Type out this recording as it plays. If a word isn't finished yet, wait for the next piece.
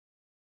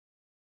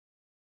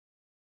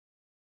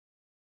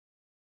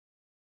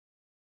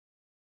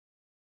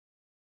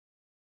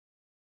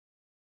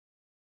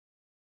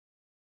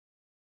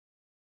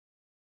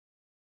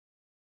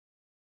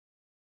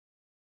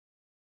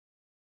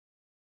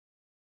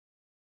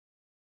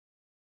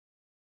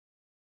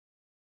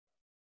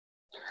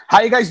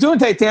How you guys doing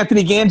today? It's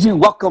Anthony Gangi.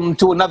 Welcome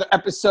to another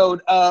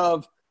episode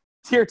of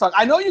Tear Talk.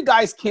 I know you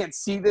guys can't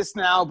see this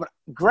now, but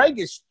Greg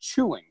is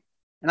chewing,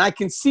 and I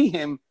can see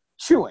him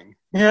chewing.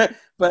 But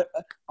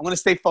I'm going to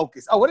stay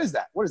focused. Oh, what is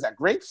that? What is that,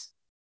 grapes?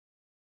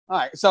 All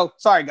right, so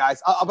sorry,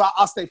 guys.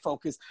 I'll stay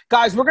focused.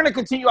 Guys, we're going to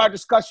continue our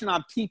discussion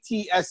on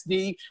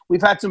PTSD.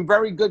 We've had some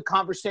very good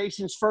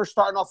conversations, first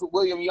starting off with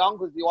William Young,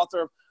 who's the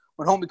author of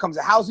When Home Becomes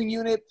a Housing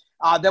Unit.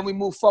 Then we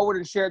moved forward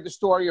and shared the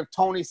story of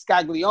Tony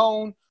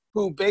Scaglione,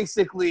 who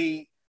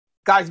basically,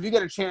 guys, if you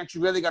get a chance,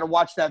 you really got to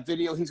watch that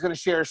video. He's going to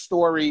share a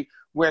story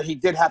where he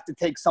did have to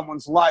take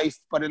someone's life,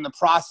 but in the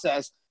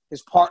process,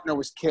 his partner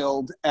was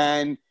killed.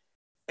 And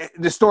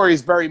the story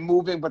is very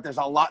moving, but there's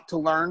a lot to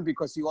learn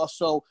because he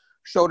also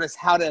showed us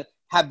how to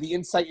have the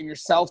insight in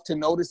yourself to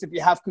notice if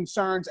you have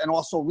concerns and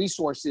also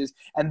resources.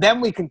 And then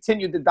we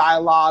continued the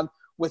dialogue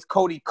with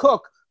Cody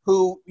Cook,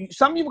 who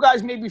some of you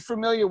guys may be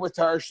familiar with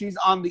her. She's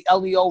on the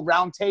LEO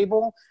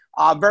Roundtable.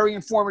 Very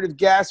informative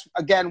guest.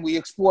 Again, we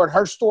explored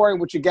her story,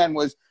 which again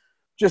was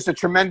just a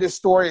tremendous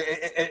story.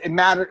 It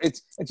mattered.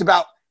 It's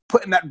about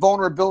putting that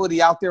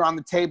vulnerability out there on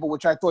the table,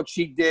 which I thought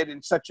she did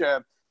in such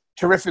a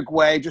terrific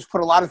way. Just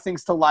put a lot of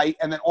things to light,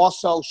 and then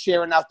also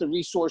sharing out the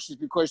resources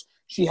because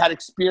she had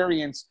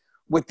experience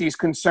with these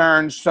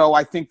concerns. So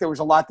I think there was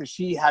a lot that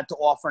she had to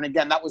offer. And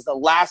again, that was the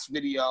last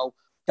video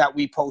that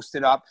we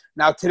posted up.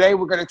 Now, today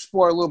we're going to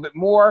explore a little bit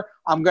more.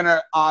 I'm going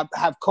to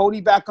have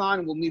Cody back on,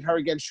 and we'll meet her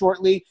again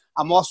shortly.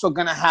 I'm also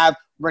going to have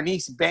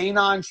Renise Bayne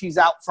on. She's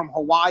out from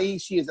Hawaii.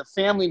 She is a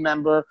family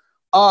member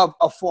of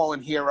a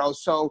fallen hero.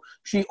 So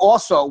she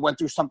also went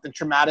through something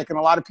traumatic, and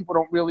a lot of people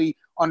don't really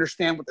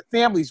understand what the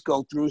families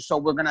go through. So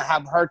we're going to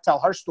have her tell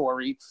her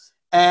story.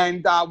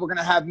 And we're going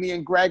to have me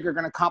and Greg are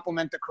going to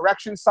complement the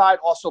correction side,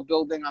 also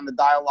building on the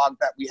dialogue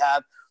that we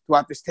have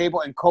throughout this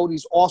table. And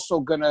Cody's also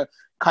going to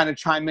kind of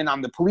chime in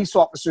on the police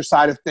officer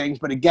side of things.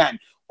 But again,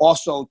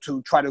 also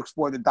to try to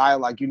explore the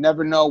dialogue. You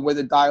never know where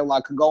the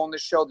dialogue can go on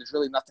this show. There's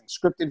really nothing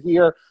scripted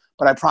here.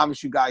 But I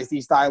promise you guys,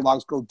 these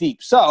dialogues go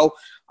deep. So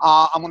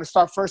I'm going to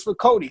start first with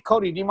Cody.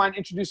 Cody, do you mind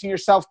introducing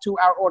yourself to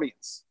our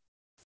audience?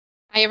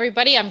 Hi,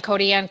 everybody. I'm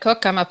Cody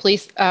Cook. I'm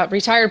a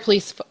retired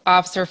police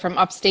officer from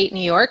upstate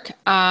New York.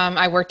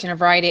 I worked in a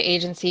variety of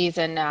agencies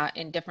and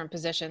in different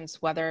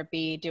positions, whether it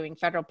be doing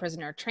federal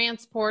prisoner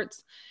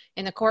transports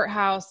in the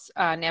courthouse,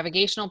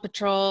 navigational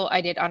patrol.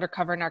 I did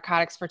undercover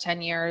narcotics for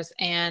 10 years,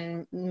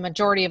 and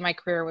majority of my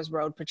career was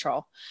road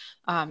patrol.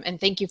 And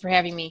thank you for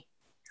having me.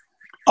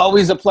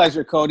 Always a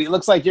pleasure, Cody. It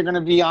looks like you're going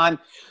to be on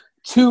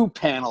 2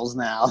 panels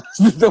now,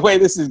 the way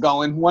this is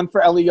going. One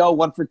for LEO,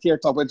 one for Tear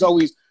Talk. But it's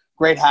always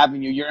great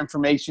having you. Your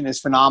information is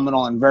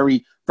phenomenal and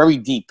very, very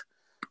deep.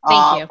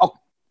 Thank you.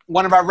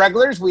 One of our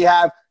regulars, we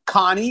have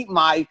Connie,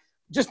 my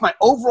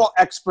overall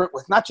expert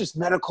with not just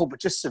medical, but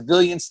just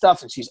civilian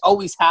stuff. And she's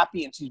always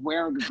happy and she's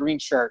wearing a green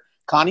shirt.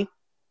 Connie?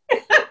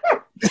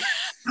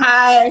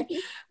 Hi,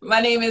 my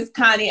name is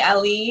Connie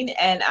Alleyne,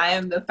 and I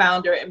am the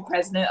founder and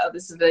president of the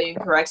Civilian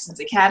Corrections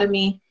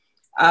Academy.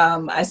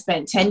 I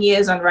spent 10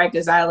 years on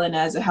Rikers Island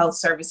as a health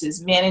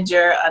services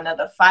manager,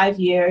 another 5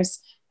 years,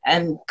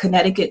 and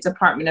Connecticut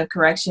Department of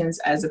Corrections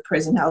as a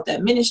prison health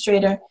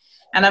administrator.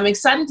 And I'm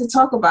excited to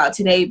talk about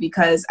today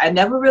because I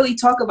never really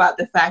talk about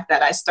the fact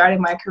that I started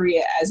my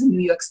career as a New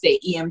York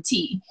State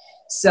EMT.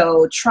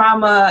 So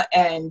trauma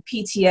and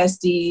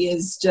PTSD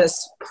is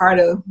just part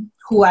of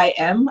who I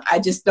am. I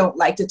just don't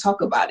like to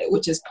talk about it,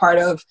 which is part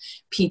of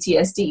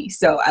PTSD.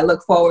 So I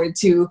look forward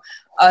to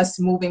us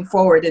moving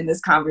forward in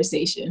this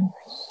conversation.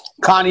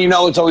 Connie,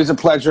 it's always a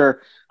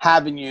pleasure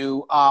having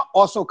you.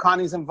 Also,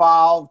 Connie's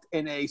involved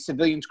in a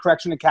Civilians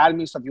Correction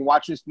Academy. So if you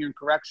watch this and you're in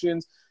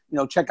corrections,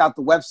 check out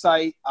the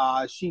website.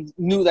 She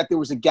knew that there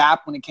was a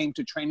gap when it came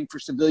to training for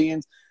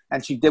civilians,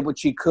 and she did what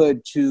she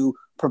could to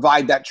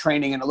provide that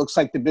training. And it looks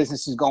like the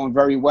business is going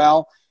very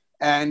well.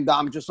 And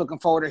I'm just looking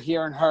forward to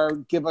hearing her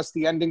give us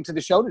the ending to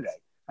the show today.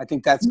 I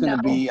think that's going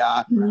to be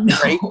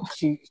great.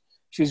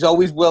 She's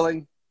always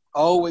willing,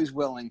 always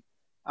willing.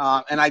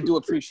 And I do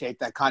appreciate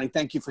that, Connie.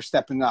 Thank you for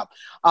stepping up.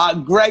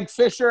 Greg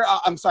Fisher.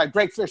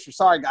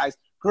 Sorry, guys.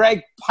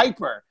 Greg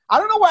Piper. I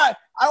don't know why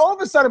all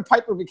of a sudden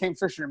Piper became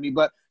Fisher to me,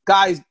 but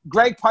guys,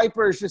 Greg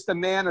Piper is just a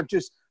man of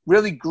just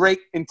really great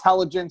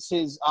intelligence.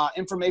 His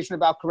information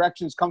about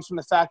corrections comes from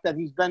the fact that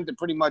he's been to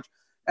pretty much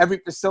every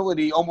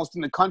facility almost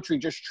in the country,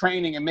 just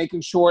training and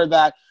making sure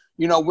that,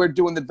 we're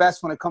doing the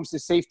best when it comes to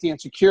safety and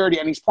security.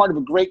 And he's part of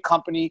a great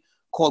company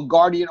called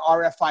Guardian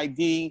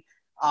RFID.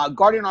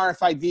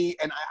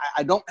 And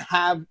I don't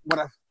have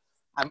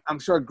I'm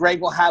sure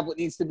Greg will have what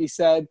needs to be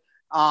said.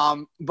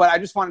 But I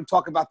just want to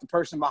talk about the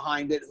person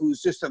behind it,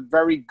 who's just a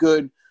very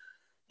good,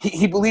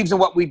 he believes in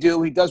what we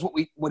do. He does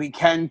what he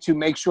can to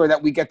make sure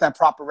that we get that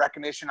proper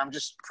recognition. I'm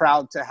just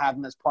proud to have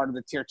him as part of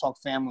the Tear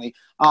Talk family.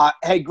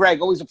 Hey,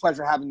 Greg, always a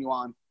pleasure having you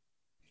on.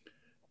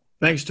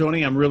 Thanks,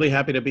 Tony. I'm really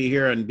happy to be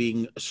here and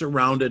being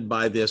surrounded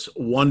by this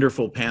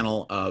wonderful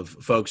panel of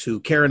folks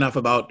who care enough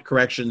about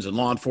corrections and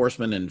law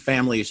enforcement and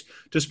families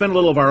to spend a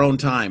little of our own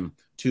time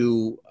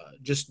to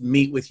just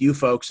meet with you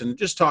folks and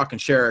just talk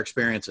and share our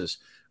experiences.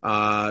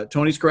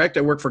 Tony's correct.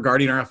 I work for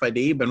Guardian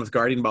RFID. Been with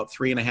Guardian about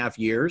 3.5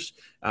 years.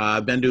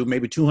 I've been to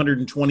maybe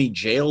 220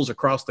 jails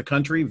across the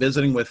country,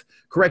 visiting with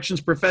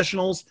corrections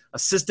professionals,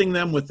 assisting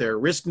them with their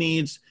risk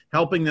needs,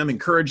 helping them,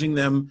 encouraging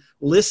them,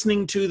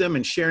 listening to them,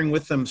 and sharing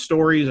with them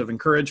stories of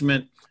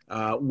encouragement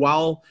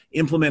while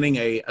implementing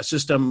a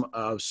system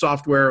of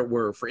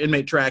software for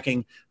inmate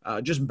tracking,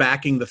 just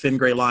backing the thin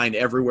gray line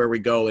everywhere we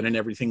go and in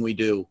everything we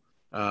do.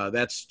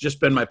 That's just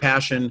been my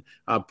passion.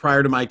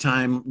 Prior to my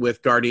time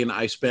with Guardian,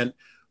 I spent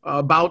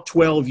about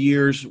 12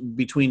 years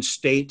between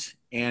state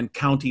and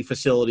county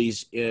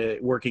facilities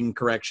working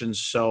corrections.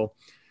 So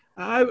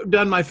I've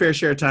done my fair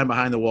share of time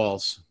behind the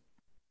walls.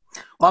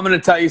 Well, I'm going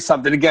to tell you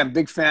something. Again,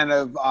 big fan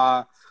of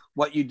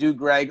what you do,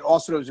 Greg.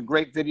 Also, there was a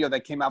great video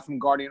that came out from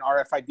Guardian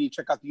RFID.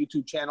 Check out the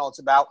YouTube channel. It's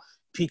about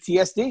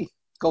PTSD.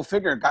 Go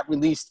figure. It got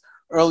released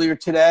earlier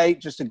today.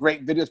 Just a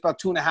great video. It's about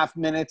 2.5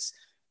 minutes.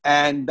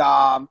 And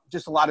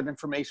just a lot of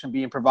information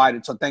being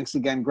provided. So thanks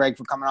again, Greg,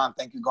 for coming on.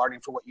 Thank you,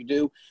 Guardian, for what you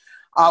do.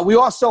 We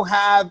also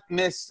have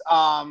Miss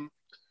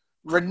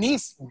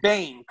Renise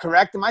Bayne,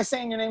 correct? Am I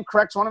saying your name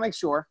correct? So I want to make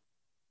sure.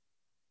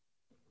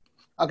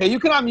 Okay, you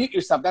can unmute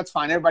yourself. That's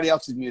fine. Everybody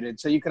else is muted,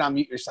 so you can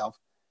unmute yourself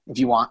if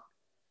you want.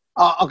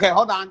 Okay,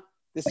 hold on.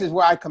 This is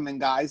where I come in,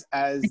 guys.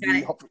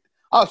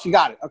 Oh, she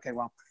got it. Okay,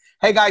 well.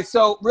 Hey, guys,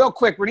 so real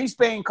quick, Renise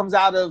Bayne comes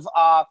out of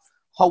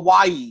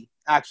Hawaii,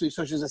 actually,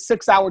 so she's a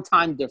 6-hour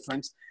time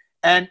difference.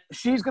 And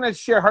she's going to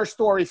share her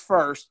story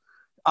first.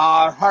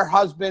 Her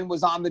husband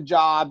was on the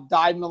job,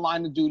 died in the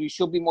line of duty.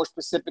 She'll be more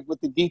specific with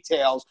the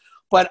details.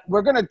 But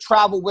we're going to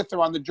travel with her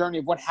on the journey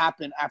of what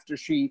happened after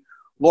she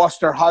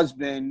lost her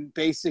husband.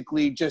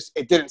 Basically, just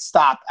it didn't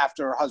stop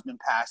after her husband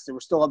passed. There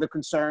were still other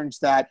concerns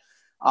that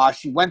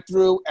she went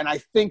through. And I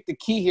think the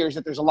key here is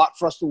that there's a lot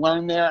for us to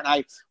learn there. And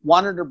I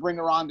wanted to bring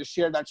her on to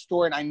share that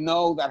story. And I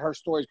know that her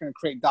story is going to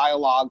create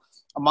dialogue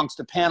amongst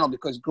the panel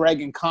because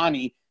Greg and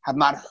Connie have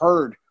not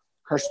heard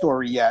her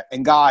story yet.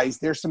 And guys,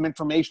 there's some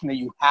information that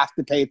you have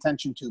to pay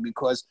attention to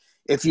because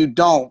if you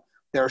don't,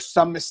 there are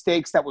some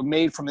mistakes that were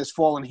made from this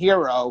fallen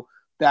hero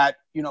that,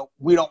 you know,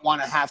 we don't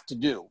want to have to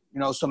do, you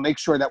know, so make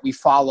sure that we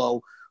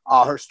follow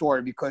her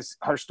story because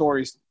her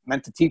story is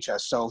meant to teach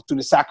us. So through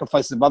the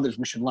sacrifices of others,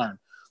 we should learn.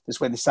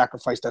 This way the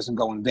sacrifice doesn't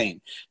go in vain.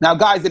 Now,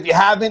 guys, if you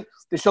haven't,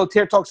 the show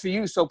Tear Talks for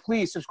you. So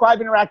please subscribe,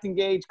 interact,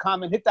 engage,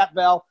 comment, hit that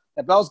bell.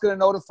 That bell's going to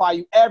notify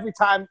you every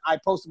time I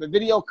post a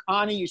video.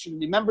 Connie, you should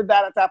remember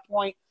that at that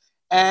point.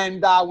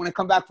 And when I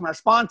come back from our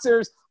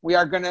sponsors, we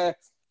are going to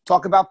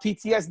talk about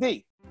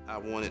PTSD. I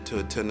wanted to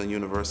attend a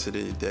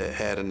university that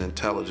had an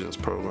intelligence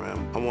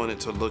program. I wanted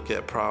to look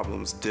at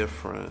problems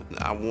different.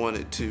 I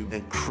wanted to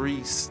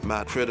increase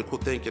my critical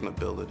thinking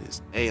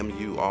abilities.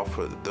 AMU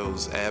offered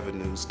those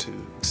avenues to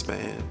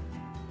expand.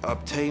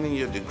 Obtaining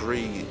your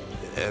degree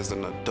as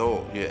an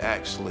adult, you're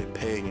actually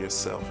paying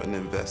yourself and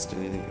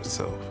investing in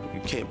yourself.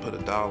 You can't put a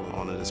dollar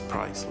on it, it's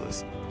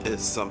priceless.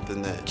 It's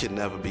something that can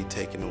never be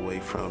taken away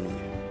from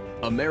you.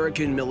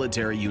 American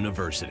Military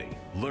University.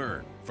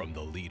 Learn from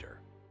the leader.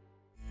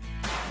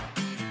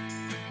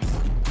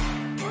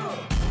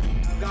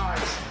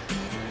 Guys,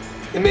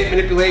 inmate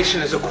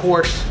manipulation is a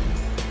course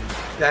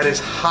that is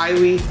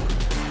highly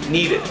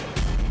needed.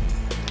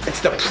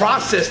 It's the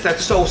process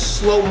that's so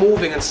slow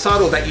moving and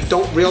subtle that you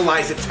don't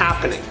realize it's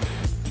happening.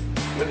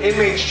 When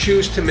inmates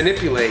choose to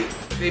manipulate,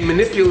 they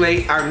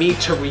manipulate our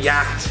need to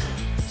react.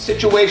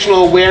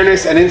 Situational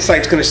awareness and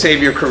insight is going to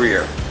save your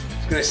career.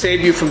 It's going to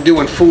save you from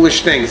doing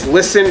foolish things.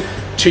 Listen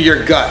to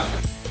your gut.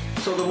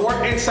 So the more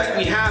insight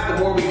we have,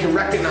 the more we can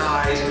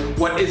recognize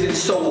what isn't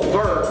so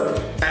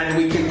overt, and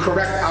we can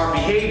correct our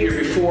behavior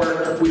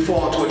before we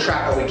fall into a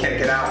trap that we can't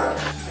get out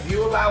of. If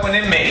you allow an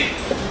inmate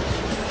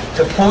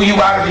to pull you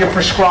out of your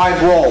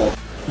prescribed role,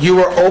 you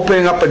are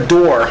opening up a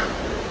door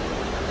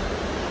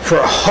for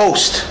a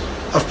host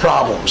of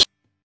problems.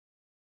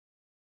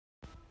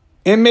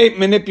 Inmate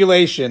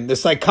manipulation, the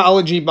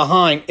psychology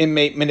behind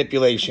inmate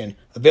manipulation.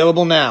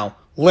 Available now.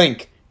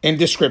 Link in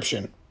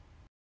description.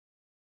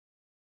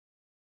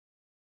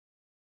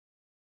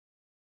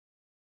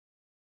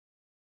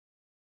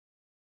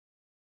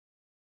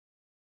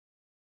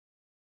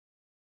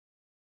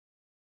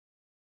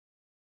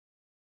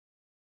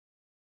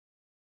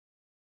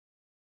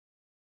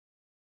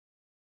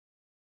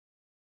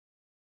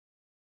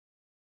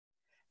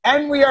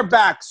 And we are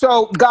back.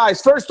 So,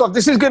 guys, first off,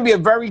 this is going to be a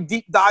very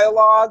deep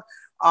dialogue.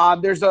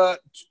 There's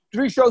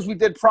 3 shows we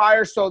did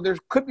prior, so there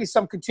could be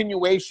some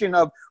continuation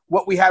of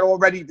what we had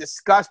already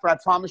discussed, but I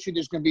promise you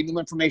there's going to be new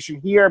information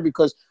here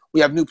because we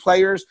have new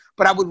players.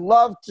 But I would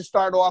love to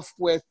start off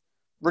with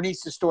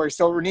Renise's story.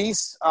 So,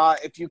 Renise,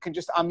 if you can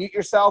just unmute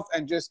yourself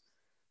and just,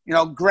 you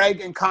know,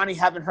 Greg and Connie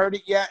haven't heard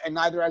it yet, and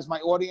neither has my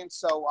audience,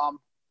 so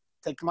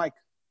take the mic.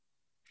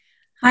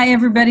 Hi,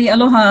 everybody.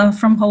 Aloha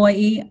from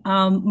Hawaii.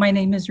 My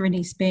name is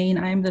Renise Bayne.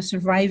 I am the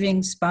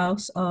surviving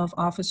spouse of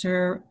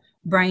Officer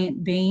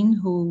Bryant Bayne,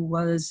 who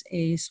was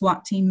a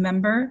SWAT team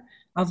member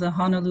of the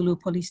Honolulu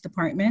Police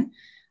Department.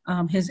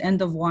 His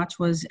end of watch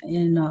was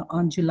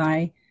on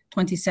July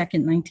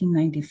 22nd,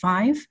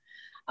 1995.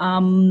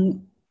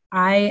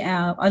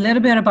 A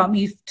little bit about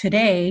me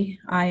today.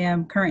 I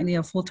am currently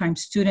a full-time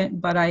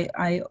student, but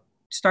I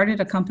started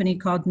a company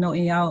called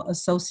Noeal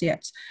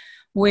Associates,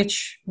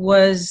 which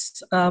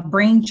was a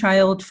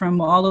brainchild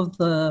from all of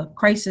the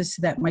crisis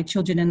that my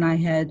children and I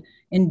had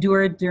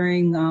endured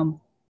during,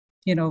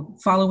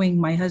 following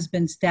my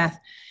husband's death.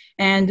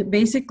 And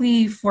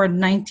basically for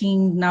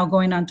now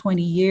going on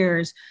 20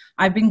 years,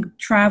 I've been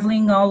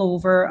traveling all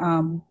over,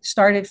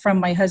 started from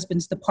my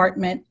husband's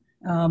department,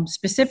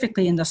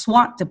 specifically in the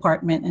SWAT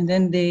department. And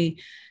then they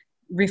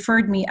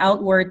referred me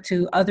outward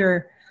to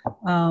other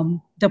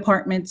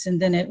departments.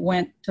 And then it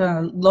went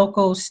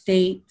local,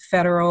 state,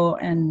 federal,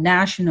 and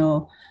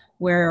national,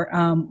 where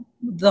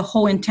the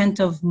whole intent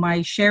of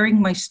my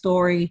sharing my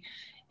story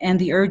and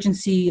the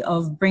urgency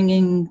of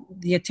bringing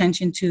the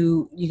attention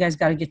to, you guys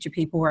got to get your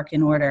paperwork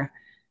in order,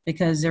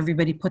 because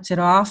everybody puts it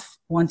off.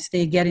 Once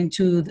they go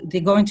into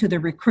the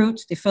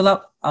recruits, they fill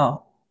out a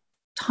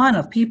ton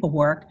of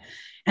paperwork,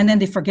 and then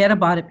they forget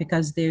about it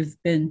because they've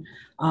been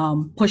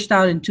pushed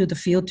out into the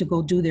field to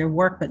go do their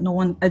work, but no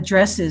one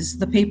addresses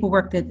the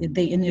paperwork that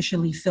they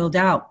initially filled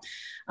out.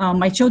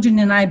 My children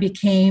and I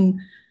became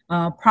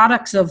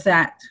products of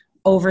that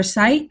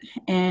oversight.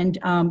 And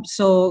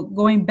so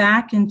going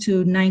back into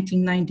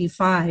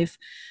 1995,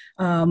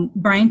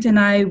 Bryant and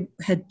I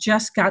had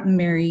just gotten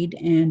married,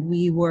 and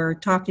we were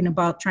talking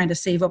about trying to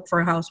save up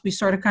for a house. We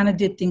sort of kind of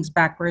did things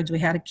backwards. We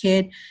had a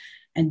kid,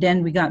 and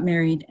then we got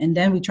married, and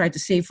then we tried to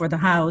save for the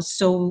house.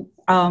 So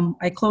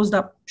I closed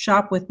up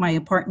shop with my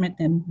apartment,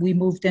 and we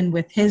moved in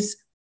with his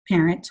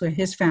parents, with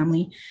his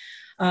family.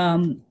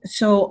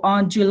 So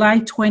on July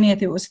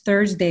 20th, it was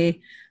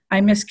Thursday,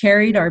 I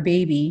miscarried our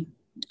baby.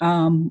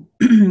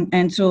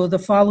 And so the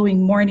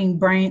following morning,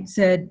 Bryant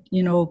said,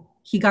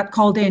 he got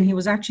called in. He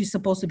was actually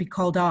supposed to be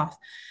called off,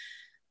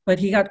 but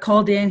he got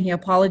called in. He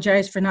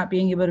apologized for not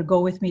being able to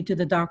go with me to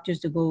the doctors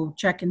to go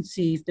check and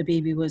see if the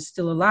baby was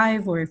still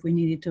alive or if we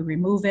needed to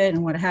remove it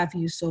and what have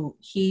you. So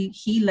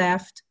he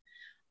left.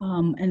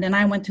 And then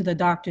I went to the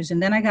doctors,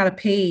 and then I got a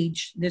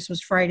page. This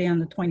was Friday on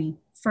the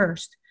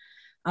 21st,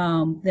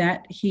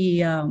 that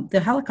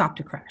the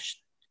helicopter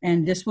crashed.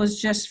 And this was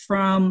just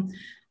from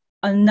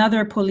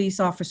another police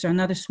officer,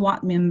 another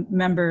SWAT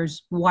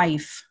member's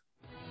wife.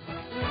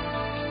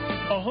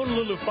 A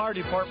Honolulu Fire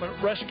Department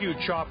rescue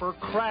chopper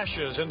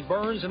crashes and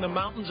burns in the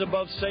mountains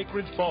above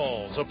Sacred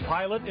Falls. A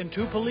pilot and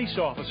 2 police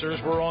officers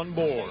were on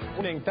board.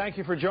 Thank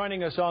you for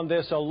joining us on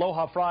this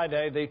Aloha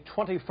Friday, the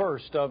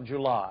 21st of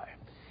July.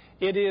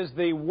 It is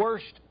the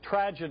worst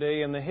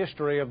tragedy in the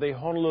history of the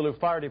Honolulu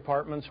Fire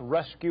Department's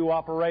rescue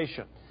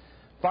operation.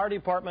 Fire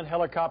Department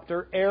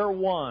helicopter Air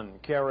 1,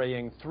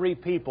 carrying 3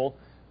 people,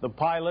 the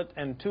pilot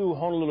and 2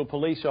 Honolulu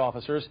police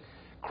officers,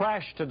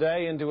 crashed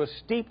today into a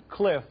steep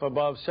cliff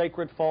above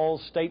Sacred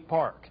Falls State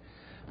Park.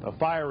 The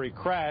fiery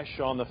crash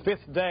on the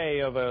 5th day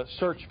of a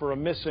search for a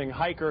missing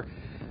hiker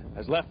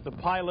has left the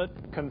pilot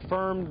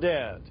confirmed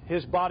dead.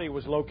 His body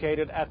was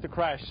located at the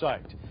crash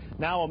site.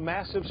 Now a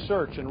massive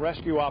search and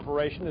rescue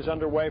operation is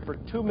underway for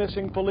 2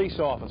 missing police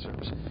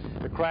officers.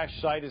 The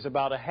crash site is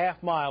about a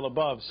half-mile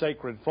above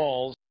Sacred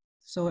Falls.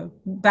 So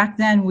back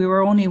then we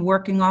were only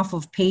working off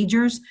of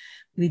pagers.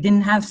 We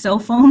didn't have cell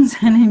phones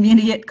and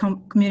immediate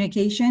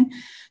communication.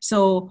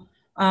 So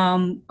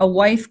a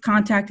wife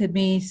contacted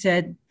me,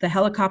 said the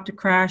helicopter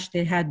crashed.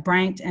 They had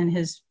Bryant and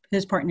his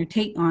partner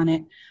Tate on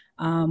it.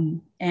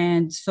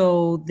 And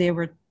so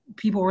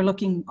people were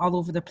looking all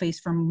over the place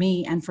for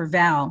me and for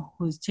Val,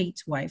 who's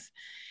Tate's wife.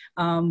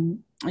 And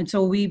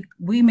so we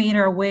made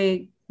our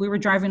way. We were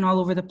driving all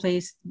over the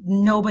place.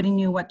 Nobody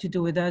knew what to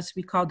do with us.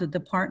 We called the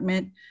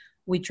department.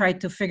 We tried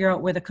to figure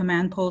out where the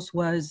command post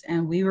was,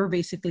 and we were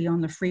basically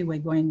on the freeway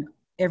going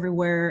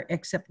everywhere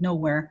except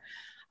nowhere.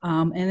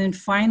 And then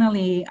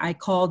finally, I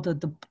called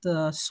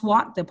the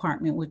SWAT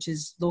department, which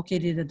is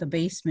located at the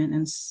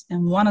basement.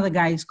 And one of the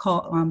guys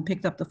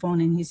picked up the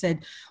phone, and he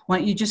said, "Why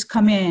don't you just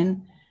come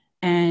in,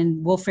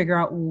 and we'll figure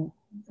out,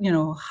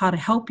 how to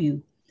help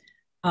you."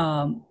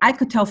 I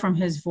could tell from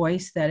his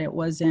voice that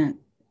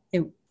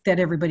that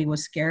everybody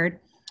was scared.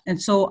 And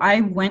so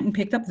I went and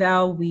picked up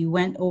Val. We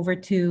went over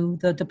to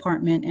the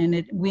department,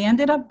 and we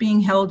ended up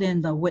being held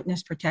in the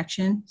witness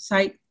protection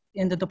site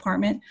in the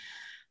department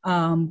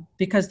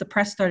because the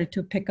press started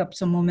to pick up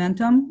some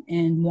momentum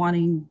and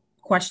wanting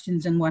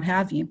questions and what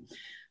have you.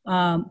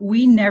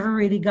 We never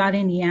really got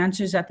any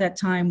answers at that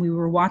time. We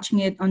were watching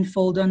it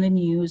unfold on the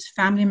news.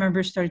 Family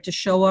members started to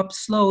show up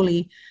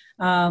slowly.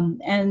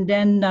 And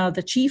then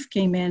the chief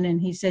came in,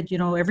 and he said,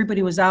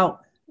 everybody was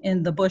out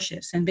in the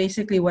bushes. And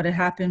basically what had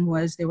happened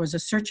was there was a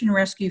search and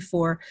rescue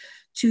for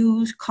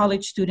 2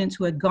 college students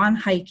who had gone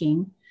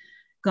hiking,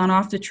 gone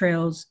off the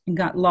trails, and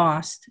got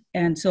lost.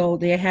 And so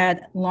they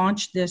had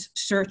launched this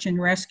search and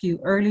rescue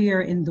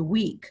earlier in the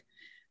week.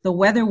 The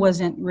weather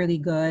wasn't really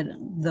good.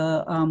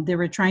 They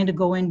were trying to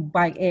go in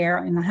by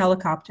air in a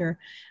helicopter,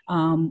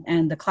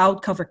 and the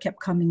cloud cover kept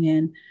coming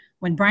in.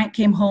 when Bryant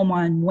came home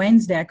on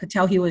Wednesday, I could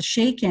tell he was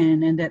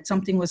shaken and that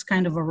something was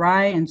kind of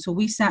awry. And so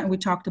we sat and we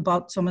talked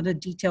about some of the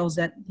details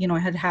that,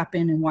 had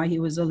happened and why he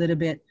was a little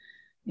bit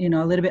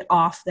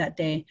off that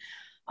day.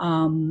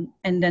 And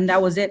then that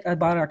was it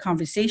about our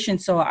conversation.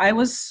 So I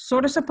was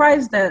sort of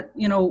surprised that,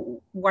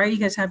 why are you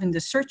guys having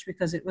this search?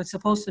 Because it was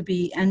supposed to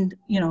be, and,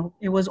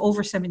 it was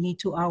over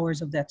 72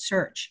 hours of that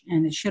search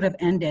and it should have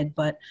ended,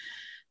 but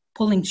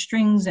pulling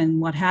strings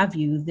and what have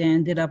you, they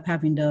ended up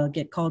having to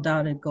get called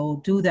out and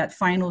go do that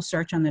final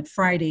search on that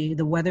Friday.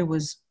 The weather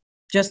was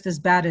just as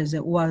bad as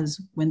it was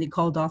when they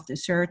called off the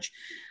search.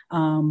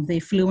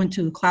 They flew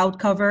into cloud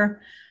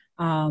cover.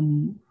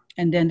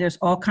 And then there's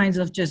all kinds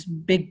of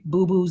just big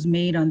boo-boos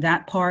made on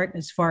that part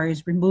as far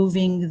as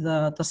removing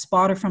the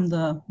spotter from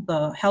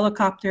the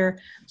helicopter.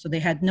 So they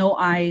had no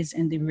eyes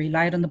and they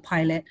relied on the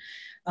pilot.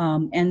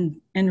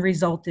 And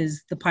result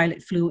is the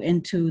pilot flew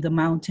into the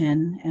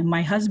mountain, and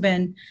my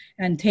husband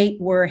and Tate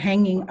were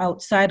hanging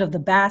outside of the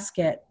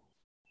basket.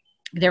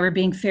 They were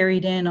being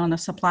ferried in on a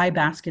supply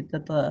basket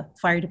that the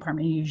fire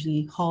department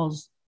usually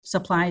hauls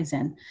supplies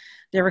in.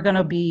 They were going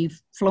to be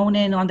flown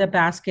in on the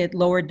basket,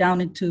 lowered down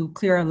into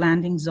clear a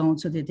landing zone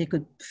so that they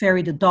could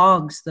ferry the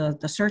dogs, the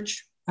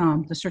search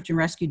and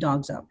rescue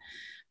dogs up.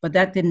 But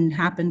that didn't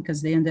happen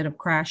because they ended up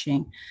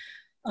crashing.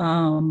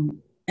 And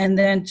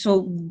then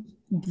so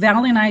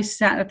Val and I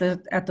sat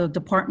at the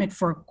department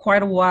for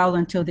quite a while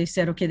until they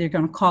said, okay, they're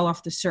going to call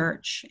off the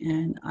search.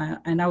 And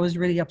I was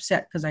really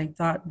upset because I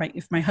thought,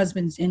 if my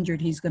husband's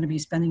injured, he's going to be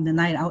spending the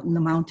night out in the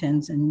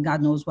mountains and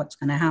God knows what's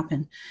going to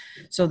happen.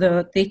 So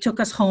they took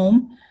us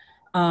home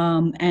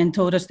and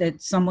told us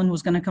that someone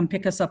was going to come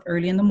pick us up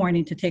early in the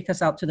morning to take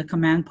us out to the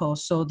command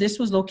post. So this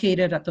was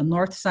located at the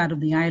north side of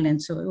the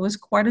island. So it was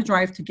quite a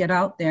drive to get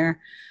out there.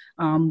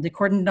 They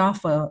cordoned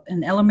off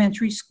an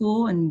elementary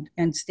school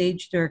and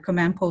staged their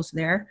command post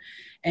there.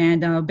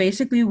 And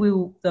basically,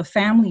 the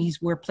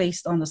families were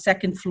placed on the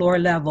second floor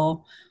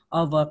level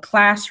of a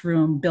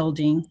classroom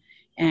building.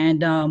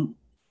 And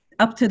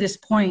up to this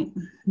point,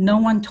 no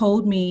one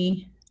told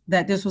me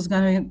that this was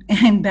going to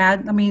end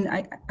bad. I mean,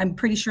 I'm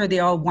pretty sure they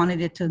all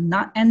wanted it to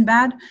not end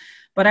bad,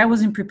 but I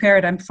wasn't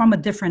prepared. I'm from a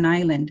different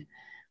island.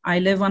 I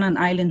live on an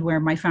island where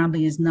my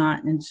family is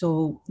not. And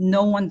so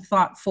no one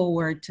thought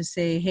forward to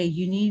say, hey,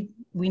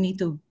 we need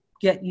to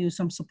get you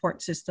some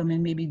support system.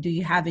 And maybe do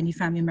you have any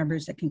family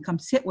members that can come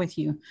sit with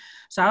you?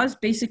 So I was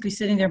basically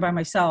sitting there by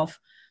myself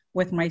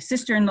with my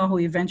sister-in-law, who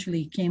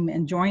eventually came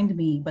and joined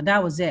me, but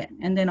that was it.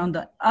 And then on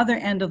the other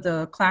end of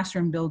the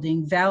classroom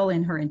building, Val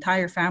and her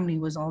entire family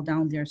was all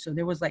down there. So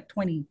there was like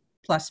 20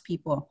 plus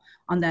people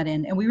on that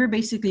end. And we were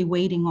basically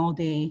waiting all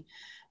day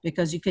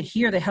because you could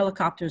hear the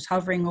helicopters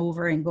hovering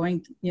over and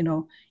going,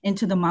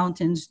 into the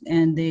mountains.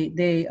 And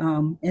they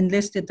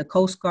enlisted the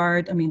Coast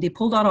Guard. I mean, they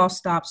pulled out all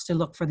stops to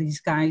look for these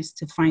guys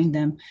to find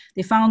them.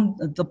 They found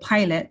the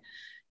pilot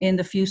in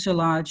the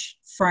fuselage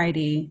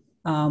Friday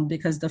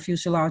because the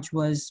fuselage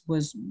was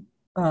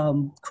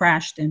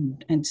crashed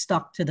and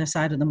stuck to the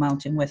side of the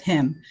mountain with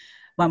him.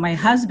 But my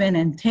husband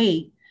and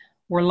Tate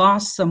were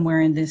lost somewhere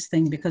in this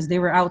thing because they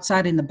were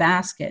outside in the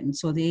basket. And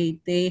so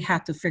they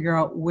had to figure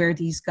out where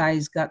these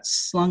guys got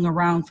slung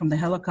around from the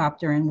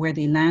helicopter and where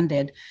they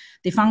landed.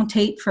 They found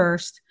Tate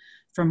first,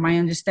 from my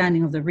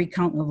understanding of the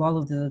recount of all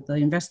of the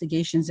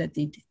investigations that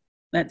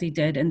they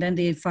did. And then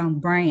they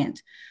found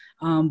Bryant.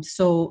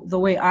 So the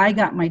way I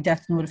got my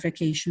death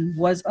notification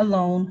was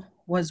alone,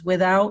 was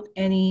without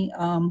any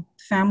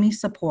family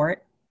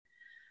support.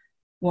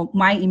 Well,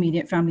 my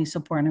immediate family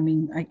support. I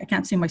mean, I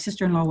can't say my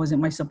sister-in-law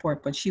wasn't my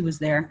support, but she was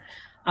there.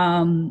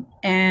 And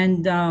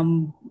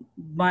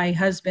my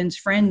husband's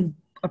friend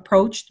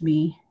approached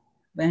me,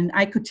 and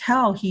I could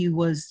tell he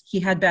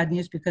had bad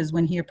news because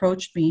when he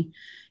approached me,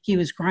 he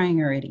was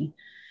crying already.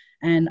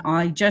 And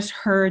I just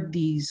heard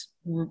these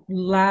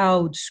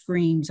loud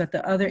screams at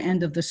the other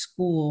end of the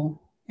school.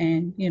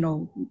 And,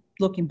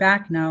 looking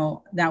back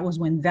now, that was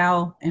when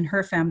Val and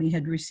her family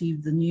had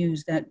received the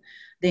news that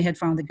they had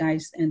found the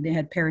guys and they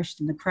had perished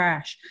in the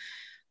crash.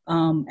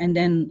 And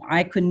then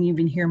I couldn't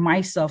even hear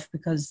myself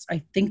because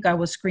I think I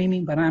was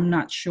screaming, but I'm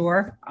not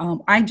sure.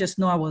 I just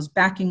know I was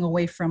backing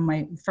away from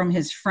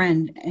his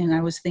friend. And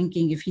I was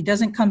thinking, if he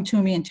doesn't come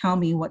to me and tell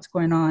me what's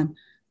going on,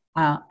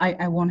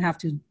 I won't have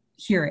to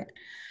hear it.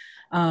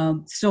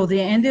 So they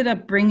ended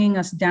up bringing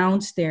us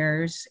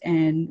downstairs,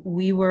 and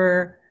we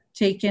were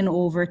taken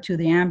over to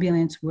the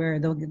ambulance where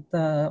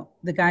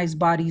the guys'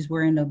 bodies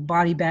were in the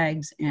body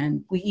bags,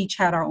 and we each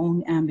had our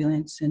own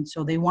ambulance. And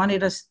so they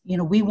wanted us,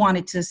 we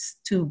wanted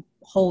to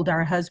hold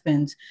our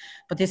husbands,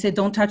 but they said,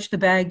 don't touch the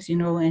bags,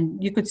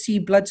 and you could see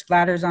blood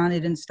splatters on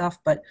it and stuff.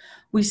 But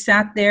we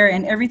sat there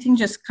and everything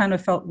just kind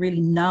of felt really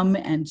numb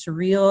and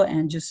surreal,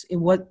 and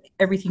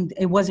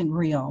it wasn't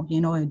real,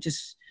 it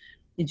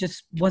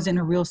just wasn't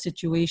a real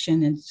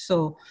situation. And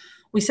so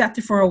we sat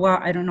there for a while,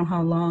 I don't know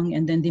how long,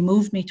 and then they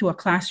moved me to a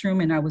classroom,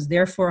 and I was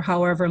there for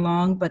however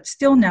long. But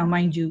still now,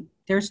 mind you,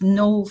 there's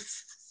no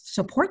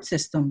support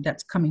system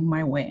that's coming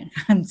my way.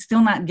 I'm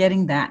still not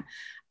getting that.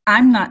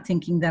 I'm not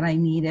thinking that I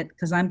need it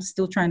because I'm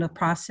still trying to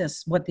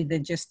process what did they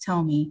just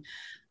tell me.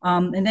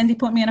 And then they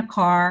put me in a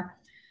car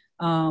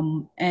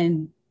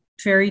and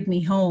ferried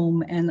me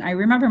home. And I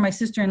remember my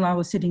sister-in-law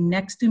was sitting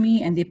next to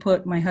me, and they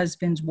put my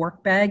husband's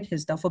work bag,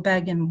 his duffel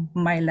bag, in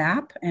my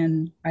lap.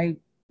 And I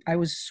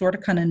was sort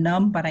of kind of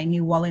numb, but I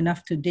knew well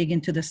enough to dig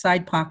into the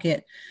side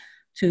pocket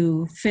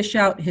to fish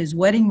out his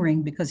wedding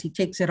ring, because he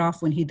takes it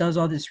off when he does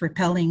all this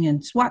rappelling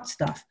and SWAT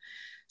stuff.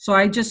 So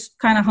I just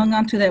kind of hung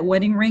on to that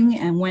wedding ring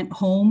and went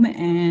home,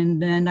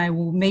 and then I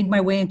made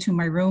my way into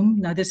my room.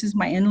 Now, this is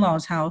my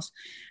in-laws' house.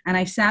 And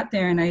I sat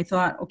there and I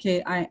thought,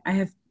 okay,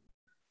 I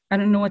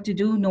don't know what to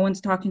do. No one's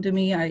talking to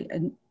me.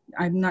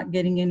 I'm not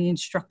getting any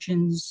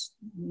instructions.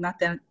 Not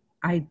that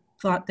I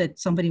thought that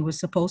somebody was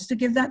supposed to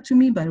give that to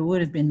me, but it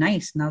would have been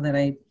nice now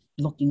that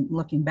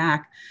looking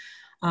back.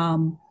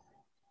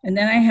 And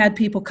then I had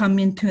people come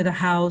into the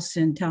house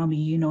and tell me,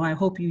 you know, I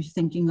hope you're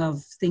thinking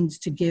of things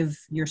to give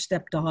your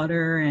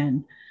stepdaughter.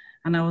 And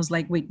I was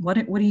like, wait, what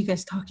are you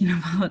guys talking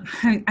about?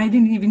 I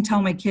didn't even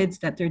tell my kids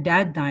that their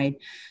dad died.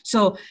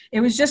 So it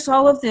was just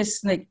all of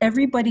this, like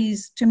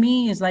everybody's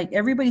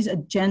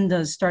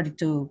agendas started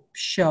to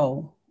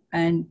show,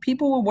 and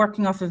people were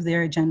working off of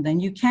their agenda,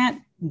 and you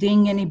can't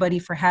ding anybody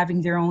for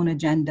having their own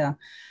agenda.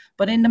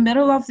 But in the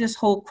middle of this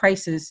whole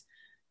crisis,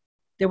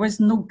 there was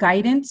no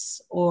guidance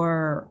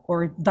or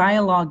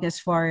dialogue as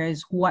far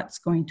as what's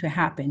going to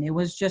happen. It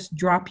was just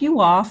drop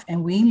you off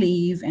and we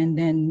leave, and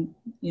then,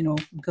 you know,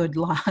 good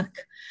luck.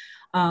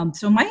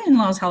 So my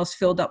in-laws' house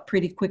filled up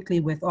pretty quickly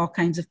with all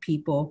kinds of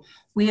people.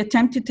 We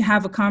attempted to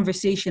have a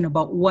conversation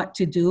about what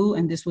to do,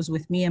 and this was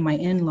with me and my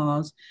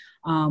in-laws,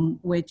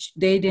 which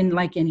they didn't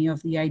like any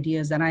of the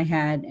ideas that I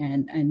had.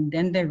 And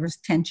then there was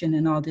tension,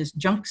 and all this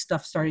junk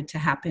stuff started to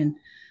happen,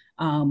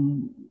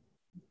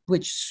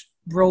 which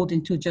rolled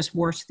into just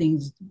worse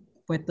things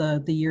with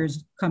the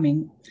years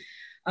coming.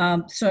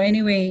 So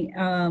anyway,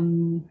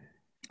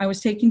 I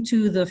was taken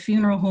to the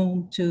funeral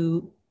home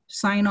to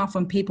sign off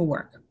on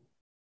paperwork.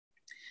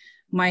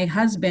 My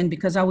husband,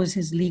 because I was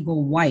his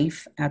legal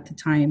wife at the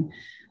time,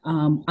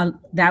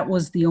 that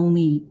was the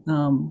only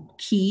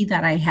key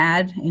that I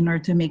had in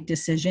order to make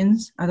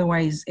decisions.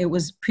 Otherwise, it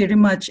was pretty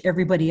much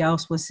everybody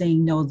else was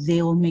saying, no,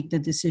 they'll make the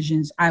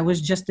decisions. I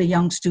was just a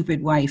young,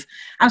 stupid wife.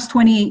 I was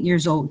 28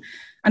 years old.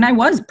 And I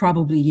was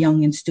probably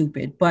young and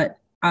stupid, but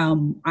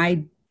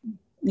I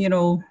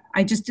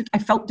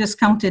felt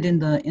discounted in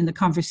the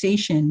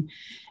conversation.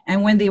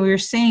 And when they were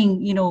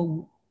saying, you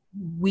know,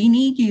 we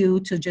need you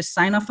to just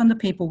sign off on the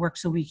paperwork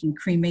so we can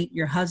cremate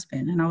your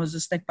husband. And I was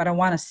just like, but I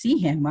want to see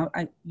him.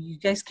 You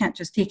guys can't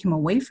just take him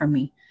away from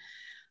me.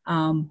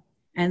 And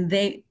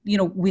they, you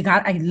know,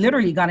 I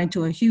literally got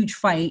into a huge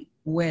fight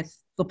with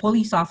the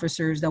police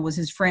officers that was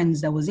his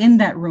friends that was in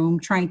that room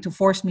trying to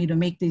force me to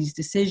make these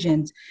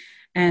decisions.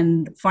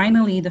 And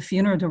finally, the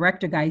funeral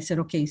director guy said,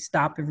 okay,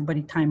 stop,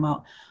 everybody, time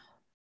out.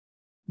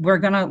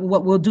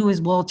 What we'll do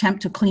is we'll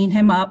attempt to clean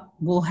him up.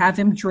 We'll have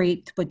him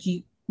draped, but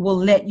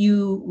we'll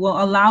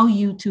allow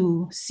you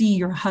to see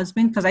your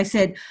husband. Because I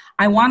said,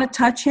 I want to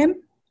touch him.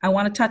 I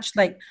want to touch,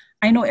 like,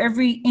 I know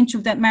every inch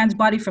of that man's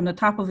body from the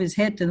top of his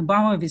head to the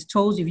bottom of his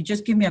toes. If you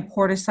just give me a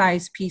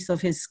quarter-sized piece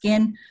of his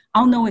skin,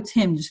 I'll know it's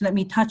him. Just let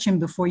me touch him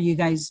before you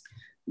guys,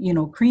 you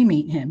know,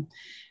 cremate him.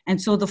 And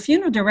so the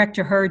funeral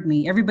director heard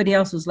me. Everybody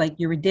else was like,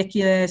 you're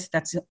ridiculous.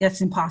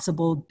 That's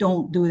impossible.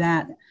 Don't do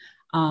that.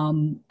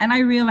 And I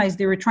realized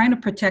they were trying to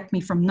protect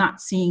me from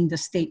not seeing the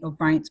state of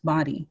Bryant's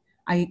body.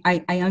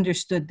 I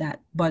understood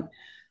that. But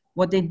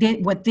what they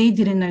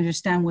didn't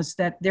understand was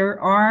that there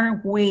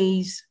are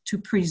ways to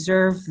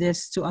preserve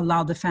this, to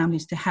allow the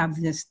families to have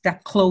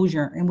that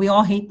closure. And we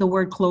all hate the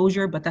word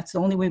closure, but that's the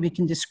only way we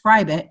can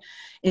describe it,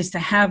 is to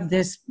have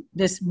this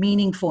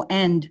meaningful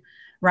end,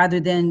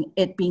 rather than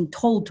it being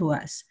told to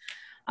us.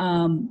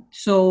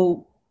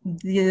 So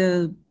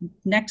the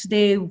next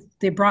day,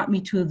 they brought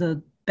me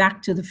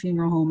back to the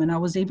funeral home, and I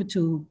was able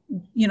to,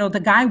 you know,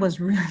 the guy was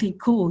really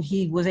cool.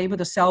 He was able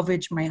to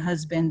salvage my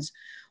husband's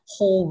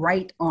whole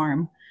right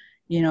arm,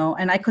 you know,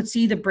 and I could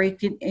see the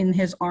break in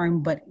his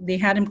arm, but they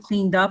had him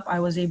cleaned up. I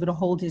was able to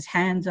hold his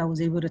hands. I was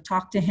able to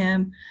talk to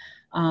him.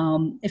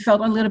 It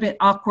felt a little bit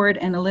awkward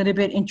and a little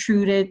bit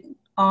intruded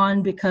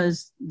on,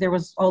 because there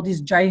was all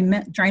these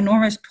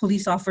ginormous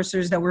police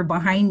officers that were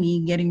behind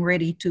me getting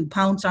ready to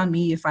pounce on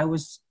me if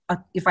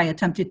I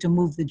attempted to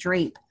move the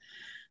drape.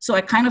 So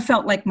I kind of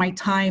felt like my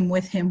time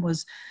with him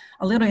was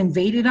a little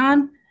invaded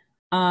on,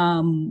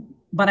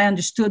 but I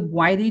understood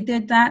why they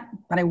did that,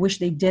 but I wish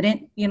they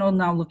didn't, you know,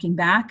 now looking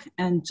back.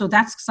 And so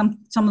that's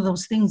some of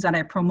those things that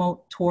I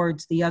promote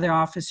towards the other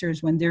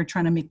officers when they're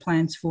trying to make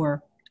plans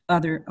for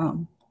other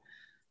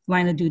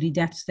line of duty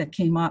deaths that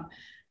came up.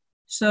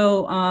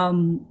 So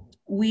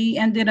we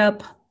ended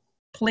up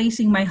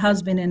placing my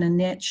husband in a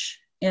niche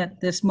at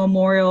this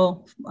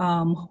memorial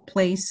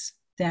place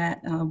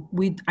that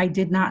I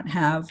did not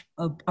have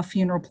a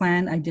funeral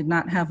plan. I did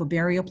not have a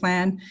burial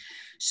plan.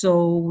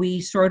 So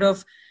we sort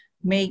of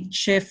made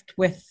shift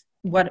with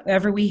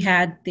whatever we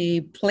had.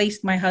 They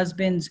placed my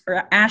husband's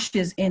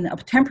ashes in a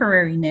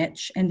temporary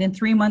niche. And then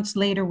 3 months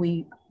later,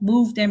 we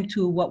moved them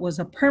to what was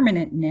a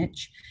permanent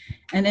niche.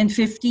 And then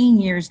 15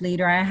 years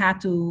later, I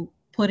had to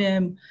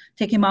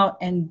take him out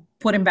and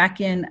put him back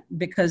in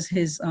because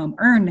his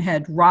urn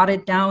had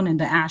rotted down and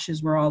the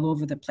ashes were all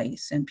over the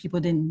place. And people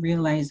didn't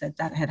realize that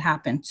that had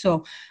happened.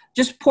 So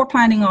just poor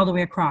planning all the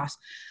way across.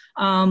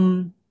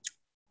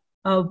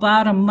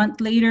 About a month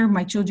later,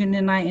 my children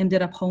and I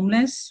ended up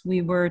homeless.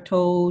 We were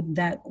told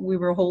that we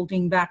were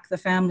holding back the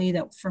family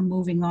from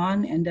moving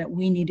on and that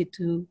we needed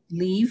to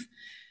leave.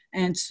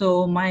 And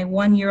so my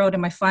 1-year-old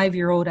and my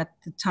 5-year-old at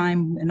the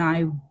time and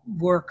I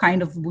were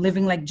kind of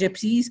living like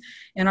gypsies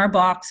in our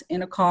box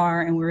in a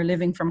car, and we were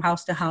living from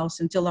house to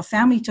house until a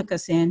family took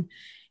us in.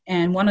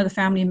 And one of the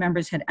family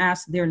members had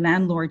asked their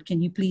landlord,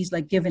 can you please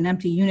like give an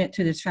empty unit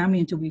to this family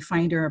until we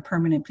find her a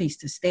permanent place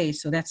to stay?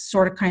 So that's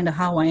sort of kind of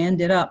how I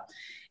ended up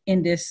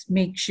in this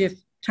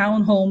makeshift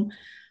townhome.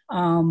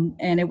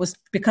 And it was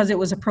because it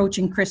was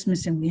approaching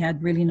Christmas and we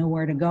had really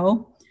nowhere to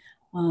go.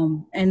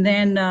 And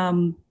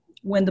then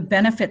when the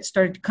benefits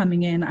started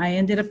coming in, I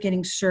ended up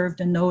getting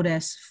served a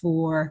notice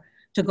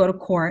to go to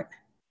court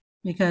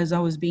because I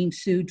was being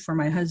sued for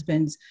my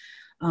husband's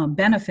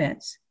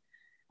benefits,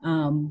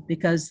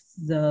 because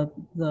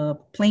the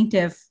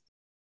plaintiff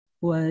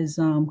was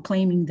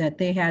claiming that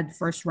they had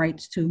first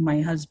rights to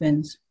my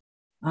husband's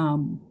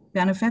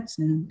benefits,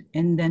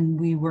 and then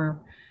we were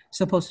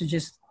supposed to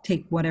just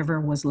take whatever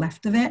was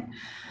left of it.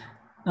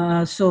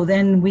 So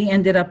then we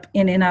ended up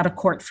in and out of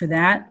court for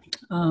that.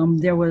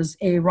 There was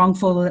a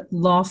wrongful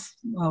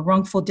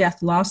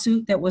death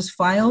lawsuit that was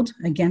filed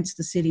against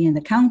the city and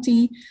the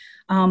county.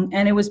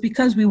 And it was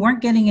because we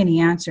weren't getting any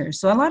answers.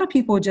 So a lot of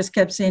people just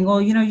kept saying, oh,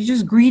 you're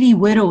just greedy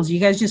widows. You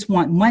guys just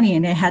want money.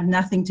 And it had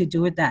nothing to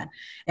do with that.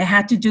 It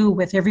had to do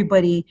with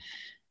everybody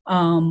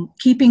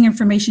keeping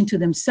information to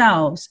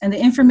themselves. And the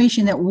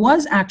information that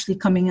was actually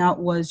coming out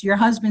was your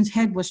husband's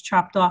head was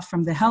chopped off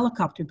from the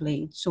helicopter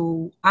blade.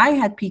 So I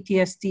had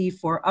PTSD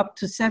for up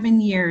to 7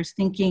 years,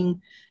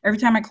 thinking every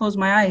time I closed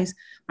my eyes,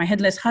 my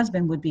headless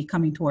husband would be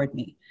coming toward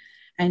me.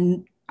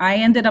 And I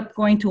ended up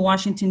going to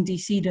Washington,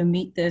 D.C. to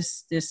meet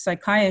this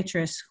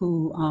psychiatrist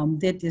who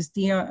did this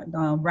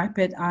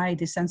rapid eye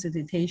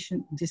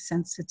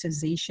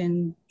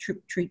desensitization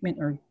treatment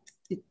or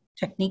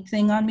technique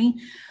thing on me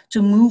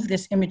to move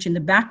this image in the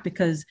back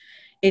because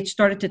it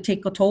started to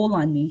take a toll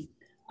on me.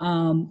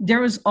 There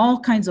was all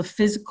kinds of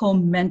physical,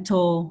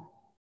 mental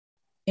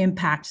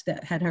impacts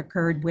that had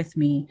occurred with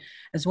me,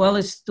 as well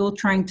as still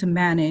trying to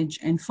manage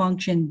and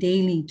function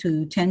daily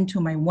to tend to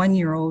my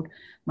 1-year-old,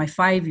 my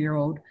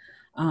 5-year-old.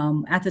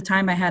 At the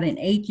time I had an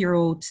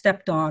 8-year-old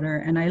stepdaughter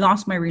and I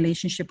lost my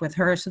relationship with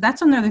her. So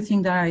that's another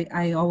thing that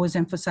I always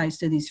emphasize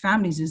to these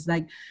families is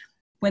like,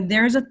 when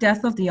there's a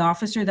death of the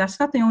officer, that's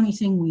not the only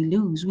thing we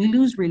lose. We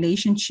lose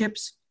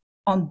relationships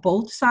on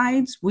both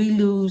sides. We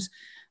lose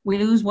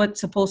what's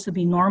supposed to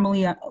be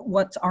normally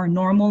what's our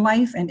normal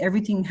life, and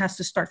everything has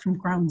to start from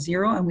ground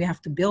zero, and we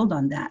have to build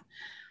on that.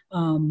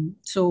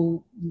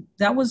 So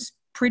that was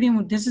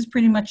this is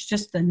pretty much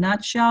just the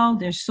nutshell.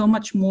 There's so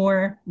much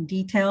more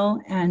detail,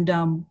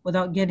 and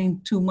without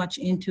getting too much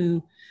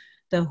into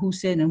the who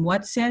said and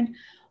what said,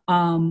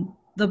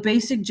 the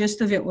basic gist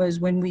of it was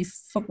when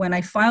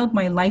I filed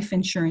my life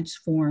insurance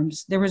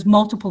forms, there was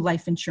multiple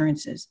life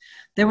insurances.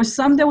 There was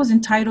some that was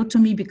entitled to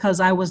me because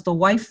I was the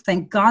wife.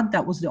 Thank God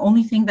that was the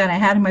only thing that I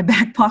had in my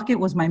back pocket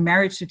was my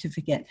marriage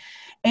certificate.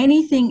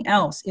 Anything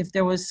else, if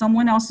there was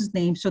someone else's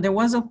name, so there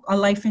was a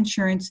life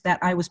insurance that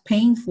I was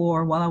paying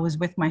for while I was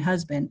with my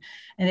husband,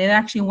 and it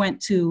actually went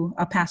to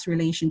a past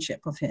relationship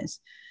of his.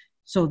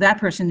 So that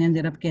person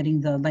ended up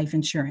getting the life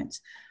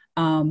insurance.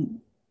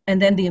 And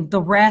then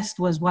the rest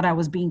was what I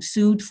was being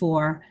sued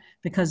for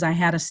because I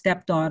had a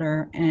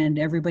stepdaughter and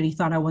everybody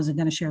thought I wasn't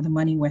going to share the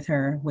money with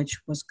her, which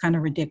was kind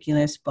of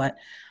ridiculous. But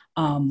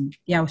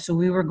so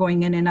we were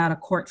going in and out of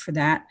court for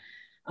that.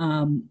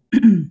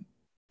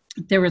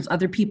 There was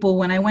other people.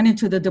 When I went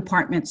into the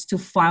departments to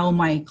file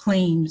my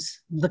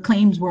claims, the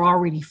claims were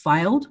already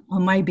filed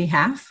on my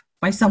behalf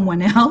by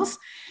someone else.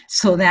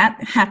 So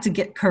that had to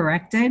get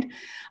corrected.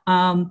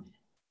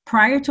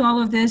 Prior to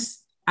all of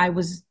this,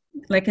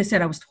 like I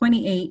said, I was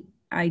 28.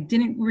 I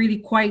didn't really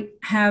quite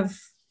have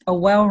a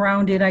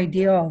well-rounded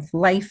idea of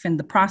life and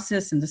the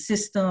process and the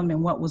system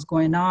and what was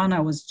going on.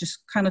 I was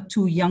just kind of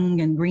too young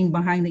and green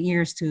behind the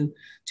ears to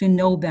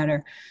know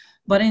better.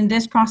 But in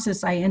this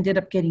process, I ended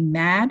up getting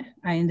mad.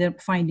 I ended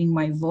up finding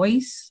my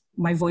voice.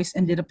 My voice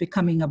ended up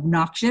becoming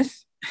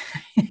obnoxious.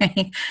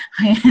 I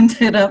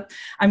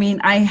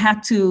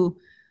had to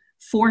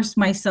force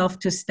myself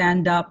to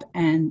stand up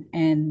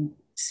and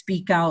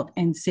speak out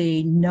and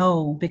say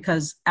no,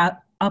 because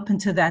up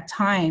until that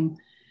time,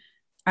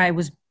 I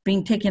was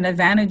being taken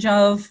advantage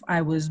of.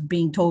 I was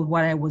being told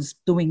what I was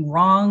doing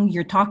wrong.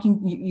 You're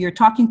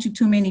talking to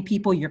too many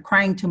people. You're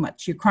crying too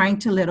much. You're crying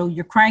too little.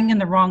 You're crying in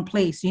the wrong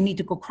place. You need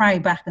to go cry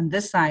back on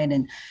this side.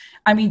 And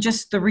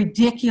just the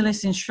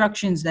ridiculous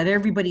instructions that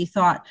everybody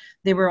thought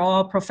they were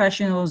all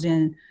professionals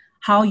in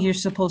how you're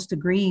supposed to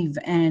grieve.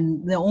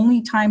 And the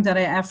only time that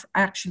I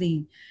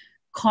actually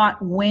caught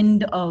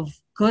wind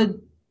of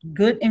good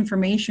good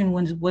information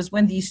was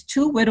when these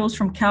two widows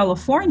from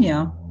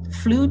California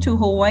flew to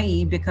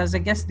Hawaii, because I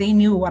guess they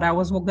knew what I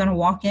was going to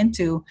walk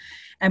into.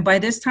 And by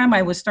this time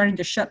I was starting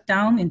to shut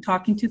down in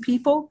talking to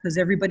people, because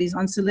everybody's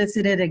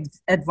unsolicited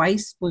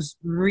advice was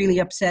really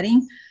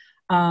upsetting.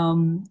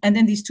 And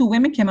then these two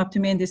women came up to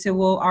me and they said,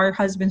 well, our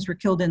husbands were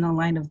killed in the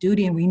line of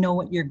duty and we know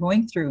what you're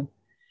going through.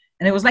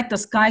 And it was like the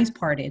skies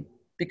parted,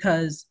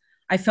 because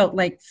I felt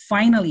like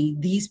finally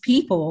these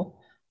people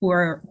who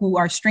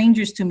are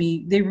strangers to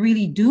me, they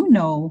really do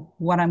know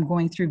what I'm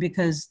going through,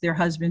 because their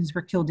husbands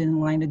were killed in the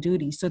line of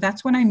duty. So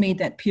that's when I made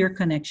that peer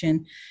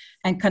connection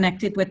and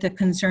connected with the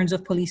Concerns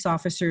of Police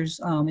Officers.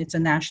 It's a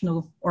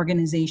national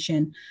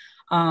organization.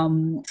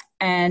 And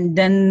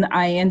then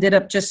I ended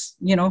up just,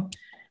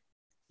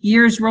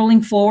 years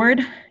rolling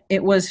forward,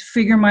 it was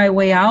figure my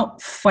way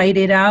out, fight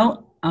it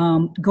out,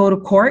 go to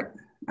court.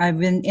 I've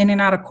been in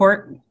and out of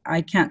court.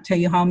 I can't tell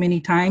you how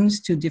many times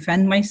to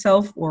defend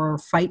myself or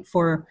fight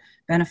for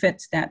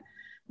benefits that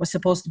was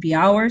supposed to be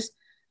ours.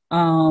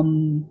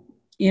 And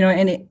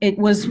it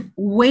was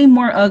way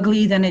more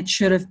ugly than it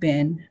should have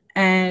been.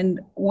 And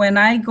when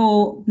I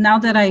go, now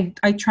that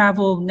I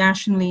travel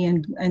nationally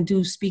and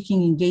do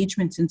speaking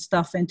engagements and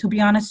stuff, and to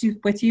be honest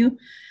with you,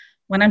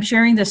 when I'm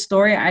sharing this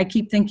story, I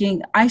keep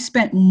thinking I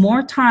spent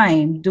more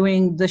time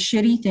doing the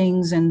shitty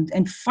things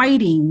and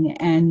fighting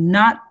and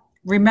not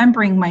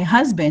remembering my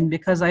husband,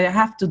 because I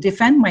have to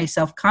defend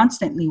myself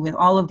constantly with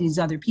all of these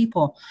other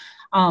people.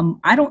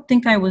 I don't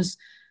think I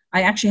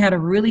actually had a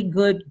really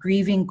good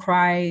grieving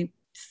cry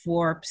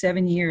for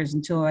 7 years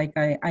until I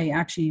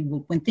actually,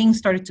 when things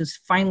started to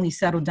finally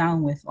settle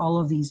down with all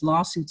of these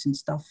lawsuits and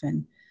stuff.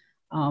 And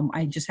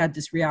I just had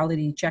this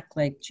reality check,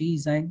 like,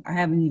 geez, I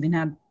haven't even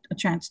had a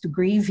chance to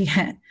grieve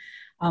yet.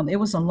 It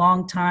was a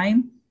long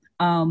time.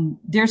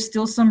 There's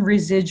still some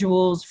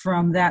residuals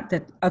from that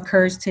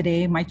occurs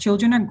today. My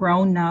children are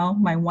grown now.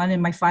 My 1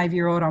 and my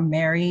 5-year-old are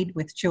married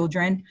with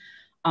children.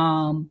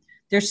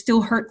 There's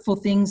still hurtful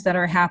things that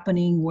are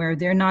happening where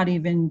they're not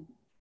even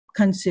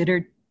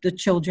considered the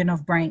children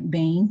of Bryant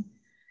Bayne.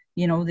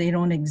 They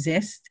don't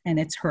exist, and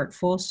it's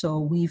hurtful. So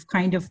we've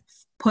kind of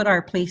put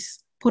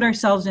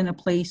ourselves in a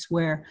place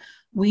where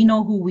we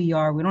know who we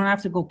are. We don't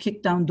have to go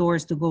kick down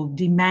doors to go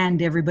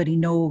demand everybody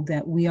know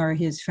that we are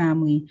his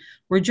family.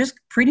 We're just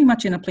pretty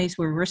much in a place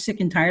where we're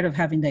sick and tired of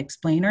having to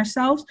explain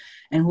ourselves.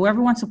 And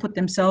whoever wants to put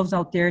themselves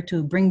out there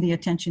to bring the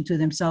attention to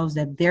themselves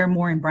that they're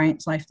more in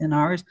Bryant's life than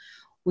ours,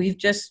 we've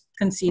just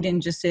conceded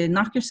and just said,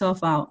 knock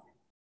yourself out.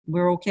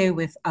 We're okay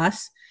with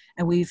us.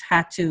 And we've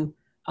had to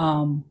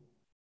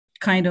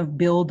kind of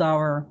build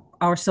our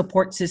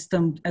support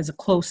system as a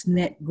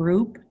close-knit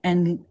group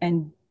and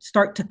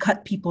start to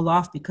cut people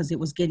off, because it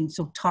was getting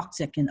so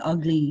toxic and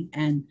ugly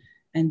and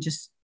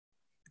just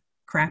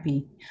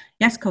crappy.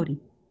 Yes, Cody.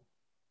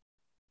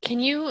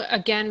 Can you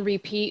again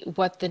repeat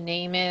what the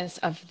name is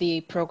of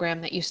the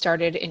program that you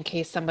started, in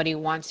case somebody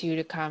wants you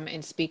to come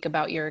and speak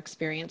about your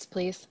experience,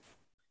 please?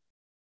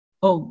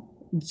 Oh,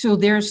 so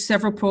there's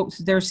several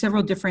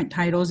different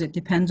titles. It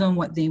depends on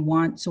what they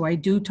want. So I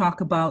do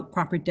talk about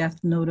proper death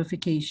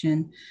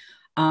notification.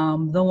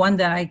 The one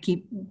that I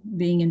keep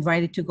being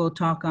invited to go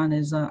talk on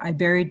is I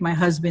buried my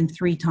husband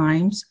 3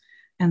 times.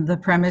 And the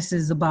premise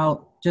is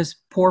about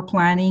just poor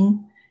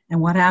planning and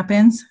what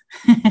happens.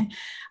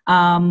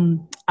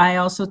 I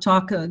also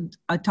talk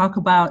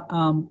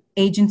about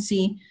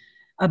agency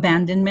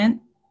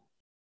abandonment.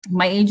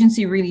 My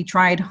agency really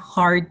tried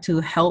hard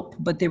to help,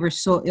 but they were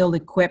so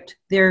ill-equipped.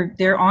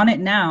 They're on it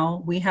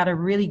now. We had a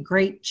really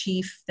great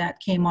chief that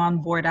came on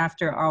board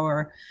after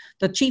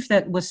the chief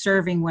that was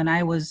serving when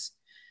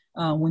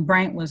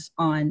Bryant was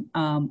on,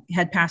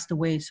 had passed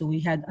away. So we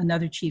had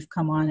another chief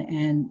come on,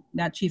 and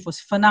that chief was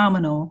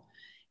phenomenal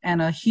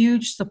and a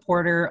huge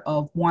supporter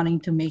of wanting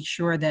to make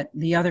sure that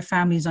the other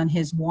families on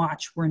his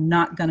watch were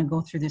not going to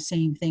go through the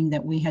same thing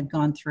that we had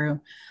gone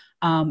through.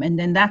 And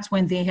then that's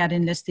when they had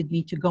enlisted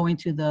me to go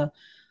into the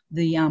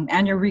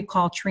annual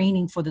recall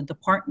training for the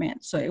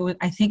department. So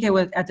I think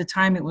at the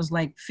time it was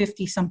like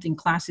 50 something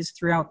classes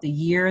throughout the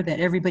year that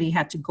everybody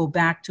had to go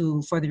back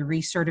to for the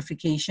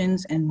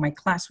recertifications. And my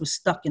class was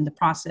stuck in the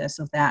process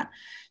of that.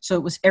 So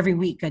it was every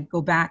week I'd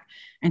go back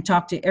and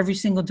talk to every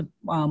single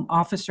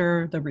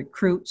officer, the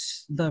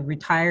recruits, the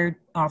retired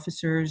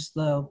officers,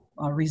 the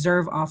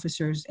reserve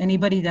officers,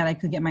 anybody that I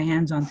could get my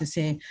hands on to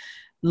say,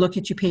 look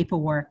at your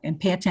paperwork and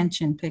pay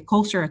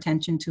closer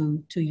attention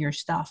to your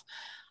stuff.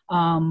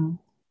 I'm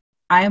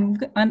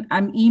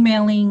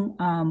emailing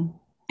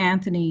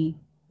Anthony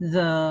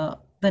the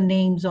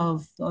names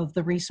of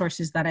the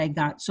resources that I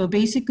got. So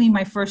basically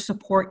my first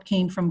support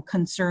came from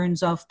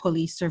Concerns of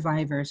Police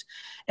Survivors.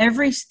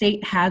 Every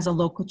state has a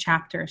local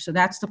chapter. So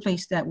that's the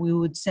place that we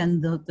would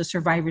send the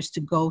survivors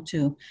to go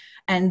to.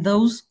 And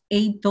those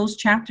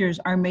chapters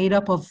are made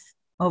up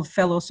of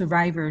fellow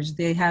survivors.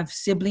 They have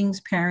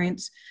siblings,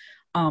 parents,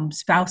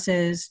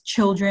 spouses,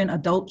 children,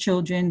 adult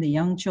children, the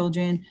young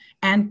children,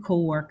 and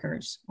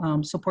co-workers,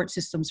 support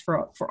systems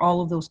for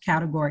all of those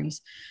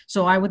categories.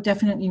 So I would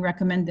definitely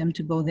recommend them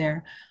to go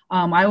there.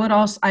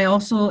 I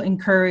also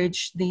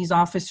encourage these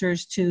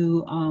officers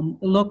to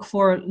look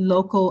for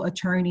local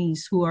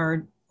attorneys who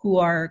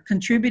are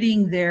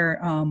contributing their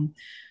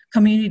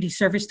community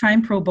service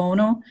time pro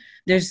bono.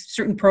 There's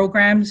certain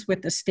programs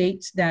with the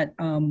states that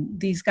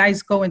these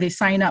guys go and they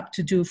sign up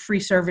to do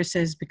free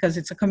services because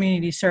it's a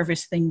community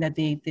service thing that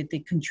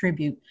they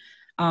contribute.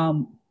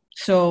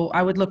 So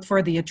I would look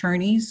for the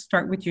attorneys,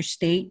 start with your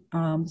state,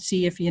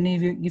 see if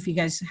if you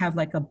guys have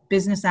like a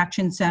business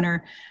action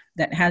center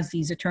that has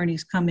these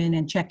attorneys come in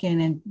and check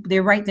in, and they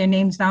write their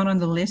names down on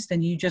the list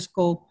and you just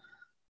go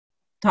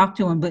talk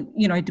to them. But,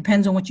 it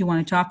depends on what you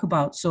want to talk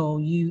about. So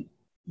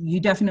you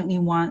definitely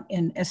want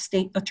an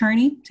estate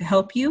attorney to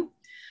help you.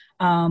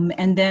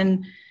 And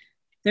then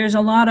there's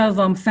a lot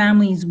of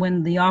families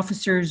when the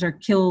officers are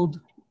killed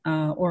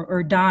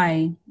or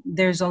die.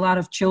 There's a lot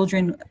of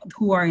children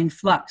who are in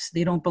flux.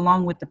 They don't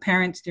belong with the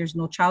parents. There's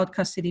no child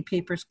custody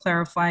papers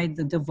clarified.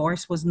 The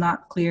divorce was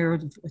not clear.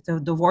 If the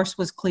divorce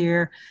was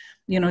clear,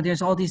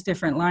 there's all these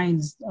different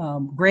lines,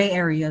 gray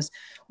areas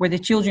where the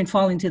children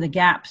fall into the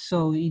gap.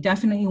 So you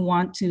definitely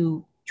want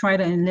to try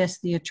to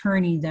enlist the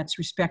attorney that's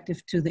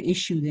respective to the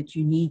issue that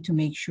you need to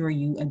make sure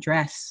you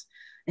address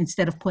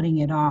instead of putting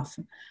it off.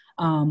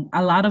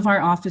 A lot of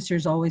our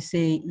officers always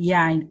say,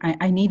 yeah,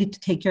 I needed to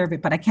take care of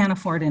it, but I can't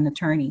afford an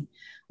attorney,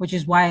 which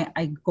is why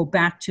I go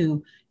back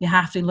to, you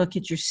have to look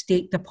at your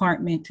state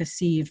department to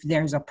see if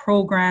there's a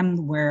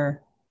program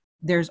where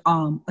there's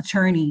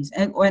attorneys.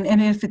 And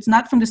if it's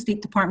not from the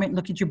state department,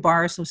 look at your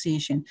bar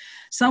association.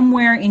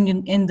 Somewhere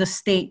in the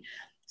state,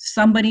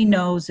 somebody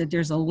knows that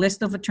there's a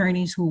list of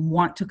attorneys who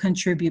want to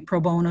contribute pro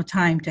bono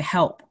time to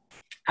help.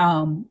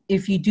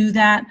 If you do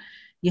that,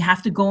 you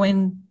have to go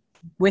in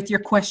with your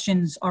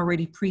questions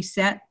already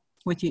preset,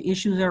 with your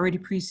issues already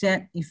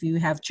preset. If you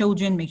have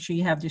children, make sure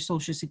you have their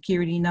social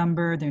security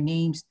number, their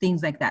names,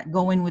 things like that.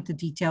 Go in with the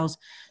details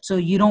so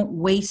you don't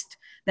waste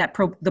that.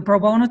 The pro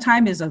bono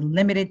time is a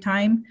limited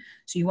time.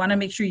 So you want to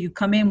make sure you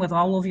come in with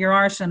all of your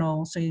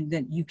arsenal so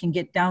that you can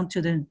get down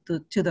to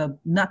the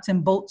nuts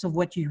and bolts of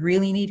what you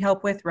really need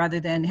help with, rather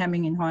than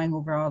hemming and hawing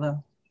over all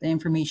the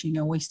information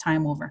you'll waste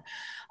time over.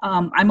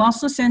 I'm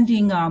also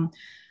sending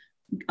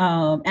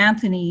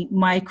Anthony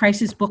my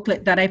crisis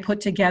booklet that I put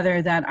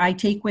together that I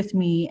take with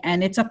me,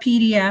 and it's a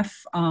PDF.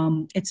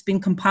 It's been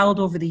compiled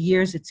over the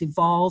years. It's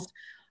evolved.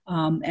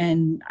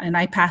 And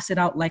I pass it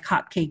out like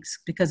hotcakes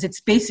because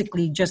it's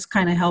basically just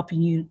kind of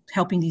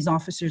helping these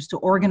officers to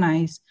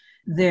organize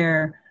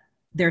their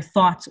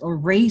thoughts or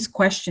raise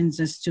questions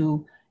as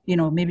to,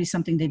 maybe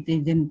something that they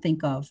didn't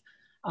think of.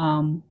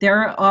 There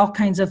are all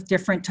kinds of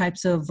different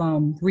types of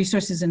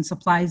resources and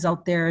supplies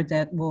out there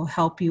that will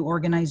help you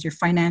organize your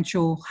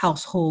financial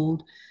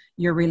household,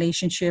 your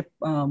relationship,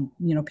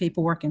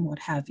 paperwork and what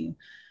have you.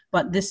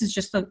 But this is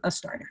just a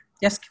starter.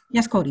 Yes,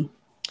 Cody.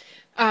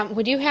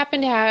 Would you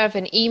happen to have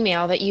an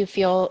email that you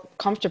feel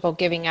comfortable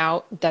giving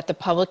out that the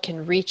public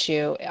can reach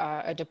you,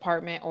 a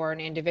department or an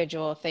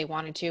individual if they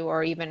wanted to,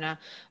 or even a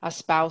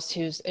spouse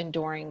who's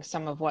enduring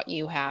some of what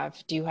you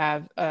have? Do you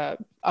have a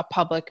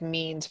public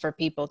means for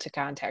people to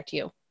contact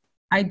you?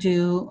 I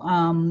do.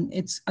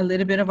 It's a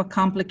little bit of a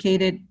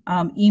complicated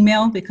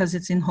email because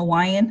it's in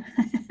Hawaiian,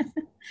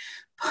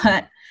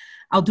 but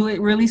I'll do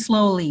it really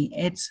slowly.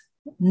 It's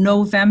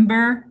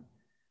November,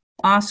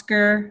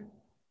 Oscar,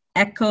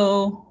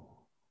 Echo,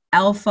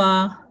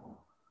 Alpha,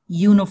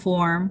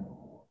 Uniform,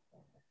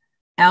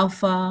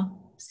 Alpha,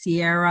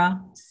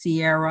 Sierra,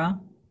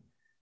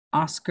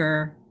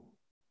 Oscar,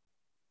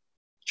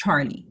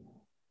 Charlie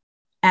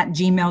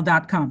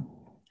 @gmail.com.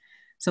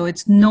 So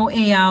it's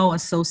Noeau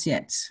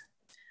Associates.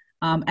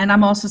 And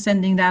I'm also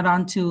sending that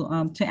on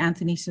to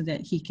Anthony so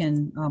that he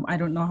can, I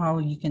don't know how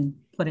you can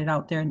put it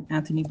out there,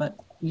 Anthony, but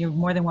you're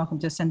more than welcome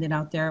to send it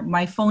out there.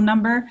 My phone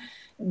number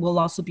will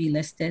also be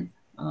listed.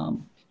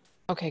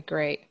 Okay,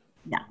 great.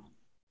 Yeah.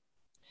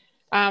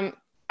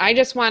 I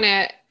just want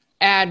to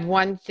add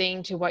one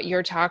thing to what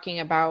you're talking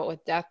about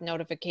with death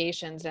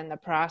notifications and the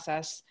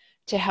process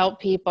to help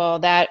people,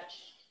 that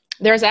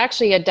there's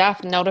actually a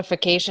death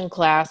notification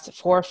class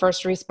for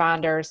first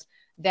responders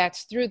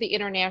that's through the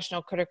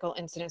International Critical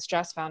Incident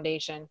Stress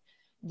Foundation.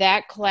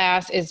 That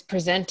class is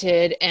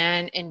presented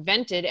and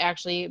invented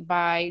actually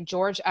by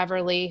George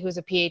Everly, who's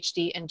a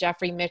PhD, and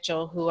Jeffrey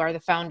Mitchell, who are the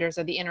founders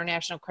of the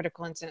International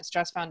Critical Incident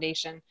Stress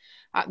Foundation.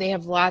 They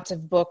have lots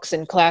of books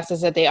and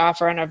classes that they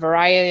offer on a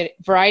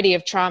variety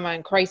of trauma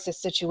and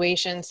crisis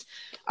situations.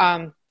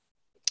 And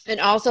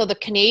also the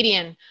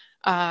Canadian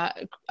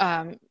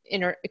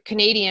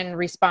Canadian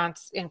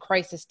response and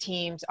crisis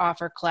teams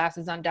offer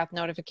classes on death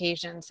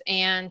notifications.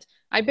 And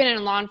I've been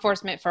in law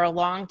enforcement for a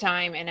long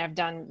time and I've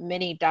done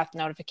many death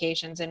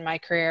notifications in my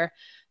career.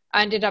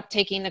 I ended up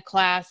taking the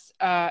class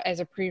as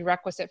a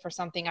prerequisite for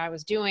something I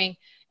was doing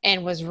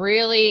and was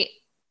really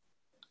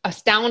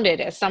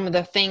astounded at some of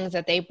the things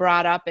that they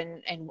brought up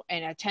and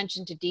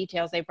attention to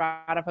details they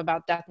brought up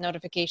about death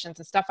notifications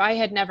and stuff I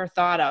had never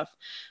thought of.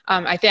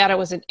 I thought it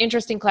was an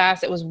interesting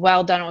class. It was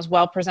well done. It was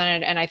well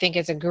presented. And I think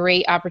it's a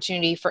great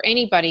opportunity for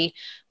anybody,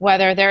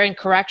 whether they're in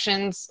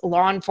corrections,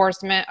 law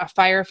enforcement, a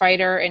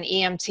firefighter, an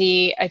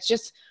EMT. It's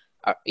just,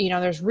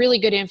 there's really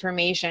good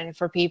information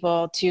for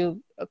people to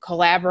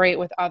collaborate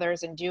with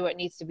others and do what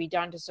needs to be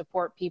done to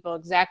support people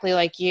exactly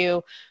like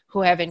you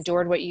who have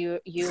endured what you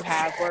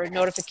have, where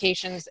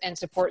notifications and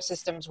support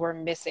systems were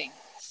missing.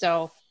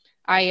 So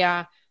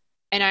I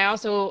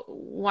also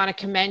want to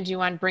commend you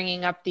on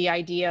bringing up the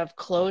idea of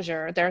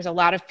closure. There's a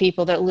lot of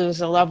people that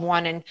lose a loved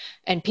one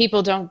and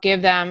people don't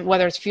give them,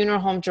 whether it's funeral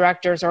home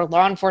directors or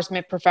law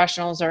enforcement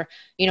professionals or,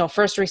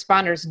 first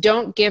responders,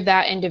 don't give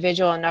that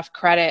individual enough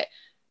credit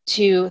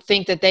to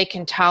think that they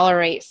can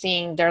tolerate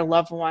seeing their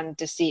loved one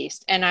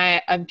deceased.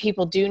 And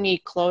people do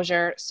need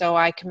closure. So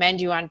I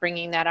commend you on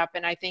bringing that up.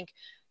 And I think,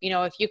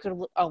 if you could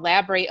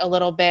elaborate a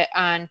little bit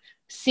on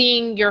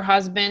seeing your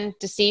husband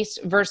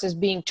deceased versus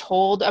being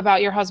told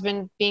about your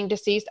husband being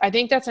deceased. I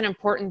think that's an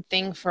important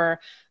thing for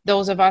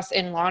those of us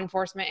in law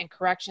enforcement and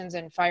corrections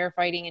and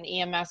firefighting and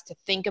EMS to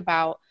think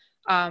about.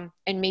 And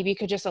maybe you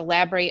could just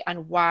elaborate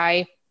on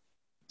why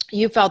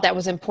you felt that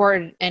was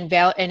important and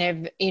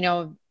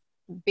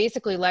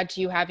basically led to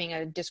you having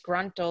a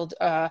disgruntled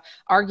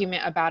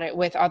argument about it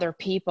with other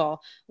people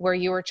where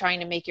you were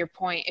trying to make your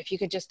point. If you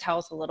could just tell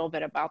us a little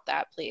bit about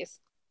that, please.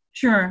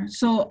 Sure.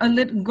 So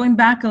going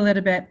back a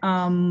little bit,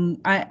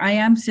 I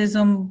am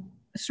CISM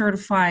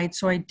certified,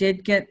 so I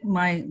did get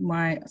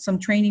some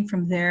training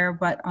from there,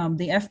 but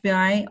the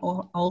FBI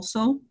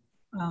also,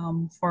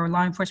 for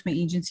law enforcement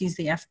agencies,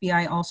 the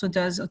FBI also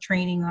does a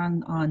training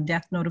on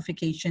death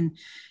notification.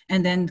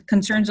 And then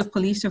concerns of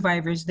police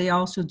survivors, they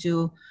also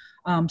do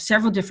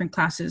several different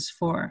classes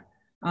for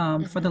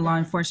the law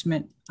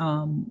enforcement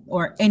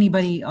or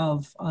anybody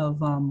of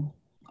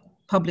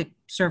public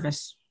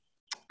service,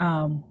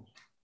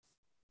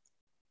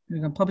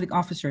 public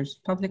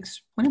officers,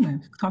 what am I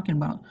talking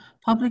about?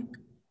 Public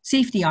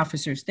safety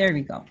officers. There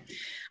we go.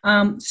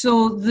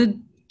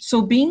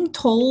 So being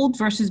told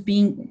versus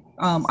being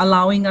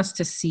allowing us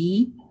to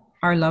see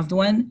our loved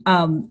one.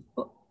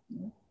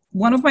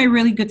 One of my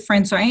really good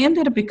friends, so I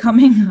ended up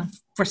becoming,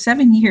 for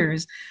 7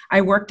 years, I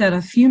worked at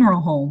a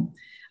funeral home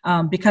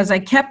because I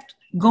kept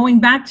going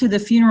back to the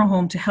funeral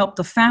home to help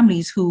the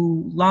families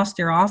who lost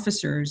their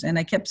officers. And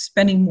I kept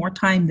spending more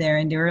time there.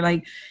 And they were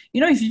like,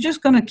 if you're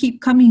just going to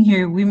keep coming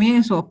here, we may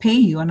as well pay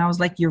you. And I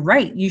was like, you're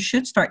right. You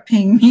should start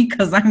paying me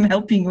because I'm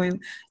helping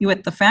you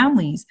with the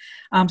families.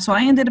 So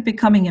I ended up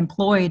becoming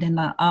employed. And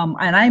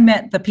I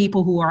met the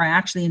people who are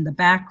actually in the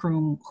back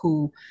room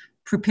who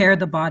prepare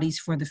the bodies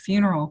for the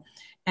funeral.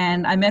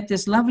 And I met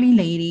this lovely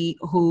lady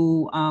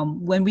who,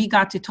 when we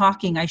got to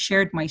talking, I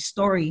shared my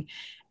story.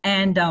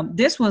 And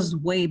this was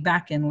way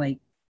back in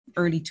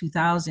early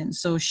 2000s.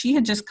 So she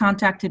had just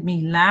contacted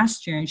me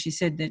last year and she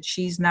said that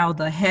she's now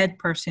the head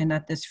person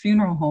at this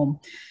funeral home.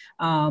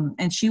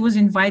 And she was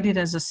invited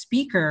as a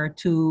speaker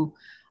to,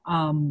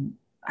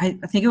 I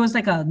think it was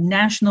like a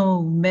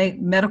national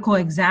medical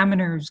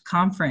examiners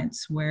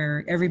conference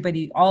where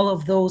all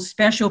of those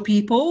special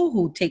people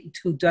who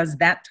does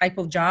that type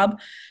of job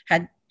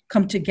had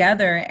come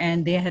together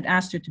and they had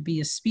asked her to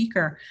be a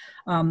speaker.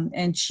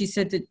 And she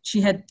said that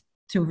she had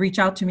to reach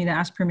out to me to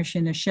ask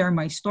permission to share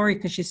my story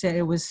because she said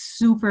it was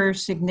super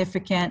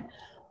significant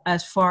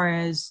as far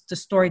as the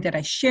story that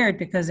I shared,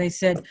 because I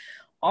said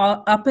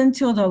up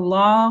until the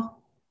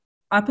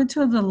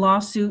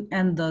lawsuit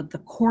and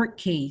the court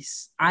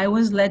case, I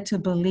was led to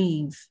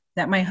believe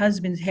that my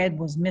husband's head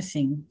was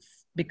missing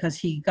because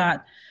he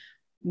got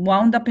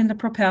wound up in the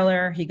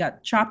propeller, he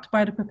got chopped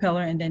by the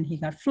propeller, and then he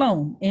got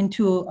flown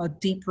into a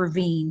deep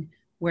ravine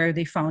where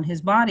they found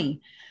his body.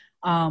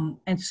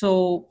 And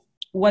so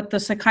what the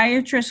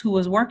psychiatrist who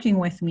was working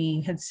with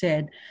me had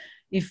said,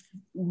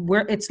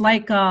 it's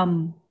like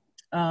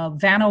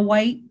Vanna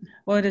White,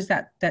 what is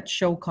that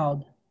show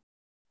called?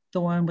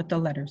 The one with the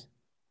letters.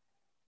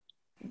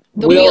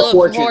 The Wheel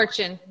of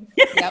Fortune.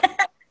 Yep.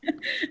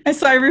 I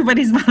saw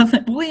everybody's mouth.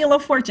 Wheel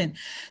of Fortune.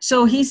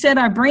 So he said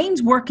our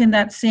brains work in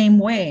that same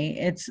way.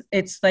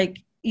 It's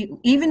like,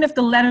 even if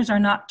the letters are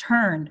not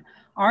turned,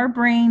 our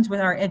brains, with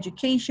our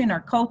education,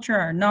 our culture,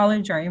 our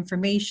knowledge, our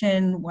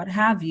information, what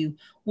have you,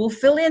 will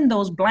fill in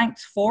those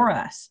blanks for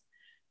us,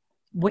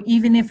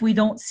 even if we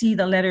don't see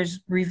the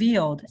letters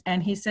revealed.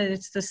 And he said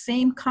it's the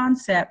same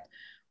concept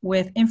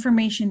with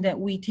information that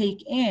we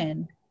take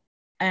in,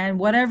 and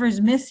whatever's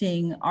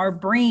missing, our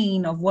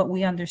brain of what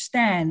we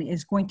understand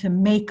is going to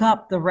make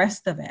up the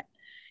rest of it.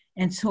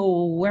 And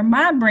so where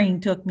my brain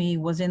took me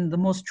was in the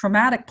most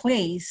traumatic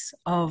place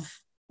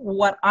of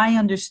what I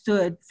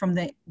understood from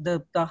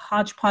the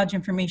hodgepodge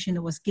information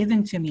that was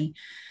given to me.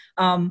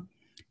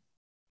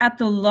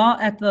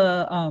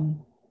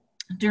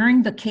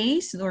 During the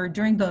case or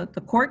during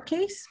the court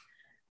case,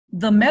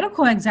 the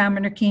medical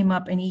examiner came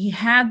up and he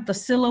had the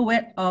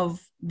silhouette of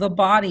the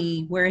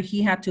body where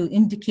he had to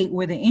indicate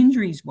where the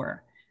injuries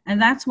were.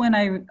 And that's when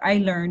I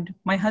learned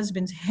my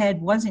husband's head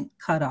wasn't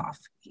cut off.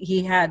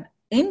 He had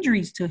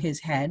injuries to his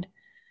head,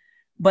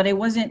 but it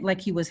wasn't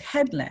like he was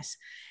headless.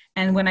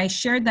 And when I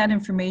shared that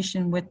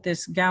information with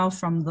this gal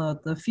from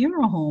the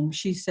funeral home,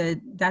 she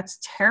said, that's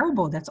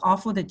terrible. That's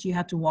awful that you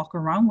had to walk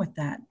around with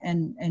that.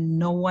 And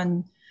no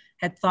one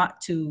had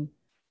thought to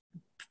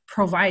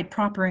provide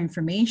proper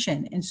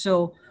information. And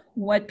so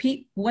what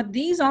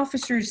these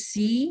officers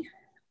see,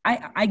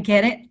 I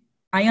get it.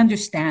 I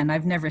understand.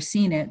 I've never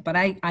seen it, but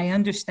I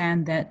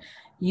understand that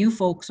you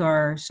folks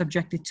are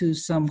subjected to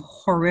some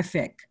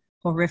horrific,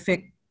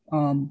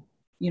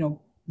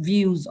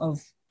 views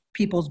of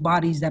people's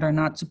bodies that are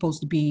not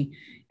supposed to be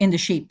in the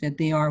shape that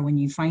they are when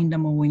you find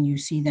them or when you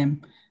see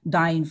them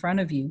die in front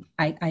of you.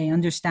 I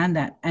understand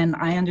that. And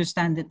I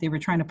understand that they were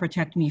trying to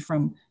protect me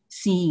from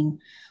seeing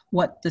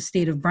what the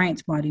state of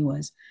Bryant's body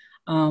was.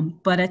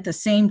 But at the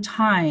same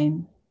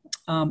time,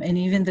 and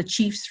even the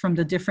chiefs from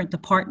the different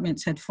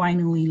departments had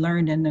finally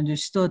learned and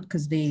understood,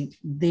 because the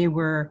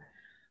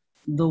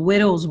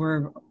widows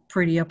were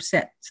pretty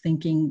upset,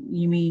 thinking,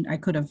 you mean I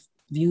could have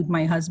viewed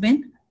my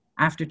husband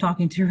after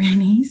talking to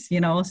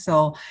Renise,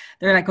 so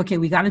they're like, okay,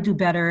 we got to do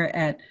better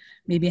at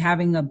maybe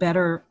having a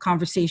better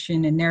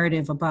conversation and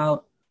narrative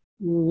about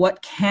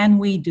what can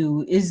we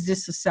do? Is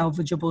this a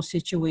salvageable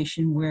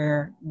situation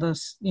where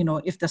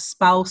if the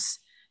spouse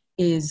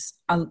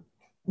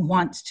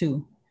wants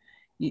to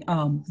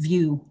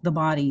view the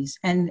bodies,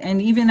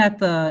 and even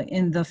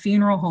in the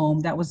funeral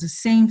home, that was the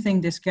same thing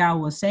this gal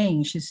was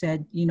saying. She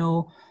said,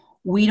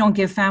 we don't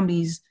give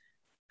families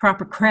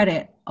proper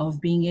credit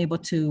of being able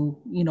to,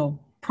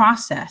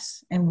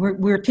 process, and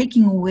we're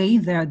taking away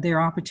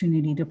their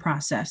opportunity to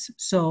process.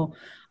 So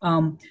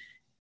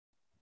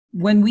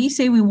when we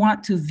say we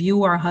want to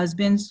view our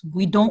husbands,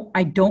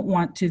 I don't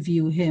want to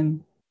view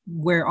him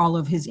where all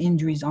of his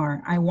injuries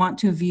are. I want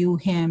to view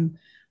him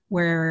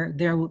where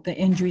the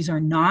injuries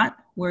are not,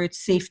 where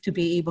it's safe to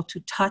be able to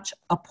touch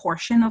a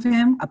portion of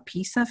him, a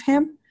piece of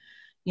him,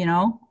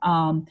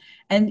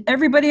 and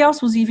everybody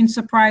else was even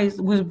surprised,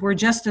 were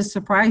just as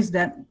surprised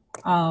that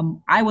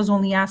I was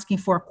only asking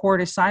for a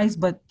quarter size,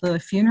 but the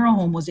funeral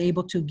home was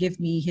able to give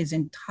me his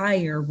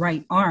entire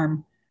right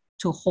arm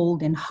to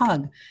hold and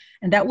hug.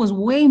 And that was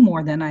way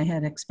more than I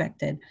had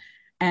expected.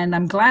 And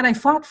I'm glad I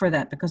fought for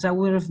that, because I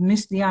would have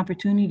missed the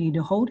opportunity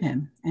to hold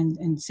him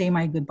and say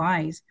my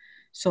goodbyes.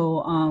 So,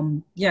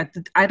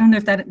 I don't know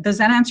if does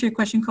that answer your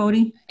question,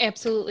 Cody?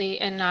 Absolutely.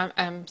 And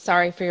I'm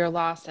sorry for your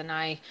loss. And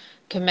I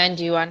commend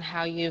you on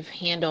how you've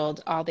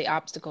handled all the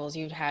obstacles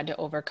you've had to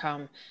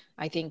overcome.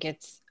 I think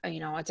it's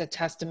a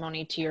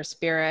testimony to your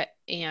spirit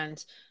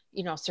and,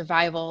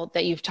 survival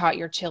that you've taught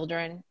your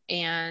children,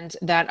 and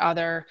that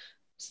other,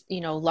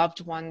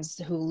 loved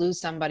ones who lose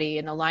somebody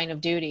in the line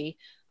of duty,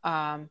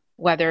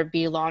 whether it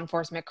be law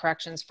enforcement,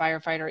 corrections,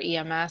 firefighter,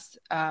 EMS,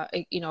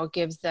 it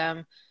gives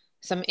them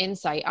some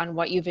insight on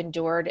what you've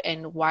endured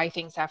and why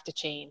things have to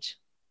change.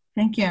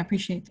 Thank you. I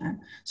appreciate that.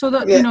 So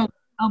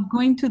I'm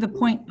going to the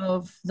point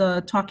of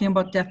the talking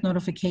about death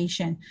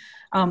notification.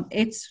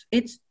 It's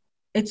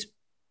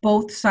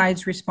both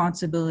sides'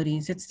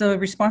 responsibilities. It's the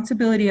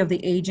responsibility of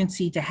the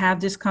agency to have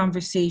this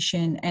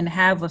conversation and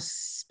have a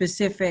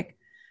specific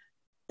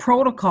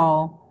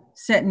protocol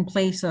set in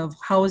place of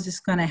how is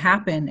this going to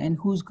happen and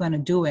who's going to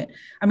do it.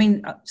 I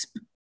mean,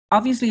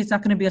 obviously it's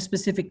not going to be a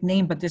specific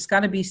name, but there's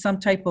got to be some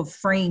type of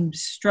frame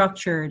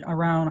structured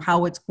around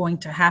how it's going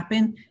to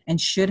happen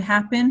and should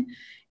happen,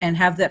 and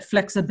have that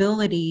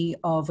flexibility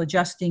of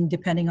adjusting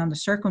depending on the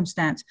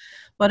circumstance.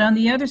 But on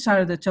the other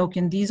side of the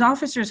token, these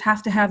officers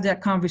have to have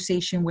that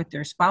conversation with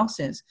their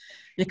spouses,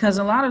 because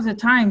a lot of the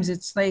times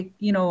it's like,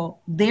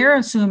 they're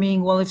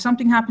assuming, well, if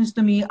something happens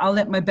to me, I'll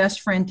let my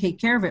best friend take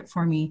care of it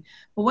for me.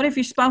 But what if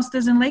your spouse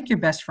doesn't like your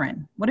best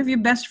friend? What if your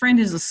best friend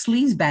is a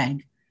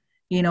sleazebag?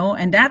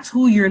 And that's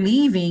who you're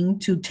leaving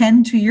to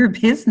tend to your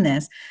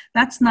business.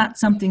 That's not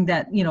something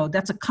that,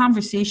 that's a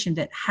conversation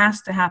that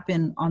has to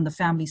happen on the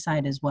family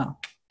side as well.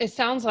 It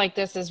sounds like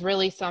this is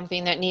really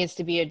something that needs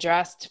to be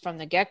addressed from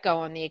the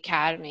get-go in the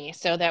academy,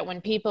 so that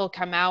when people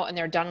come out and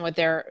they're done with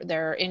their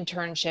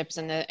internships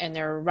and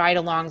their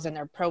ride-alongs and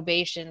their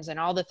probations and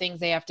all the things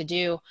they have to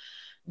do,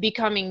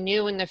 becoming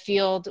new in the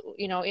field,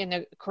 in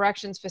the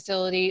corrections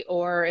facility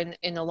or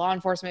in the law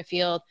enforcement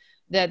field,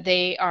 that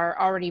they are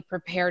already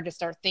prepared to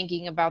start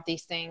thinking about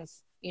these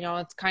things.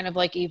 It's kind of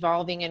like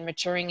evolving and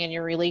maturing in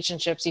your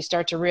relationships. You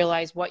start to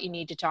realize what you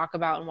need to talk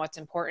about and what's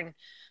important.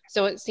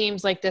 So it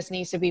seems like this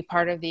needs to be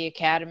part of the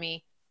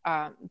academy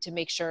to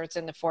make sure it's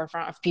in the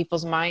forefront of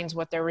people's minds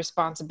what their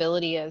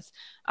responsibility is.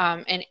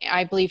 And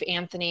I believe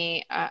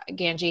Anthony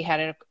Gangi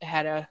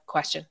had a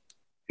question.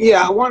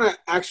 Yeah, I want to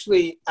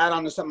actually add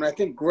on to something. I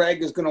think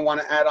Greg is going to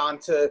want to add on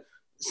to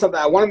something.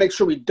 I want to make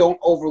sure we don't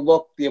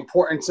overlook the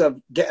importance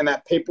of getting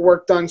that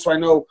paperwork done. So I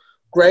know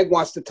Greg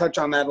wants to touch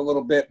on that a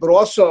little bit, but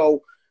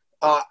also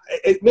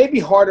it may be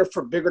harder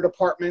for bigger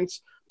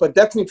departments, but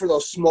definitely for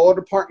those smaller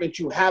departments,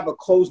 you have a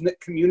close-knit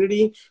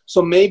community.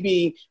 So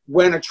maybe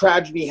when a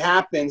tragedy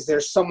happens,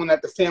 there's someone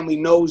that the family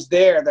knows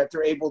there that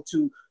they're able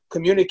to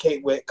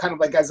communicate with, kind of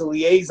like as a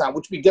liaison,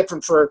 which would be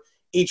different for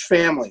each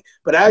family.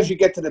 But as you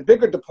get to the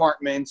bigger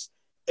departments,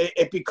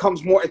 it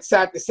becomes more, it's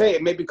sad to say,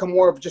 it may become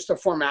more of just a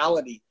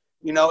formality.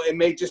 You know, it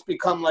may just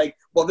become like,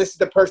 well, this is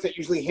the person that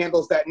usually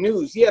handles that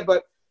news. Yeah,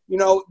 but, you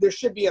know, there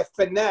should be a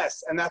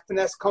finesse, and that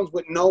finesse comes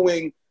with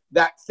knowing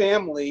that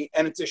family.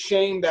 And it's a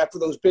shame that for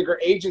those bigger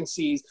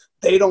agencies,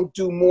 they don't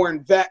do more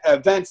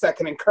events that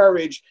can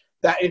encourage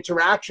that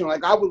interaction.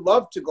 Like, I would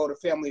love to go to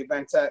family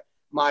events at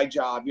my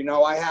job. You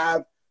know, I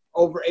have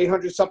over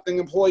 800 something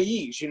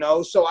employees, you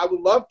know, so I would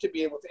love to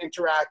be able to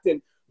interact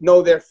and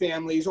know their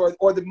families,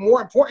 or the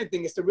more important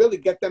thing is to really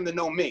get them to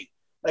know me.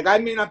 Like, I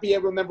may not be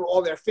able to remember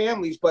all their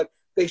families, but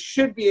they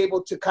should be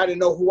able to kind of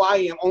know who I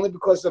am only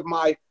because of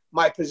my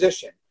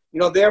position. You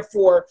know,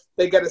 therefore,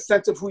 they get a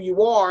sense of who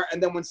you are,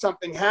 and then when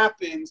something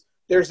happens,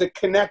 there's a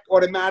connect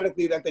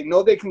automatically that they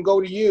know they can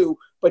go to you.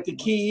 But the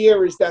key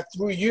here is that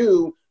through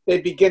you,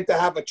 they begin to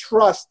have a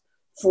trust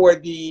for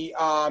the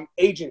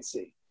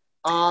agency.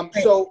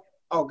 So,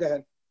 oh, go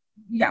ahead.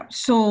 Yeah.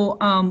 So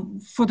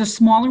for the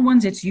smaller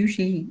ones, it's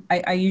usually,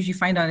 I usually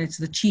find out it's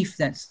the chief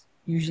that's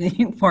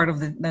usually part of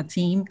the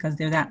team because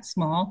they're that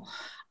small.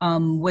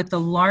 With the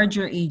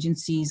larger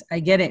agencies, I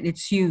get it.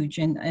 It's huge.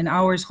 And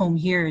ours home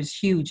here is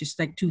huge. It's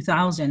like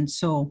 2,000.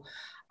 So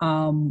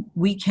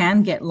we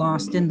can get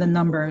lost in the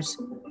numbers.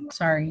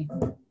 Sorry.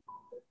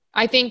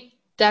 I think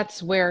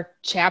that's where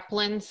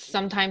chaplains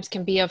sometimes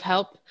can be of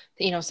help.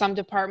 You know, some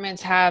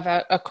departments have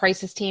a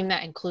crisis team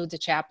that includes a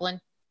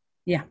chaplain.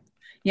 Yeah.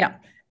 Yeah.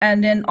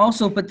 And then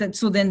also,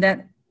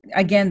 that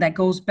again, that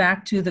goes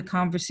back to the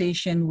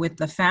conversation with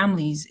the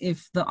families.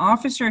 If the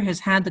officer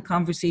has had the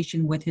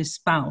conversation with his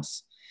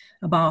spouse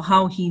about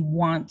how he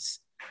wants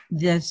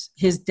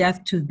his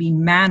death to be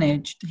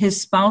managed,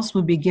 his spouse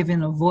would be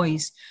given a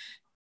voice.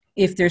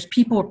 If there's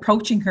people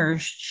approaching her,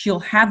 she'll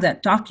have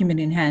that document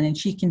in hand and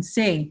she can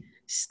say,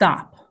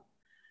 stop.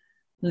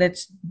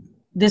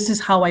 This is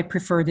how I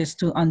prefer this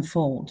to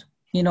unfold.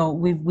 You know,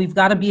 we've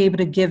got to be able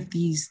to give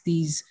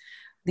these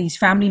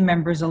family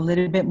members a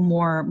little bit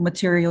more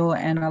material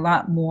and a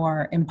lot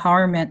more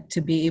empowerment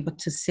to be able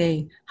to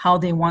say how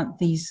they want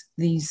these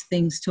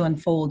things to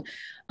unfold.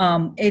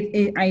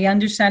 I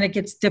understand it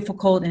gets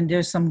difficult and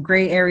there's some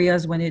gray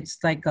areas when it's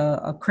like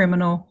a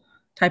criminal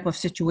type of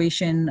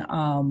situation,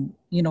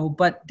 you know,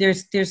 but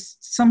there's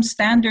some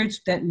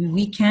standards that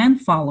we can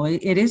follow.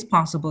 It is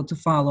possible to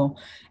follow,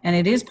 and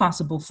it is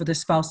possible for the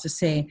spouse to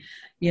say,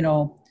 you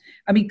know,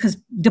 I mean, because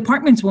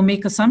departments will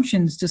make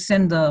assumptions to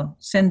send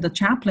the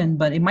chaplain,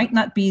 but it might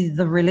not be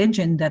the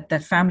religion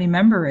that family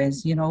member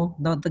is. You know,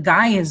 the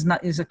guy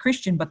is a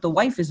Christian, but the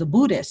wife is a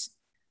Buddhist.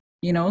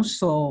 You know,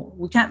 so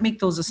we can't make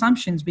those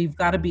assumptions. We've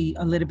got to be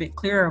a little bit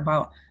clearer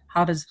about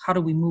how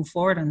do we move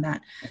forward on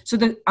that. So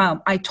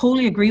I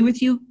totally agree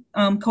with you,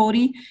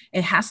 Cody.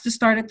 It has to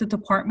start at the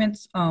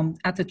departments,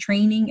 at the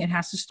training. It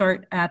has to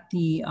start at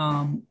the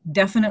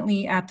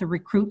definitely at the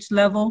recruits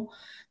level,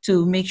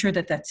 to make sure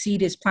that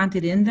seed is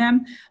planted in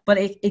them. But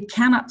it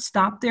cannot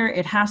stop there.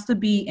 It has to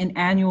be an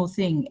annual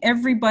thing.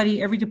 Every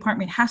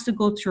department has to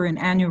go through an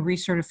annual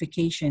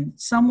recertification.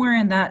 Somewhere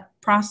in that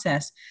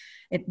process,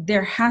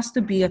 there has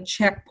to be a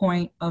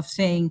checkpoint of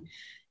saying,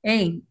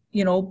 hey,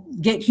 you know,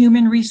 get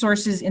human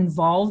resources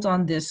involved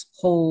on this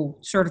whole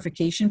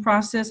certification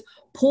process,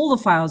 pull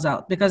the files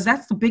out, because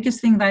that's the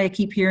biggest thing that I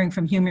keep hearing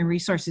from human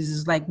resources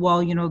is like,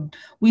 well, you know,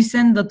 we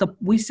send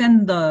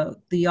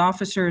the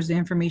officers the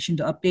information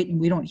to update and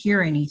we don't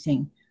hear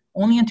anything.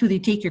 Only until they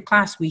take your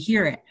class, we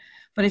hear it.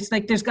 But it's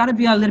like, there's got to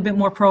be a little bit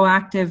more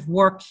proactive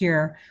work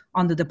here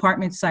on the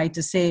department side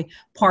to say,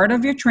 part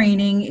of your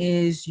training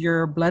is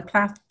your blood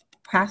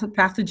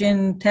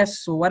pathogen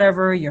tests or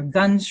whatever, your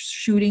gun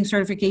shooting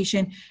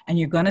certification, and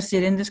you're going to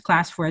sit in this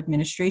class for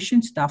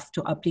administration stuff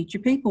to update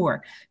your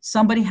paperwork.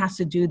 Somebody has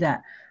to do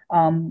that.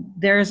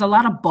 There's a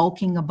lot of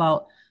bulking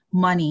about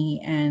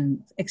money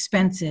and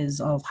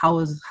expenses of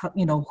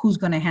who's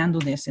going to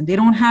handle this. And they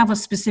don't have a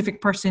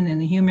specific person in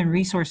the human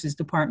resources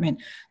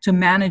department to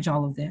manage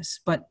all of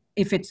this. But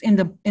if it's in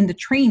the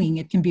training,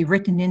 it can be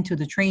written into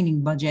the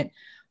training budget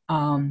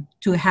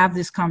to have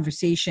this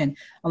conversation.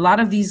 A lot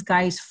of these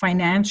guys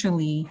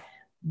financially,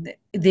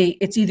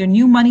 it's either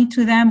new money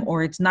to them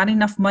or it's not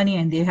enough money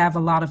and they have a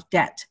lot of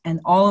debt. And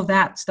all of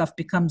that stuff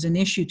becomes an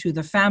issue to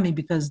the family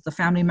because the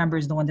family member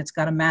is the one that's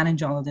got to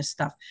manage all of this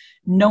stuff.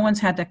 No one's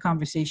had that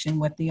conversation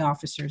with the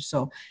officers.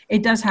 So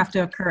it does have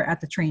to occur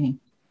at the training.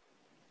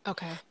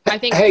 Okay. I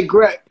think. Hey,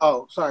 Greg.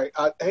 Oh, sorry.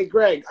 Hey,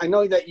 Greg, I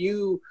know that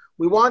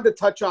we wanted to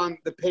touch on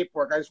the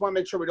paperwork. I just want to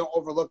make sure we don't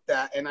overlook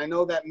that. And I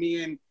know that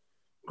me and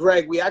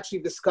Greg, we actually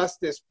discussed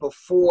this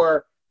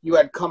before you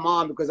had come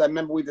on, because I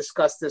remember we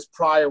discussed this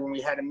prior when we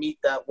had a meet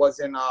that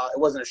wasn't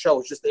a show. It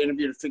was just an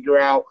interview to figure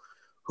out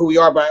who we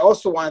are. But I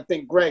also want to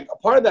thank Greg. A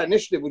part of that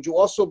initiative, would you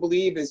also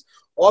believe, is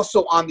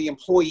also on the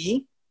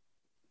employee?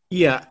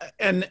 Yeah.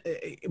 And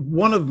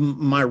one of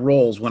my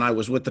roles when I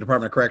was with the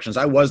Department of Corrections,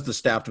 I was the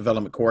staff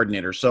development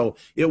coordinator. So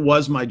it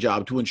was my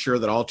job to ensure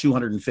that all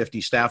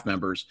 250 staff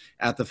members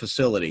at the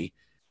facility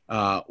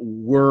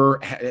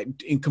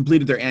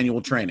completed their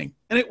annual training.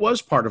 And it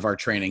was part of our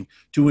training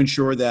to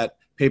ensure that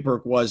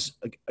paperwork was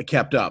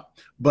kept up.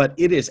 But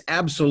it is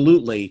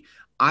absolutely,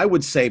 I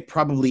would say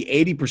probably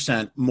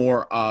 80%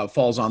 more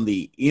falls on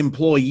the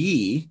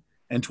employee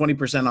and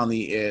 20% on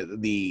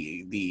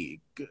the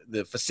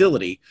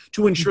facility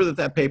to ensure that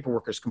that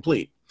paperwork is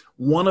complete.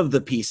 One of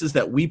the pieces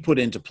that we put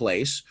into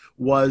place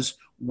was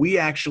we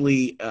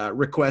actually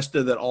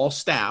requested that all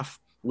staff,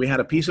 we had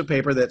a piece of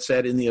paper that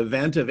said in the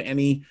event of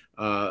any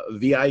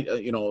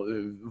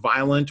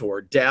violent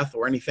or death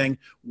or anything,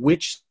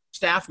 which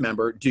staff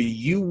member do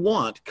you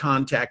want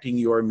contacting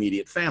your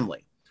immediate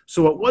family?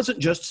 So it wasn't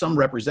just some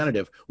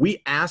representative.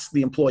 We asked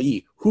the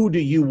employee, who do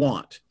you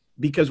want?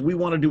 Because we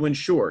wanted to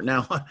ensure.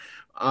 Now,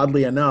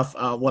 oddly enough,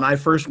 when I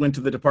first went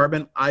to the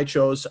department, I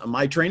chose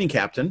my training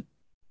captain.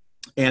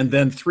 And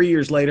then 3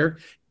 years later,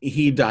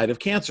 he died of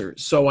cancer.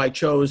 So I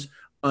chose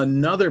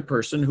another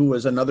person who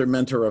was another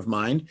mentor of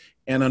mine.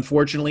 And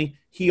unfortunately,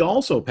 he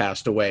also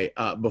passed away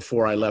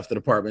before I left the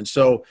department.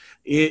 So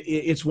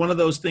it's one of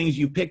those things,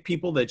 you pick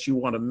people that you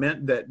want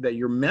to that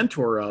you're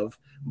mentor of,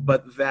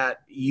 but that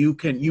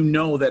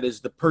that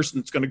is the person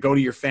that's going to go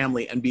to your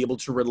family and be able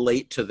to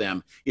relate to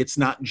them. It's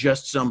not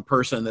just some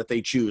person that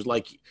they choose.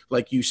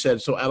 Like you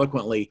said so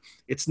eloquently,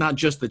 it's not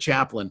just the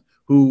chaplain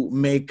who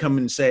may come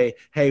and say,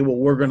 hey, well,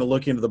 we're going to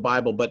look into the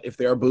Bible, but if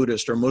they are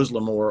Buddhist or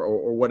Muslim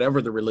or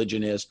whatever the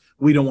religion is,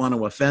 we don't want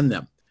to offend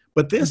them.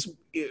 But this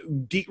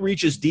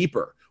reaches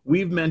deeper.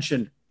 We've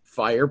mentioned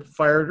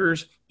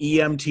firefighters,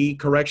 EMT,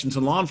 corrections,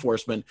 and law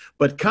enforcement.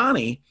 But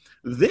Connie,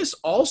 this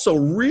also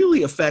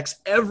really affects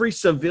every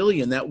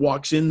civilian that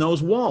walks in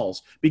those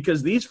walls,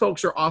 because these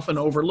folks are often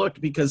overlooked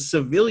because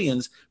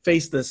civilians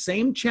face the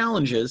same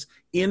challenges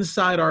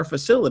inside our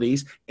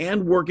facilities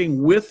and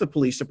working with the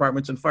police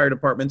departments and fire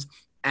departments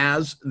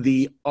as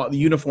the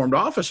uniformed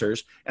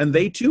officers, and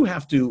they too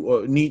have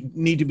to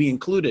need to be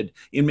included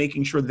in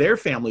making sure their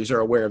families are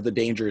aware of the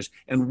dangers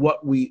and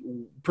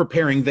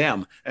preparing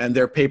them and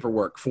their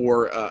paperwork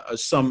for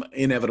some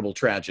inevitable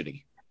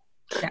tragedy.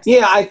 Yes.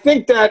 Yeah, I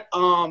think that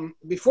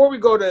before we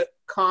go to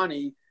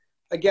Connie,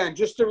 again,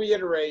 just to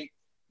reiterate,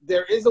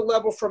 there is a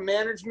level from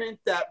management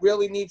that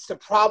really needs to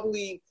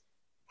probably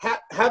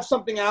have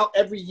something out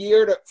every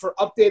year for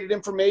updated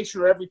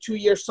information, or every 2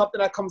 years, something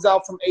that comes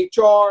out from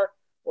HR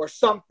or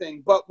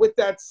something. But with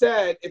that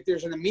said, if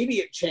there's an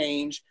immediate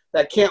change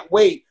that can't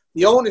wait,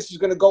 the onus is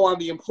going to go on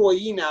the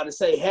employee now to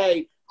say,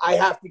 hey, I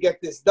have to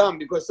get this done,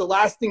 because the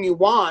last thing you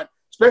want,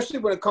 especially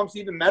when it comes to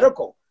even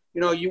medical,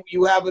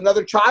 you have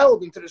another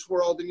child into this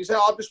world and you say,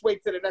 I'll just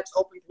wait to the next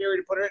open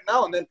period to put it in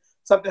now. And then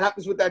something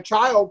happens with that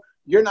child,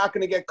 you're not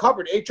going to get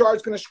covered. HR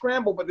is going to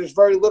scramble, but there's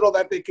very little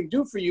that they can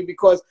do for you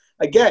because,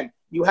 again,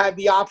 you had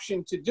the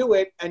option to do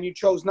it and you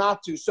chose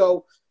not to.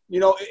 So,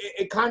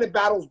 it kind of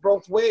battles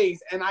both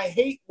ways. And I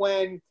hate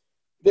when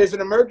there's an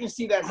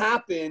emergency that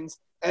happens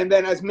and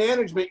then as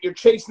management, you're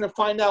chasing to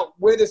find out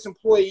where this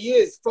employee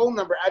is, phone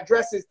number,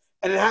 addresses,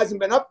 and it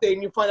hasn't been updated.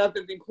 And you find out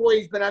that the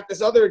employee's been at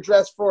this other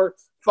address for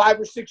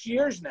 5 or 6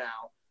 years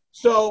now.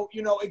 So,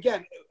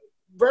 again,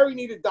 very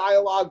needed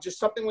dialogue, just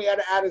something we had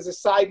to add as a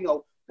side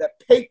note, that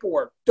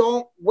paperwork,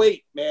 don't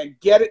wait, man.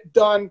 Get it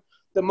done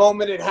the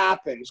moment it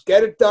happens.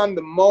 Get it done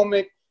the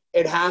moment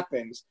it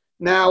happens.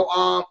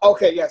 Now,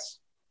 okay, yes.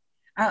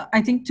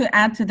 I think to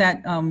add to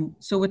that,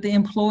 so with the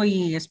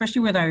employee,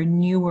 especially with our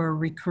newer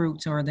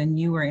recruits or the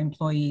newer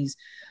employees,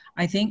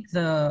 I think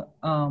the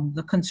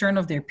concern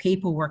of their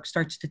paperwork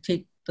starts to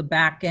take the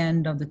back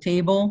end of the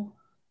table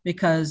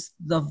because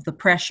of the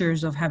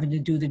pressures of having to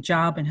do the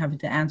job and having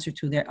to answer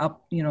to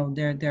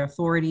their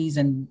authorities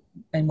and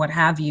what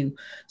have you.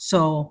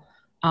 So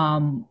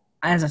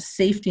as a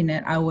safety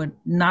net, I would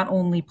not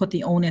only put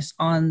the onus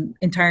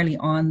entirely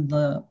on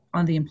the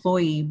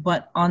employee,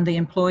 but on the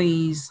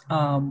employee's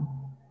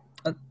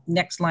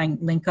next line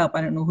link up.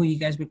 I don't know who you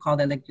guys would call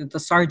that, like the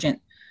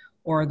sergeant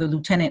or the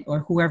lieutenant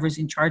or whoever's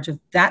in charge of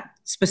that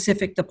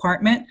specific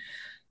department,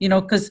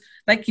 because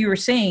like you were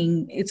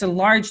saying, it's a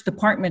large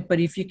department,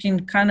 but if you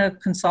can kind of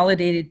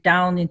consolidate it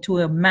down into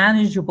a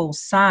manageable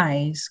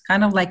size,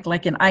 kind of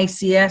like an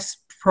ICS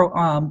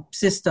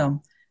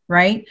system,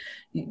 right?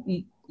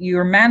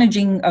 You're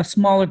managing a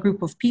smaller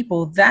group of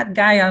people. That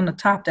guy on the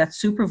top, that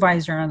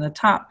supervisor on the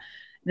top,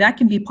 that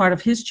can be part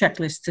of his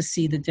checklist to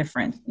see the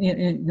difference,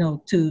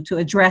 to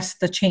address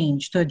the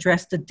change, to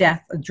address the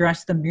death,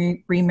 address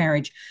the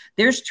remarriage.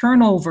 There's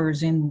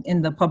turnovers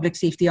in the public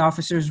safety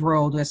officer's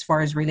world as far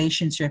as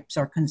relationships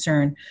are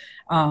concerned.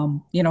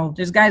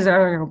 There's guys that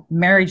are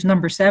marriage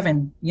number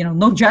 7,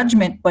 no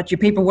judgment, but your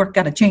paperwork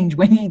got to change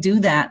when you do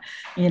that,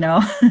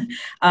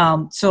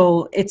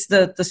 So it's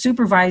the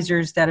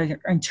supervisors that are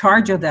in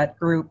charge of that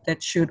group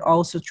that should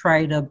also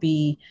try to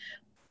be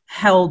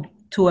held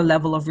to a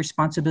level of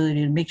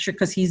responsibility to make sure,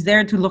 because he's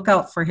there to look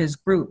out for his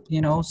group,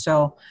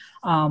 so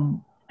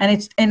and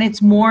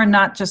it's more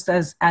not just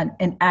as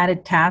an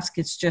added task.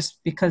 It's just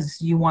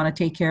because you want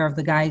to take care of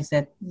the guys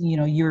that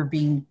you're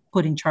being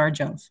put in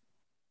charge of.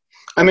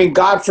 I mean,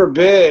 God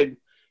forbid,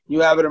 you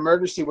have an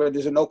emergency where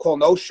there's a no-call,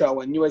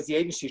 no-show, and you as the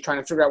agency is trying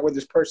to figure out where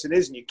this person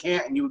is, and you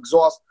can't, and you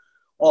exhaust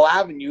all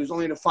avenues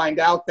only to find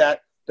out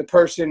that the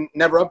person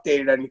never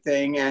updated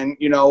anything. And,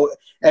 you know,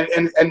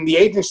 and the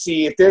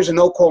agency, if there's a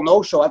no-call,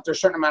 no-show after a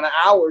certain amount of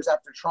hours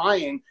after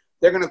trying,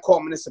 they're going to call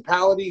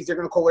municipalities, they're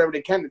going to call whatever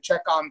they can to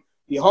check on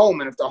the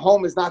home. And if the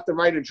home is not the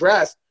right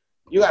address,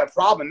 you got a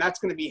problem. That's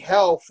going to be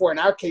hell for, in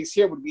our case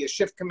here, would be a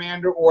shift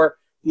commander or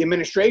the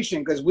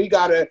administration, because we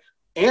got to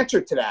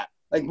answer to that.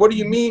 Like, what do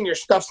you mean your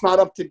stuff's not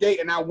up to date?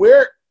 And now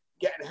we're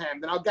getting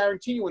hemmed. And I'll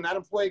guarantee you when that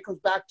employee comes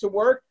back to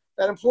work,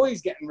 that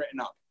employee's getting written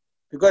up.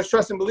 Because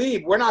trust and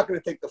believe, we're not going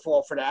to take the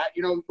fall for that.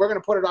 You know, we're going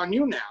to put it on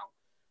you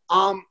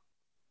now.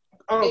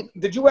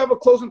 Did you have a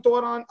closing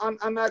thought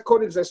on that,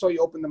 Cody? Because I saw you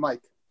open the mic.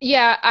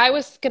 Yeah, I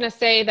was going to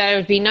say that it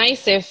would be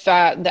nice if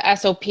the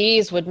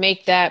SOPs would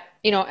make that,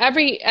 you know,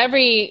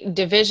 every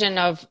division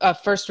of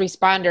first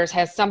responders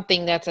has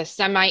something that's a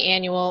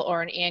semi-annual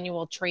or an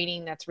annual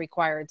training that's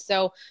required.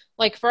 So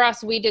like for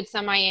us, we did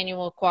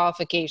semi-annual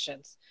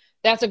qualifications.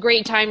 That's a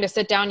great time to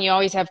sit down. You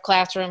always have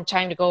classroom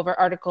time to go over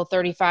Article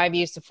 35,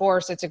 use of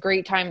force. It's a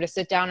great time to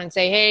sit down and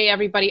say, hey,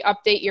 everybody,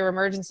 update your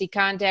emergency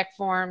contact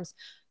forms.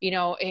 You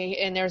know,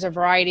 and there's a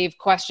variety of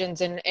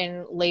questions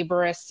and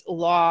laborious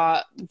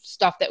law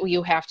stuff that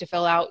you have to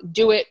fill out.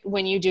 Do it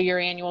when you do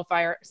your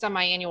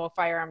semi-annual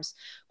firearms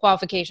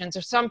qualifications.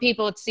 Or some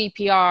people it's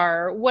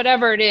CPR, or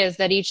whatever it is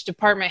that each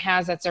department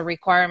has that's a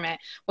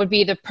requirement, would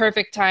be the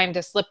perfect time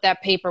to slip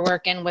that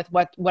paperwork in with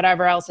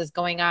whatever else is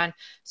going on.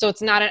 So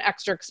it's not an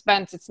extra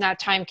expense. It's not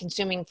time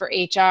consuming for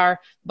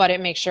HR, but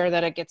it makes sure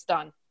that it gets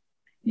done.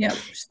 Yeah.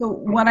 So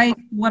what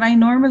I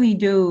normally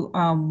do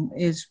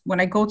is when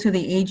I go to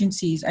the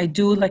agencies, I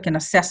do like an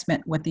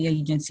assessment with the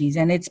agencies,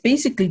 and it's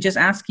basically just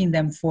asking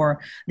them for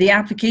the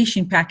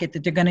application packet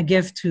that they're going to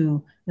give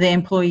to the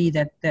employee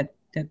that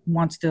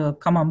wants to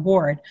come on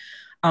board.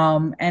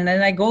 And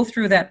then I go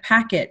through that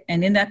packet,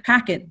 and in that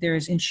packet,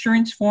 there's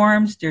insurance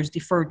forms, there's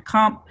deferred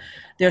comp,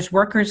 there's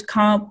workers'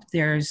 comp,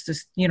 there's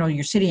this, you know,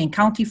 your city and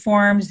county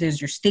forms, there's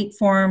your state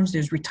forms,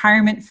 there's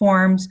retirement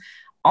forms.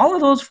 All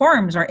of those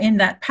forms are in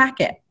that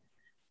packet.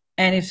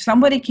 And if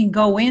somebody can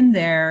go in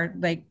there,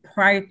 like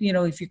prior, you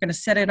know, if you're going to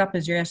set it up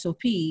as your SOP,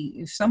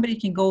 if somebody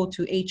can go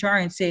to HR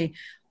and say,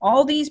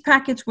 all these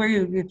packets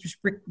where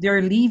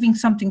they're leaving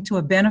something to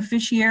a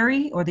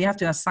beneficiary or they have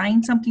to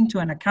assign something to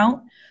an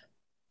account,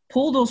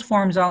 pull those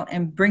forms out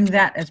and bring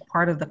that as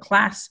part of the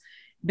class.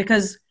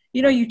 Because,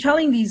 you know, you're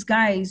telling these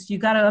guys, you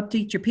got to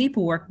update your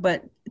paperwork,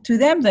 but to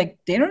them, like,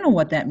 they don't know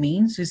what that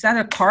means. Is that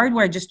a card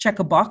where I just check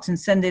a box and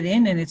send it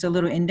in and it's a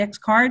little index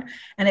card?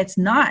 And it's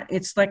not.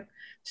 It's like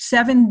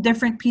 7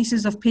 different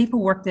pieces of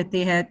paperwork that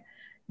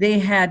they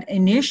had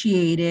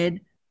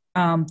initiated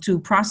to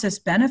process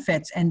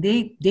benefits, and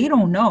they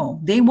don't know.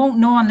 They won't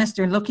know unless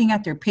they're looking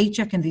at their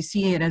paycheck and they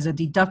see it as a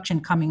deduction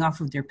coming off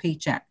of their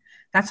paycheck.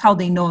 That's how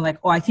they know, like,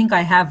 oh, I think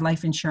I have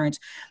life insurance.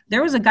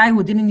 There was a guy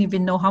who didn't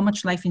even know how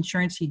much life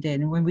insurance he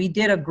did. And when we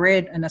did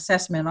an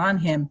assessment on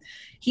him,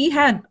 he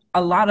had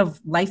a lot of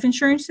life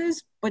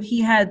insurances, but he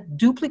had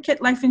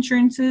duplicate life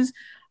insurances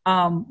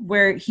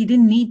where he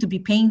didn't need to be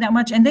paying that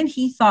much. And then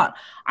he thought,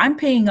 I'm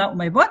paying out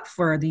my butt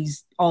for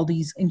all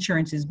these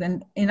insurances.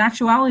 But in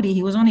actuality,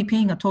 he was only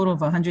paying a total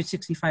of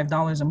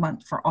 $165 a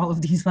month for all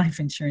of these life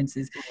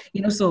insurances.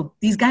 You know, so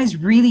these guys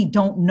really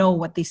don't know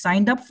what they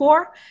signed up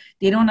for.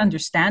 They don't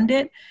understand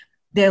it.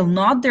 They'll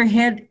nod their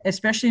head,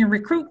 especially in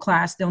recruit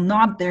class, they'll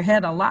nod their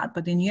head a lot.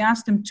 But then you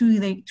ask them 2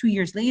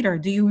 years later,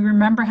 do you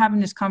remember having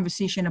this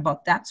conversation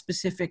about that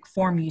specific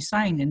form you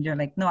signed? And they're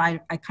like, no, I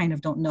kind of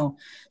don't know.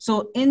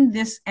 So in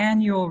this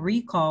annual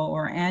recall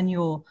or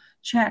annual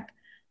check,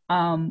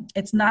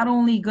 it's not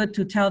only good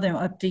to tell them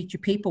update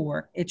your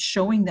paperwork, it's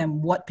showing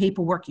them what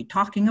paperwork you're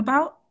talking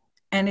about.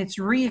 And it's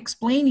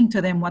re-explaining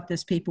to them what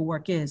this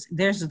paperwork is.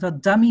 There's the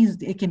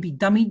dummies, it can be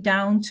dummied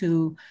down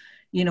to,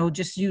 you know,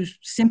 just use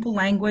simple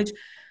language,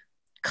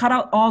 cut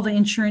out all the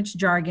insurance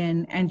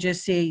jargon and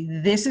just say,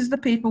 this is the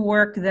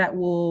paperwork that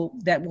will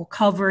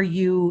cover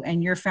you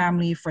and your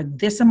family for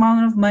this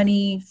amount of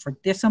money, for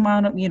this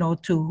amount of, you know,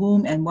 to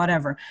whom and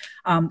whatever.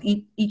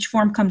 Each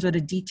form comes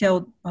with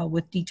detailed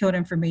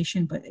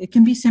information, but it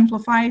can be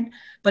simplified,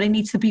 but it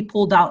needs to be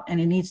pulled out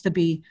and it needs to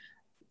be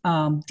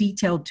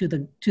detailed to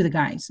the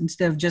guys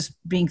instead of just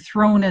being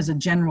thrown as a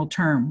general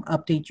term,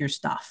 update your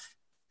stuff.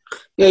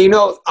 Yeah, you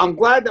know, I'm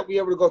glad that we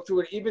were able to go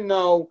through it, even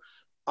though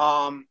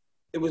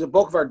it was a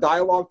bulk of our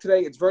dialogue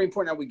today. It's very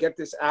important that we get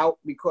this out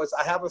because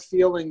I have a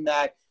feeling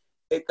that,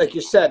 like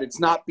you said, it's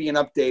not being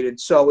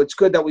updated. So it's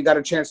good that we got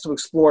a chance to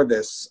explore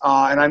this.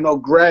 And I know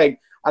Greg,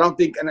 I don't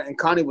think, and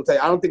Connie will tell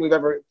you, I don't think we've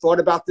ever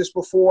thought about this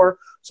before.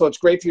 So it's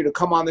great for you to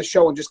come on the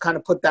show and just kind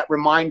of put that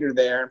reminder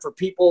there. And for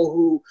people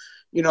who,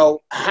 you know,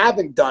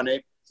 haven't done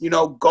it, you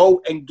know,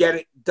 go and get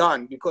it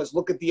done because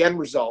look at the end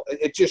result.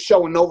 It's just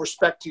showing no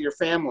respect to your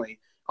family.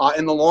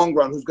 In the long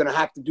run, who's going to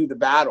have to do the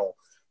battle.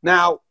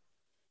 Now,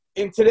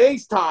 in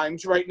today's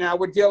times, right now,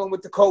 we're dealing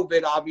with the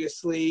COVID,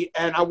 obviously,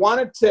 and I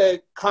wanted to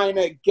kind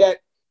of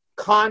get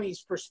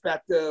Connie's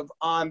perspective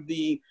on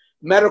the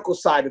medical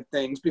side of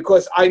things,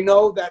 because I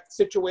know that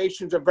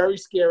situations are very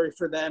scary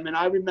for them. And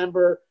I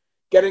remember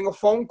getting a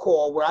phone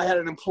call where I had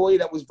an employee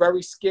that was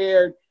very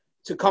scared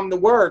to come to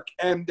work.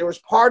 And there was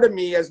part of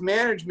me as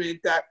management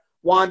that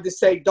wanted to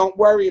say, don't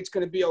worry, it's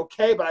going to be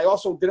okay. But I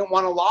also didn't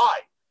want to lie.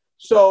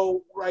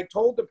 So what I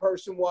told the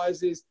person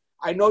is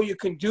I know you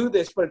can do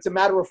this, but it's a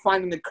matter of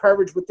finding the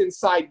courage within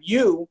inside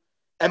you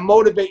and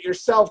motivate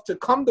yourself to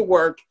come to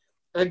work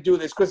and do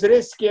this. Because it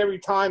is scary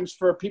times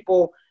for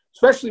people,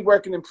 especially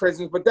working in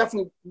prisons, but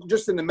definitely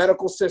just in the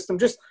medical system,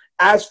 just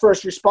as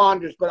first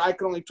responders. But I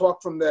can only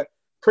talk from the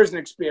prison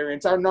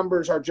experience. Our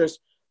numbers are just,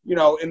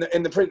 in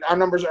the prison, our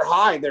numbers are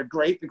high. They're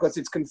great because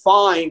it's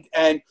confined,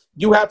 and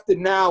you have to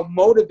now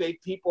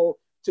motivate people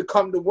to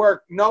come to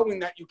work, knowing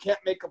that you can't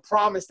make a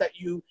promise that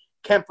you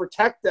can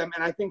protect them.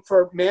 And I think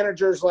for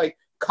managers like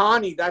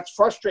Connie, that's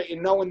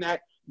frustrating, knowing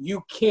that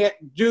you can't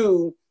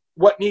do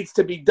what needs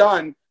to be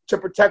done to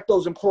protect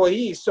those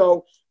employees.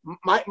 So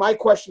my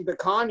question to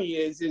Connie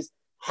is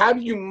how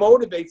do you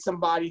motivate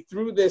somebody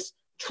through this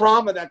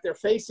trauma that they're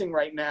facing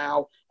right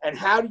now? And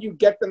how do you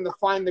get them to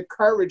find the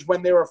courage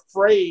when they're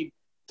afraid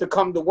to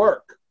come to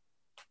work?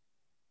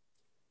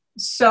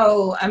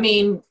 So, I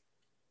mean,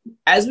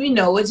 as we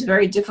know, it's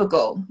very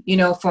difficult,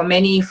 for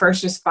many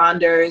first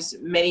responders,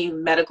 many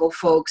medical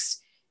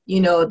folks,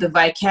 the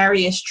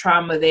vicarious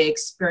trauma they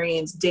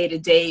experience day to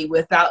day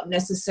without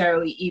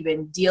necessarily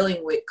even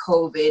dealing with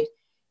COVID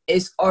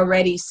is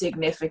already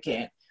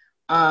significant.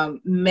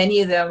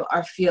 Many of them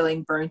are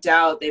feeling burnt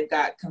out. They've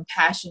got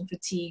compassion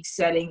fatigue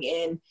setting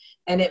in,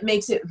 and it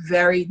makes it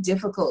very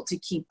difficult to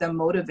keep them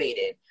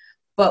motivated.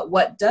 But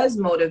what does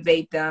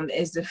motivate them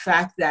is the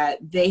fact that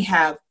they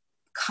have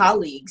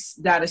colleagues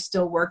that are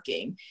still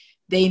working.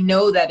 They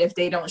know that if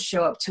they don't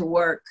show up to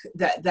work,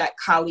 that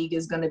colleague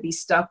is going to be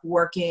stuck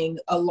working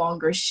a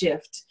longer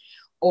shift.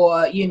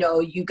 Or,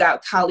 you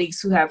got colleagues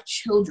who have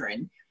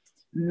children.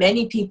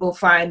 Many people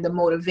find the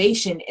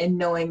motivation in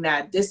knowing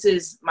that this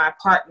is my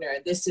partner,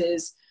 this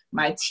is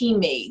my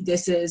teammate,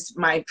 this is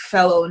my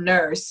fellow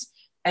nurse.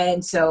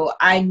 And so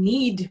I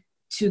need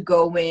to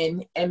go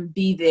in and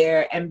be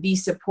there and be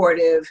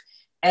supportive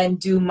and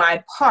do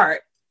my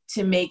part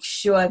to make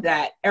sure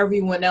that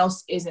everyone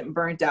else isn't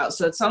burnt out.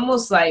 So it's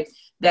almost like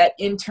that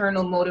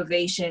internal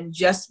motivation,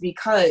 just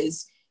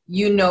because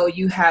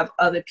you have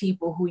other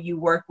people who you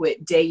work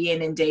with day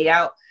in and day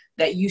out,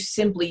 that you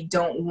simply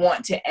don't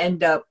want to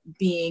end up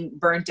being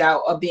burnt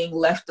out or being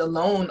left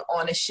alone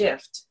on a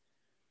shift.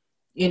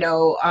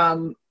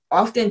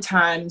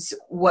 Oftentimes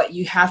what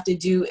you have to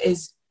do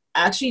is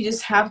actually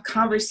just have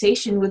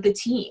conversation with the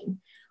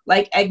team,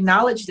 like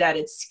acknowledge that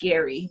it's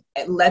scary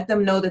and let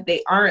them know that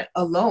they aren't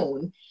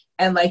alone.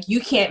 And like, you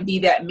can't be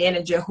that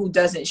manager who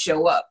doesn't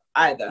show up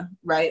either,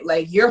 right?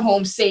 Like, you're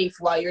home safe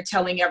while you're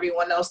telling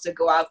everyone else to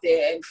go out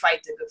there and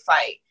fight the good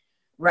fight,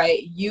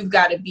 right? You've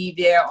got to be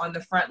there on the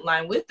front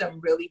line with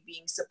them, really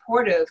being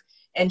supportive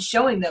and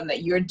showing them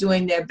that you're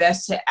doing their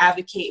best to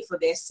advocate for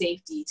their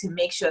safety, to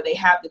make sure they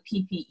have the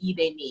PPE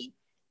they need,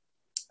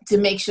 to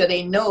make sure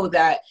they know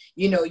that,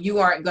 you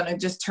aren't going to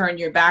just turn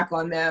your back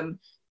on them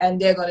and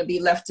they're going to be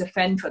left to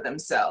fend for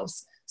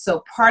themselves.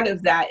 So part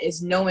of that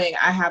is knowing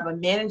I have a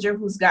manager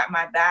who's got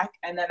my back,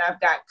 and then I've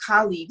got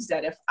colleagues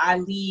that if I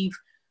leave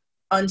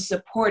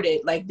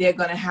unsupported, like, they're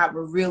going to have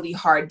a really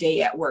hard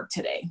day at work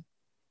today.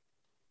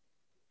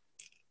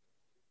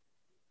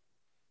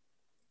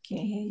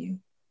 Can't hear you.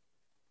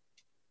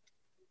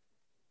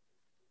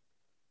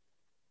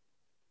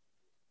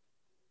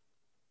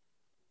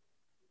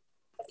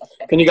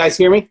 Can you guys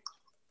hear me?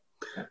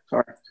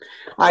 Sorry.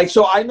 All right,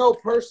 so I know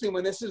personally,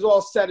 when this is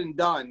all said and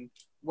done,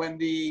 when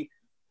the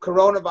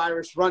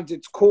coronavirus runs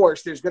its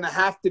course, there's going to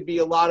have to be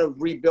a lot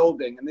of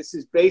rebuilding. And this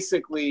is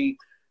basically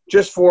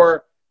just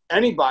for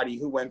anybody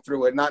who went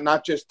through it,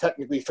 not just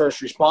technically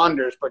first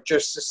responders, but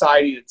just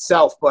society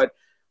itself. But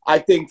I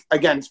think,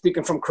 again,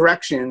 speaking from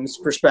corrections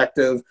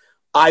perspective,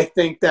 I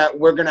think that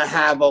we're going to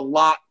have a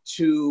lot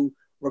to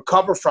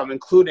recover from,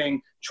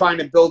 including trying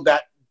to build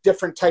that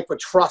different type of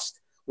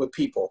trust with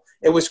people.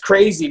 It was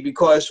crazy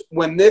because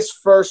when this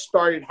first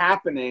started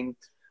happening,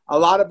 a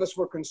lot of us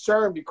were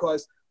concerned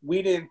because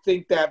we didn't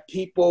think that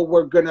people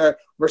were going to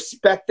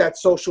respect that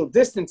social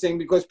distancing,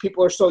 because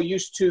people are so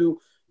used to,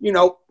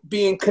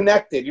 being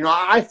connected.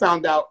 I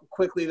found out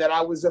quickly that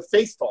I was a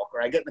face talker.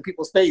 I get into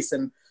people's face,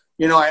 and,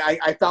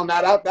 I found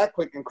that out that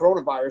quick in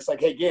coronavirus.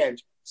 Like, hey,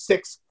 Gange,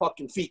 6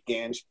 fucking feet,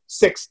 Gange,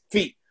 6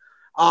 feet.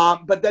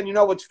 But then,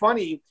 what's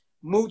funny,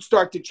 moods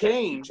start to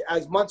change.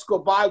 As months go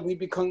by, we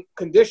become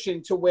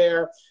conditioned to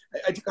where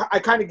I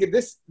kind of give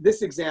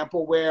this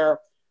example where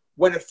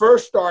when it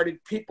first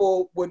started,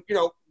 people would,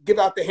 give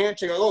out the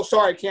handshake. Like, oh,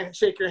 sorry, I can't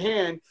shake your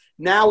hand.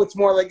 Now it's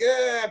more like,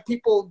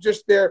 people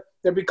just, they're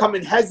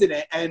becoming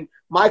hesitant. And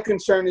my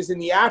concern is in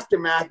the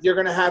aftermath, you're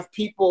going to have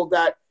people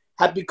that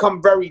have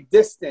become very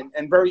distant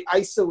and very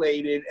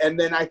isolated. And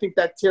then I think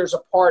that tears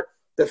apart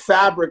the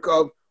fabric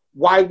of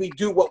why we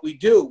do what we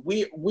do.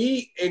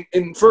 We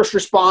in first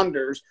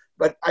responders,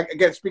 but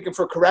again, speaking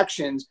for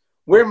corrections,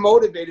 we're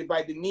motivated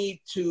by the need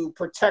to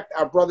protect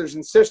our brothers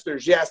and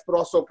sisters, yes, but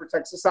also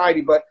protect society,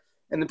 but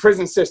in the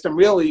prison system,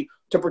 really,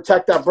 to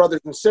protect our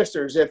brothers and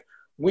sisters. If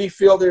we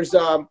feel there's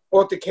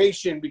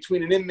altercation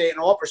between an inmate and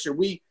an officer,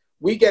 we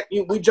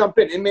jump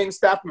in, inmate and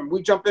staff member,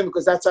 we jump in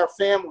because that's our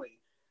family.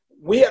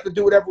 We have to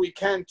do whatever we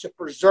can to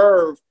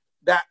preserve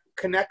that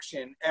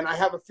connection. And I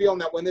have a feeling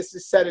that when this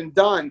is said and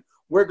done,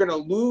 we're going to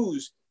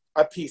lose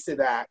a piece of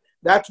that.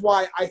 That's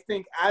why I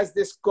think as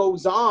this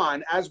goes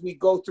on, as we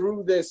go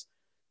through this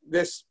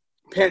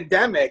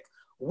pandemic,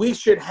 we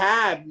should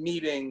have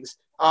meetings,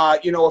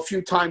 a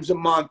few times a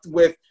month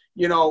with,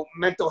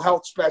 mental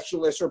health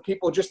specialists or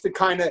people just to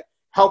kind of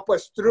help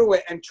us through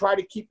it and try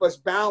to keep us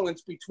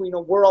balanced between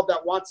a world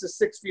that wants us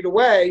 6 feet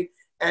away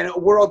and a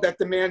world that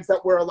demands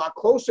that we're a lot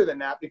closer than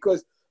that.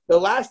 Because the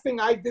last thing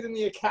I did in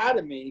the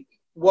academy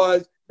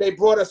was they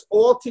brought us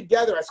all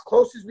together as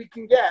close as we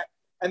can get.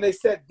 And they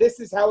said, this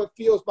is how it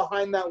feels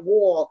behind that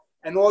wall.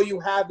 And all you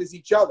have is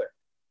each other.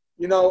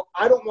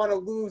 I don't want to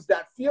lose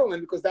that feeling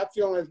because that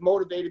feeling has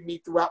motivated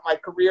me throughout my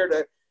career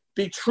to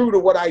be true to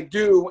what I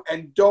do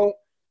and don't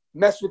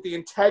mess with the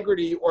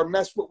integrity or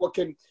mess with what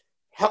can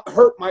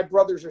hurt my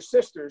brothers or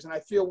sisters. And I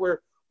feel we're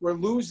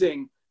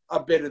losing a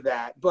bit of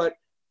that. But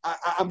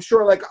I'm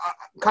sure,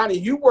 Connie,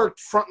 you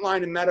worked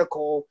frontline in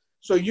medical,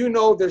 so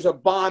there's a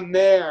bond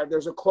there,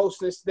 there's a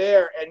closeness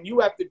there, and you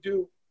have to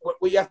do what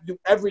we have to do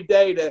every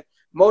day to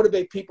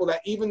motivate people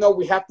that even though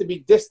we have to be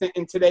distant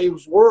in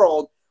today's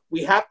world,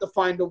 we have to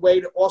find a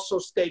way to also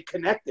stay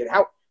connected.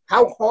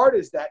 How hard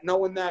is that,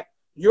 knowing that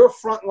your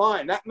front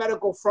line, that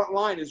medical front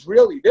line is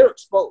really, they're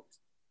exposed,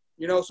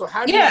 so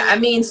how do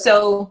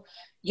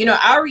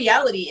our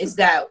reality is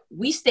that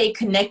we stay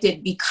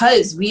connected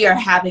because we are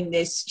having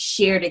this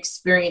shared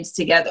experience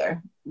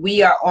together.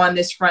 We are on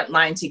this front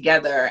line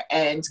together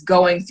and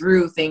going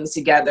through things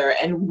together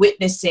and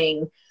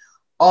witnessing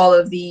all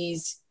of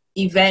these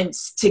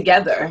events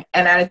together.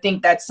 And I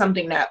think that's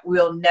something that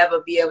we'll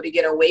never be able to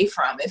get away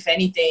from. If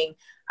anything,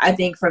 I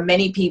think for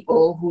many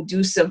people who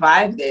do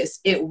survive this,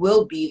 it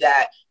will be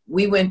that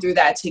we went through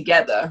that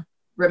together.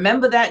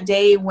 Remember that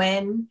day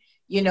when,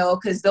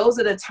 because those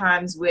are the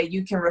times where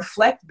you can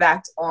reflect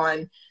back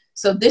on,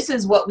 so this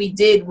is what we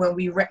did when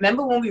we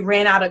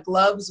ran out of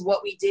gloves,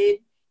 what we did,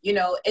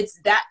 it's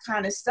that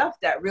kind of stuff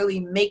that really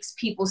makes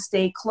people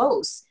stay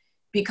close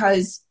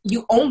because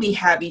you only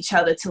have each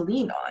other to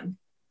lean on.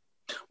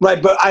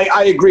 Right, but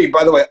I agree,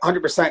 by the way,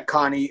 100%,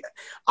 Connie.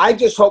 I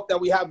just hope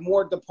that we have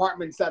more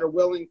departments that are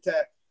willing to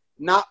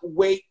not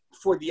wait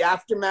for the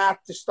aftermath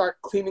to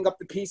start cleaning up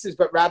the pieces,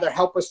 but rather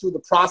help us through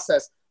the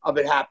process of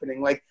it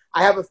happening.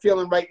 I have a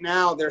feeling right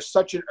now there's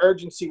such an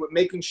urgency with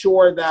making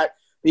sure that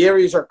the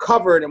areas are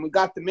covered and we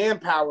got the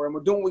manpower and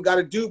we're doing what we got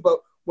to do, but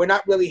we're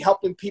not really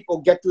helping people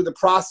get through the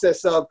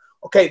process of,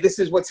 okay, this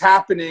is what's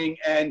happening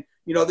and,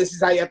 this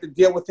is how you have to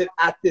deal with it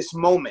at this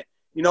moment,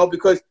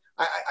 because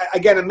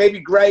again, and maybe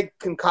Greg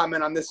can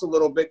comment on this a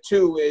little bit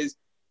too,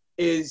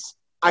 is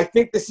I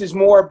think this is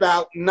more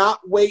about not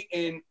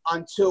waiting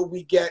until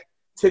we get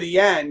to the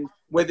end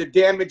where the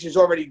damage is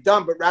already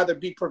done, but rather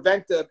be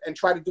preventive and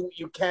try to do what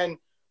you can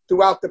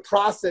throughout the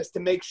process to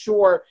make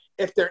sure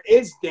if there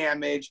is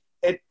damage,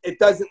 it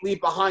doesn't leave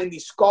behind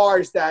these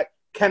scars that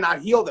cannot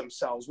heal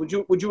themselves. Would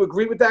you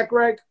agree with that,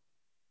 Greg?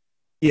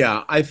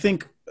 Yeah, I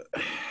think,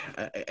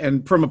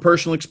 and from a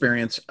personal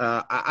experience,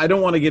 I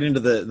don't want to get into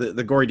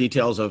the gory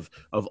details of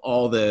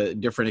all the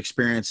different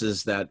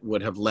experiences that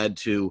would have led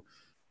to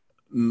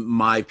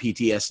my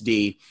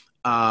PTSD.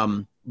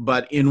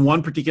 But in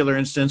one particular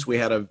instance, we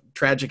had a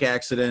tragic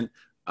accident.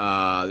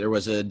 There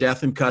was a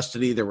death in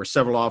custody. There were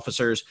several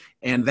officers.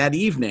 And that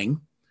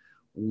evening,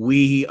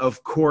 we,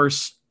 of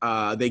course,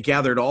 they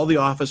gathered all the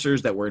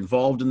officers that were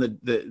involved in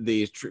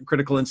the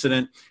critical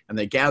incident, and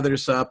they gathered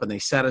us up and they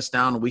sat us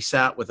down. And we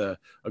sat with a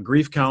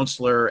grief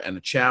counselor and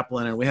a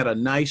chaplain, and we had a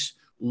nice,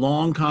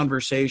 long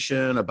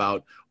conversation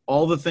about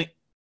all the things.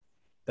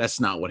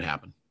 That's not what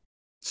happened.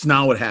 It's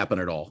not what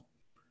happened at all.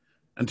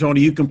 And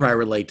Tony, you can probably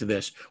relate to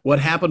this. What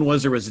happened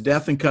was there was a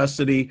death in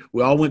custody.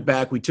 We all went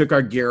back. We took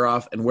our gear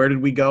off. And where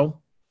did we go?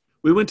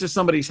 We went to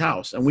somebody's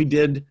house, and we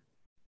did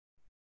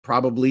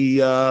probably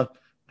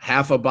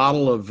half a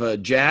bottle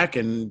of Jack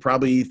and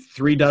probably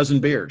 3 dozen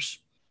beers.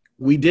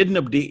 We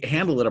didn't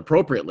handle it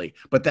appropriately,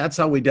 but that's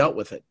how we dealt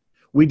with it.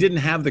 We didn't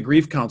have the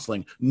grief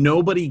counseling.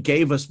 Nobody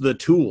gave us the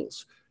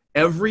tools.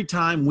 Every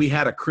time we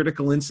had a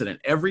critical incident,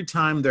 every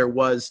time there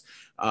was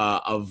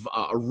a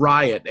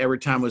riot, every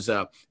time was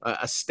a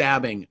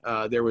stabbing,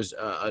 there was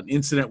an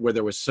incident where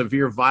there was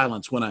severe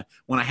violence, when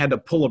I had to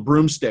pull a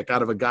broomstick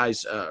out of a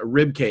guy's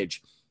rib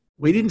cage,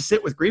 we didn't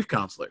sit with grief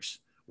counselors.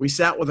 We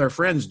sat with our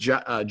friends,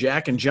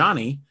 Jack and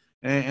Johnny,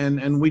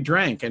 and we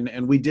drank,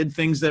 and we did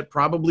things that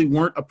probably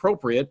weren't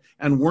appropriate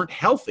and weren't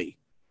healthy,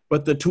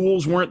 but the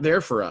tools weren't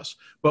there for us.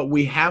 But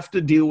we have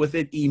to deal with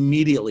it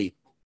immediately.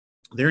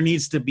 There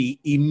needs to be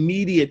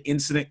immediate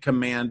incident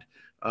command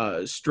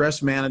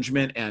stress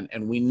management,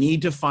 and we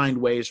need to find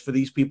ways for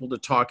these people to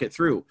talk it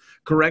through.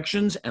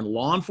 Corrections and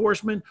law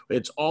enforcement,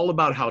 it's all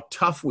about how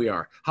tough we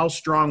are, how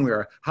strong we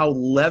are, how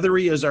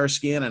leathery is our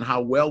skin, and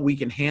how well we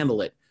can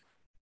handle it.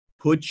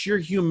 Put your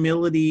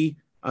humility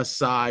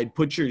aside,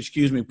 put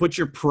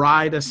your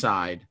pride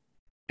aside,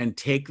 and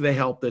take the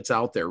help that's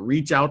out there.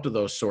 Reach out to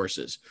those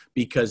sources,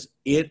 because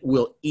it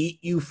will eat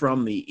you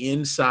from the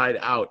inside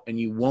out, and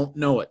you won't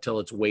know it till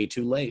it's way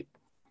too late.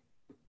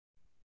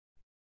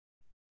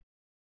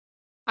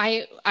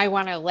 I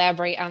want to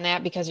elaborate on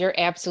that, because you're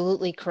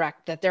absolutely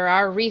correct that there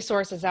are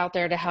resources out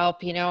there to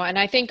help, and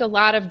I think a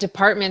lot of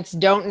departments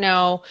don't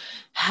know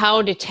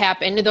how to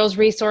tap into those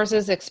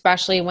resources,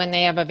 especially when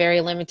they have a very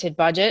limited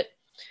budget.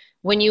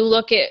 When you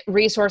look at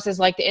resources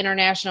like the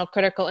International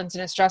Critical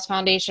Incident Stress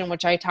Foundation,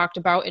 which I talked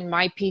about in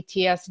my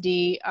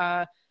PTSD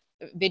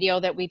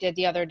video that we did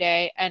the other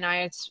day, and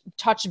I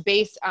touched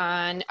base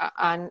on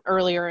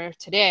earlier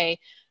today,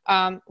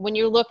 when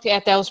you look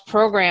at those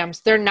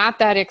programs, they're not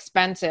that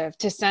expensive.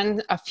 To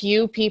send a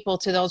few people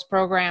to those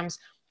programs,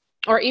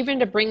 or even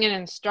to bring an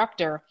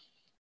instructor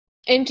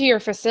into your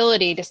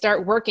facility to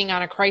start working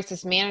on a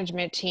crisis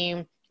management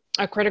team,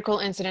 a critical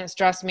incident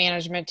stress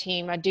management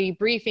team, a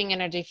debriefing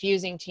and a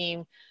diffusing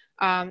team.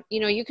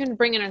 You can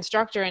bring an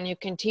instructor and you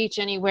can teach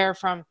anywhere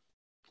from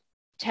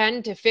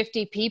 10 to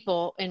 50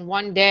 people in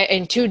 1 day,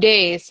 in 2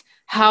 days,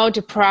 how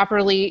to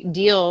properly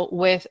deal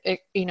with,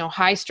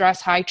 high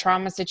stress, high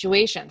trauma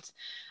situations.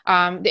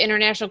 The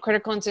International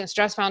Critical Incident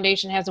Stress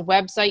Foundation has a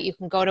website. You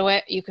can go to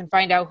it. You can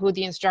find out who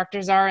the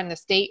instructors are in the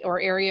state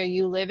or area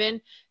you live in,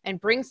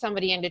 and bring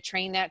somebody in to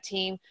train that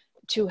team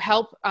to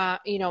help,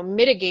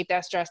 mitigate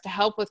that stress, to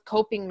help with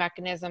coping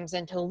mechanisms,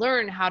 and to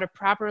learn how to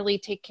properly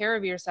take care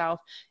of yourself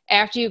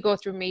after you go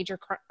through major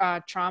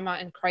trauma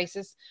and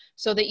crisis,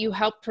 so that you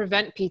help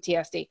prevent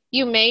PTSD.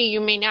 You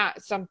may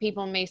not. Some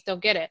people may still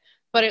get it,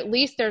 but at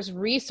least there's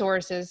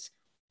resources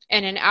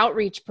and an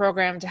outreach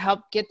program to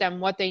help get them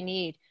what they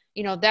need.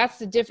 That's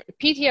the difference.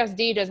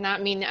 PTSD does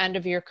not mean the end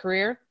of your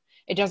career.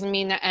 It doesn't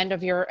mean the end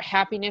of your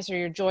happiness or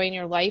your joy in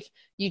your life.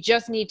 You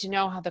just need to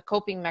know how the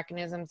coping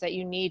mechanisms that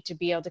you need to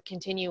be able to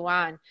continue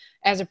on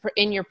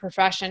in your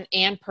profession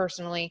and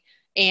personally,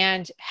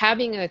 and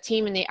having a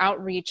team in the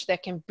outreach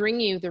that can bring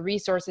you the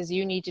resources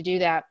you need to do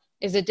that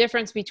is a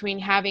difference between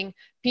having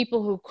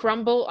people who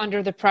crumble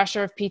under the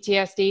pressure of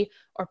PTSD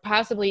or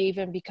possibly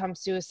even become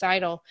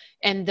suicidal,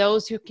 and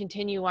those who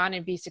continue on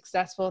and be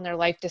successful in their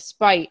life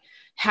despite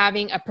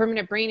having a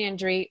permanent brain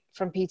injury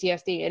from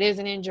PTSD. It is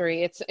an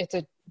injury. It's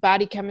a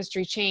body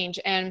chemistry change.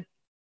 And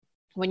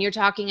when you're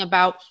talking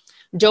about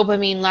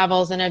dopamine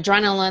levels and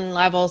adrenaline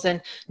levels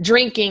and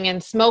drinking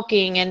and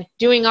smoking and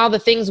doing all the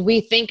things we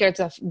think it's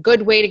a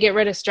good way to get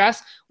rid of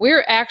stress,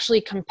 we're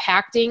actually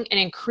compacting and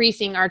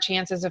increasing our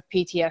chances of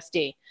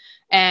PTSD.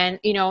 And,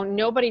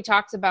 nobody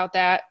talks about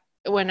that.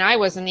 When I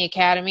was in the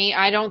academy,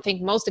 I don't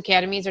think most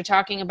academies are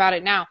talking about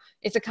it now.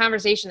 It's a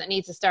conversation that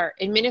needs to start.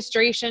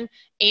 Administration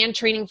and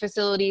training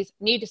facilities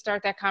need to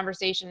start that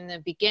conversation in the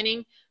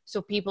beginning,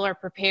 so people are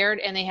prepared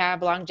and they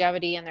have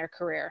longevity in their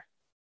career.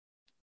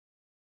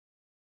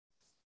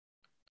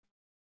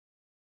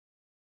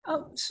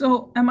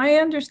 So am I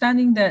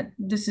understanding that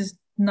this is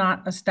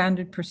not a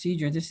standard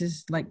procedure? This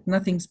is like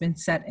nothing's been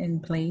set in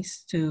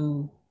place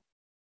to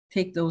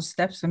take those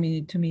steps? I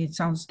mean, to me, it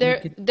sounds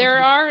there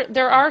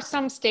are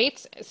some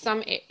states,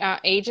 some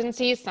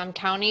agencies, some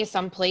counties,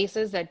 some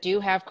places that do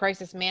have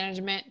crisis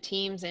management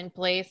teams in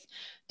place,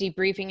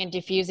 debriefing and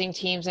diffusing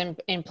teams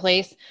in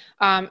place.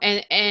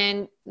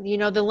 And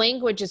the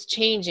language is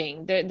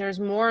changing. There's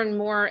more and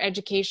more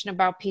education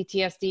about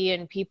PTSD,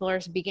 and people are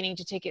beginning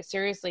to take it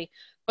seriously.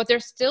 But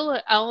there's still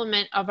an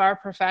element of our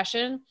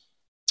profession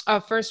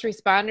of first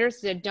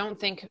responders that don't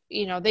think,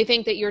 they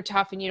think that you're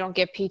tough and you don't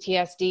get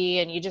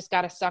PTSD and you just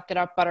got to suck it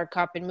up,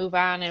 buttercup, and move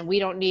on. And we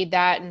don't need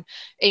that. And,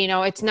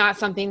 it's not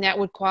something that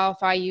would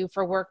qualify you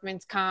for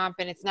workman's comp,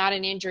 and it's not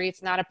an injury.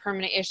 It's not a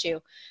permanent issue.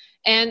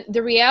 And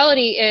the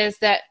reality is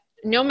that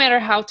no matter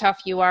how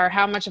tough you are,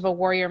 how much of a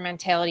warrior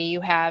mentality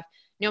you have,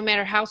 no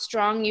matter how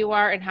strong you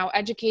are and how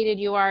educated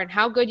you are and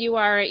how good you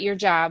are at your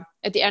job,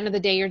 at the end of the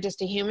day, you're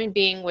just a human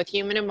being with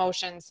human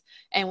emotions.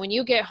 And when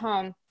you get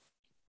home,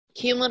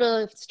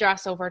 cumulative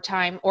stress over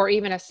time, or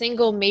even a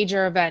single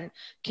major event,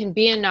 can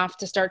be enough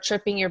to start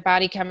tripping your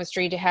body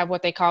chemistry to have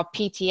what they call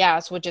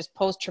PTS, which is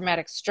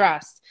post-traumatic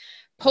stress.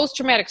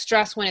 Post-traumatic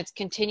stress, when it's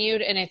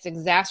continued and it's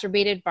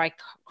exacerbated by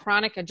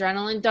chronic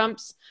adrenaline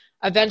dumps,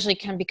 eventually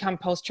can become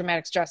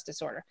post-traumatic stress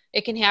disorder.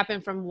 It can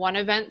happen from one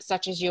event,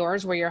 such as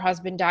yours, where your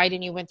husband died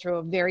and you went through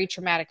a very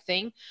traumatic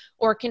thing,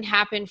 or it can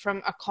happen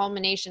from a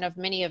culmination of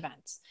many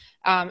events.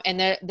 And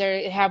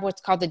they have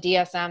what's called the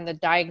DSM,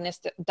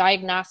 the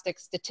Diagnostic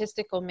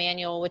Statistical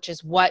Manual, which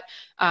is what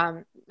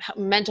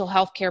mental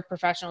health care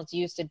professionals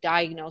use to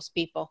diagnose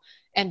people.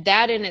 And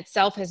that in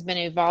itself has been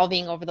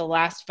evolving over the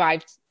last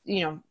 5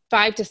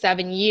 to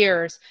 7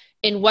 years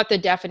in what the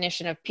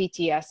definition of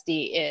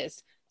PTSD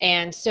is.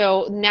 And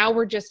so now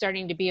we're just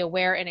starting to be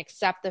aware and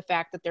accept the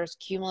fact that there's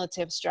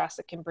cumulative stress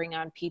that can bring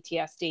on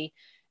PTSD.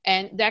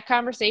 And that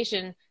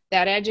conversation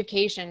That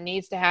education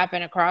needs to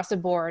happen across the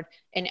board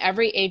in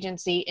every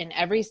agency, in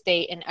every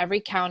state, in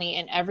every county,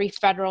 in every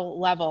federal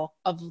level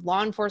of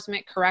law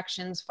enforcement,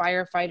 corrections,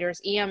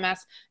 firefighters,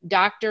 EMS,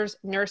 doctors,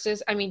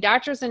 nurses. I mean,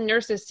 doctors and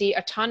nurses see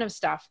a ton of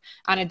stuff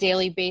on a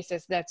daily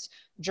basis that's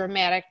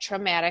dramatic,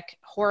 traumatic,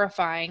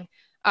 horrifying.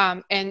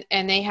 And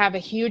they have a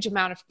huge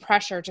amount of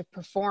pressure to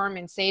perform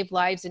and save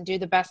lives and do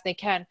the best they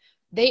can.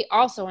 They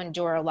also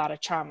endure a lot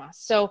of trauma.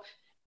 So,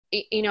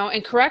 you know,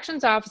 and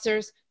corrections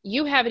officers,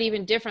 you have it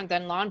even different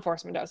than law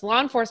enforcement does. Law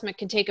enforcement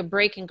can take a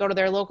break and go to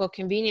their local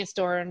convenience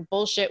store and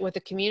bullshit with the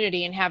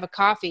community and have a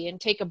coffee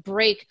and take a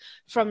break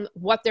from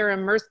what they're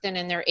immersed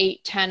in their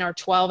 8, 10, or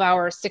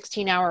 12-hour,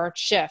 16-hour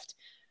shift.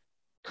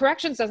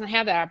 Corrections doesn't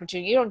have that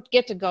opportunity. You don't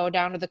get to go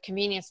down to the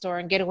convenience store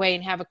and get away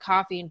and have a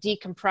coffee and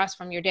decompress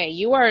from your day.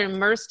 You are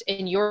immersed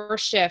in your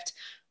shift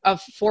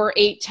of 4,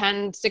 8,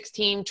 10,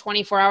 16,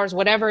 24 hours,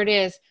 whatever it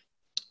is,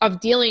 of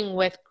dealing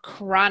with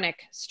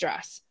chronic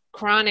stress,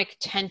 chronic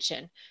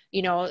tension,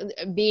 you know,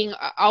 being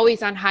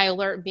always on high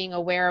alert, being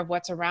aware of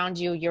what's around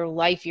you, your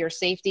life, your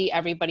safety,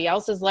 everybody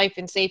else's life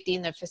and safety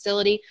in the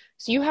facility.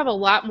 So you have a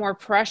lot more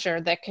pressure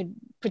that could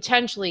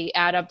potentially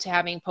add up to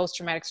having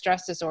post-traumatic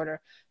stress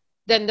disorder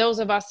than those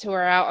of us who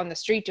are out on the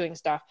street doing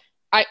stuff.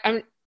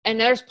 And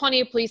there's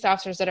plenty of police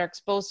officers that are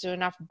exposed to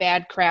enough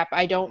bad crap.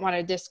 I don't want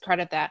to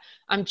discredit that.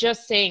 I'm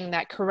just saying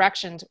that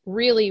corrections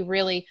really,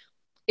 really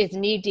is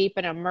knee deep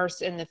and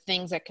immersed in the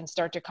things that can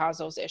start to cause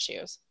those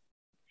issues.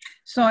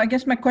 So I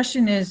guess my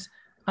question is,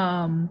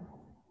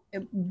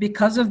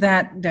 because of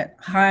that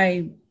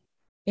high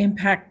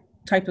impact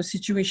type of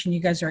situation you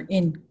guys are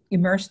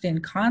immersed in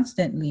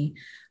constantly,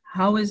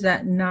 how is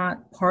that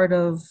not part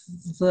of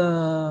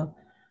the,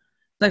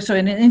 like, so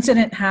an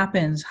incident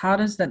happens, how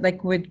does that,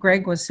 like what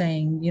Greg was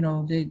saying, you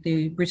know,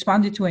 they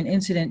responded to an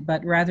incident,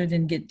 but rather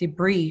than get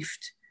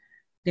debriefed,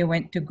 they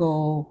went to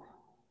go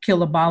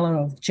kill a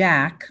bottle of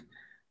Jack.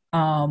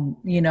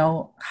 You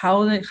know,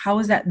 how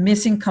is that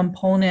missing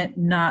component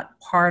not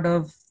part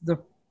of the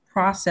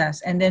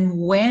process? And then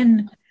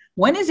when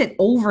is it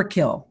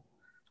overkill?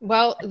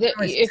 Well,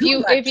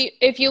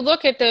 if you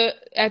look at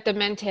the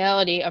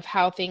mentality of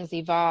how things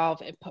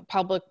evolve in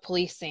public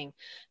policing,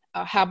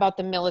 how about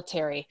the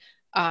military,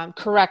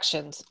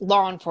 corrections,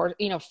 law enforcement,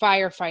 you know,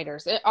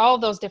 firefighters, all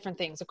those different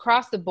things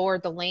across the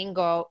board, the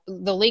lingo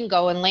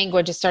and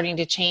language is starting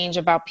to change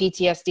about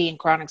PTSD and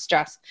chronic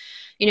stress.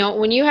 You know,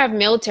 when you have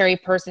military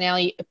personnel,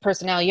 you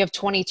have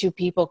 22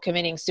 people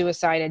committing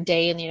suicide a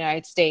day in the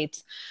United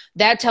States.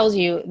 That tells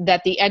you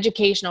that the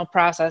educational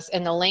process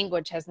and the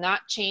language has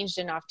not changed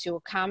enough to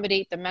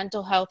accommodate the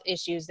mental health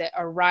issues that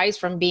arise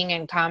from being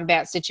in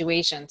combat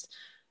situations,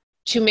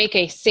 to make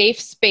a safe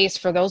space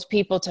for those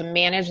people to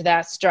manage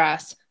that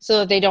stress so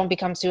that they don't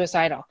become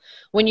suicidal.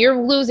 When you're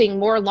losing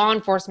more law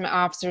enforcement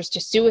officers to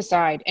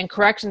suicide and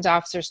corrections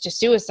officers to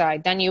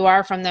suicide than you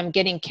are from them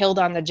getting killed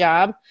on the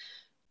job,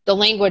 the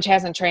language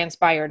hasn't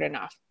transpired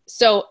enough.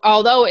 So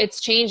although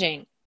it's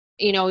changing,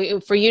 you know,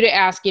 for you to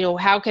ask, you know,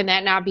 how can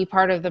that not be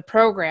part of the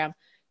program?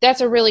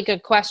 That's a really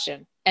good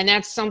question. And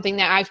that's something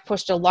that I've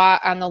pushed a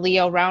lot on the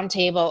Leo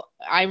Roundtable.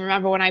 I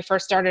remember when I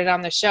first started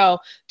on the show,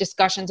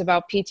 discussions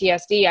about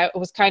PTSD, I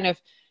was kind of,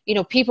 you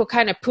know, people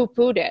kind of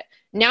poo-pooed it.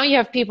 Now you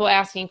have people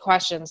asking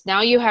questions.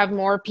 Now you have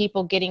more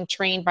people getting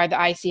trained by the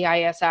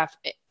ICISF.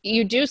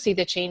 You do see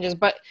the changes,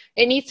 but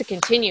it needs to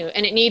continue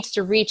and it needs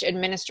to reach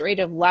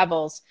administrative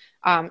levels.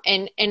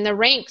 And the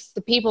ranks,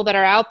 the people that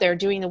are out there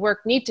doing the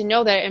work need to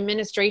know that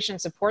administration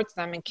supports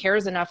them and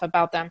cares enough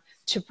about them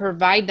to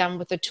provide them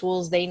with the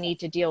tools they need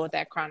to deal with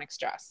that chronic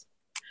stress.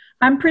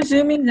 I'm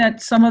presuming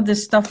that some of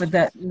this stuff with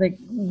that, like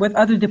with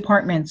other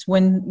departments,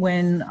 when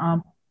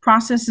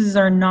processes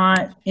are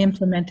not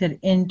implemented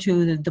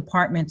into the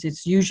departments,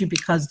 it's usually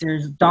because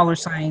there's dollar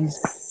signs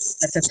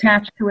that's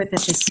attached to it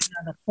that they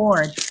cannot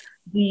afford.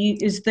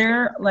 Is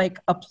there like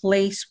a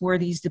place where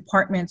these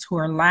departments who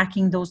are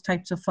lacking those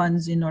types of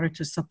funds in order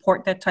to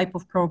support that type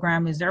of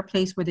program, is there a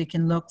place where they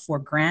can look for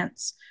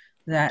grants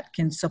that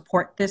can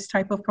support this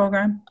type of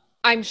program?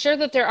 I'm sure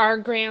that there are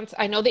grants.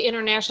 I know the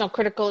International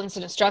Critical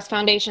Incident Stress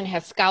Foundation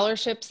has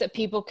scholarships that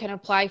people can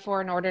apply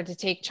for in order to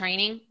take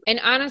training.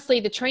 And honestly,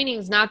 the training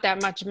is not that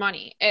much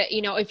money.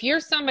 You know, if you're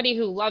somebody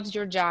who loves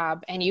your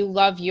job and you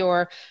love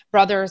your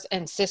brothers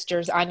and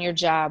sisters on your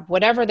job,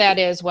 whatever that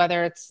is,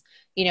 whether it's,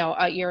 you know,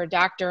 you're a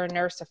doctor, a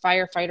nurse, a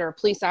firefighter, a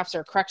police officer,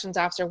 a corrections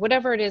officer,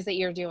 whatever it is that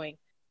you're doing,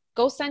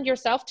 go send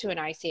yourself to an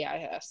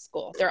ICIS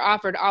school. They're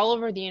offered all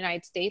over the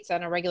United States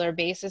on a regular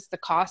basis. The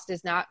cost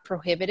is not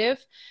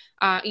prohibitive.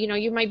 You know,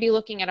 you might be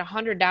looking at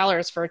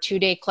 $100 for a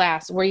 2-day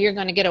class where you're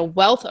going to get a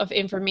wealth of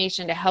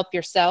information to help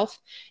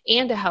yourself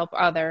and to help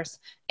others.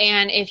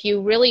 And if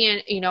you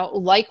really, you know,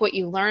 like what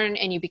you learn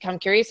and you become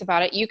curious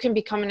about it, you can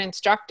become an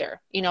instructor.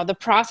 You know, the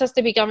process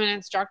to become an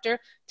instructor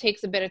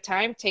takes a bit of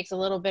time, takes a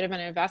little bit of an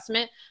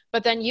investment,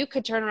 but then you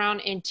could turn around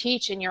and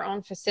teach in your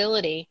own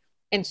facility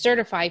and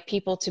certify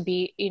people to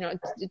be, you know,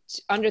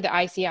 under the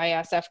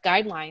ICISF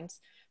guidelines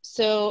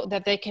so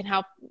that they can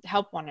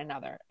help one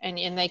another and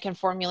they can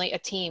formulate a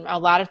team. A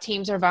lot of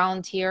teams are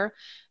volunteer.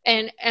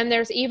 And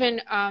there's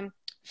even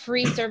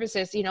free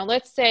services. You know,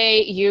 let's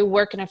say you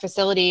work in a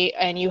facility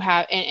and you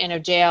have in a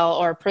jail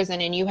or a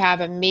prison and you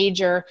have a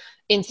major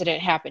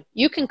incident happen.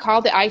 You can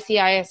call the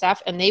ICISF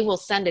and they will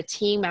send a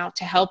team out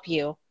to help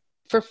you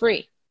for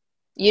free.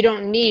 You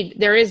don't need,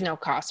 there is no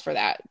cost for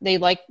that. They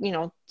like, you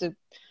know,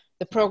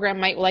 the program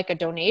might like a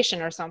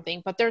donation or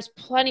something, but there's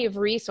plenty of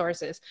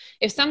resources.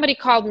 If somebody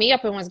called me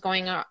up and was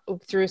going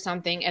through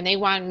something and they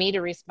wanted me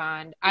to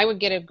respond, I would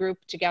get a group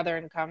together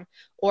and come,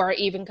 or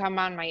even come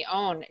on my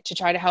own to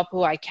try to help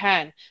who I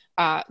can,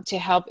 to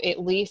help at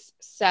least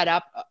set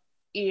up,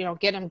 you know,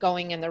 get them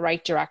going in the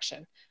right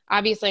direction.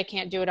 Obviously, I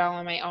can't do it all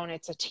on my own.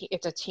 It's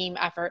a team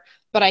effort,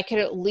 but I could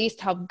at least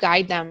help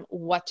guide them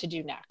what to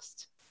do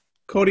next.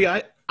 Cody,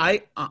 I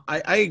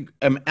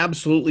am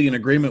absolutely in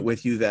agreement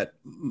with you that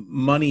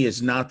money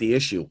is not the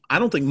issue. I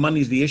don't think money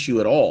is the issue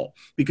at all,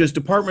 because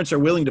departments are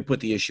willing to put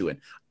the issue in.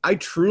 I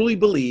truly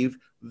believe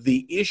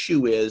the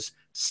issue is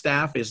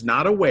staff is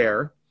not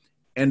aware,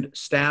 and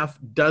staff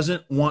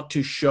doesn't want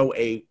to show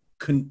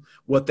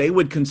what they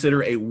would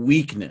consider a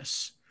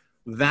weakness.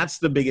 That's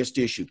the biggest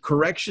issue.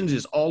 Corrections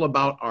is all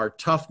about our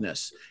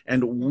toughness,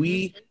 and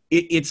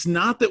it's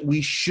not that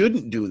we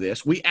shouldn't do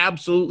this. We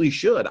absolutely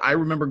should. I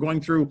remember going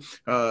through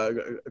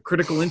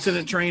critical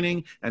incident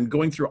training and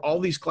going through all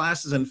these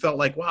classes and felt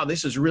like, wow,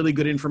 this is really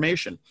good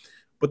information.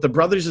 But the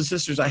brothers and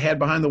sisters I had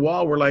behind the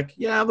wall were like,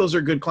 yeah, those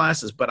are good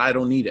classes, but I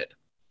don't need it.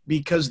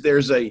 Because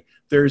there's a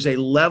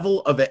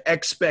level of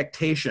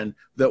expectation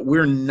that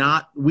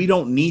we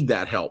don't need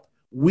that help.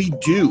 We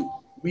do.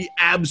 We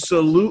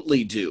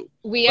absolutely do.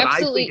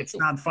 I think it's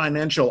not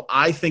financial.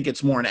 I think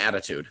it's more an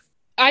attitude.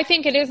 I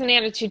think it is an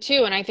attitude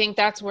too. And I think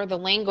that's where the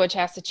language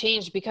has to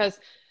change, because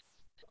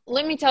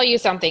let me tell you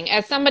something.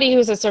 As somebody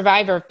who's a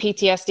survivor of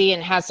PTSD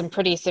and has some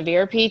pretty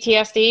severe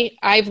PTSD,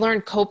 I've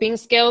learned coping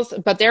skills,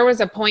 but there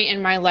was a point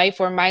in my life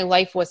where my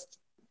life was,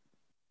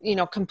 you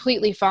know,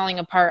 completely falling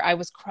apart. I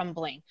was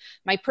crumbling.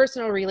 My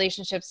personal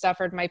relationships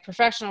suffered. My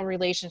professional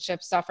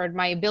relationships suffered.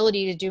 My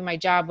ability to do my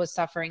job was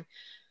suffering.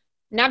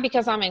 Not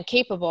because I'm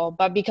incapable,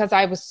 but because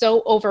I was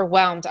so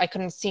overwhelmed, I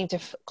couldn't seem to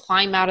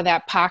climb out of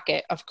that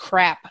pocket of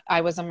crap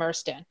I was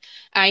immersed in.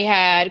 I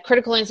had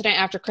critical incident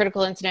after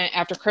critical incident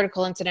after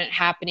critical incident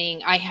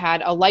happening. I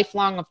had a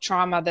lifelong of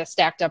trauma that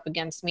stacked up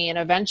against me, and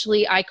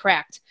eventually I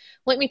cracked.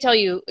 Let me tell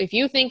you, if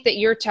you think that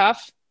you're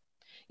tough,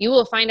 you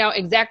will find out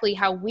exactly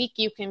how weak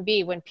you can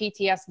be when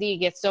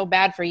PTSD gets so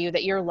bad for you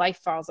that your life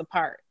falls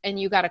apart, and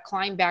you got to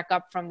climb back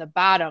up from the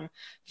bottom,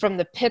 from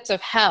the pits of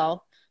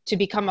hell, to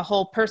become a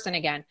whole person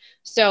again.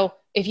 So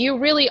if you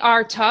really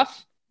are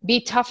tough, be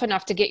tough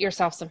enough to get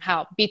yourself some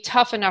help. Be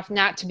tough enough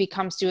not to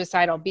become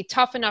suicidal. Be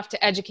tough enough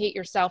to educate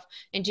yourself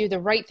and do the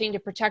right thing to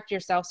protect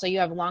yourself, so you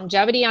have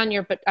longevity on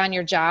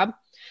your job,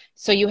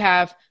 so you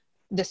have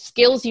the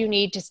skills you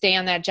need to stay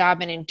on that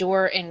job and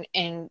endure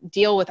and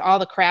deal with all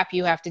the crap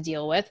you have to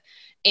deal with.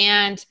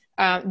 And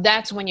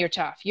that's when you're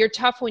tough. You're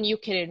tough when you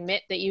can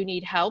admit that you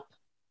need help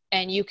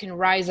and you can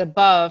rise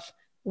above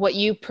what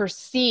you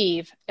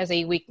perceive as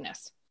a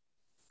weakness.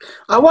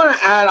 I want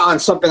to add on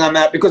something on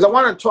that, because I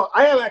want to talk.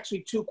 I have actually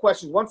two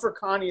questions, one for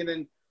Connie and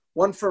then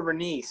one for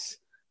Renise.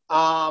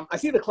 I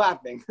see the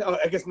clapping.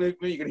 I guess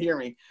maybe you can hear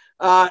me.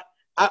 I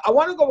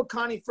want to go with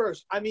Connie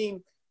first. I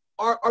mean,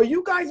 are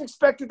you guys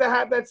expected to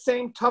have that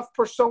same tough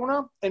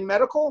persona in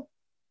medical?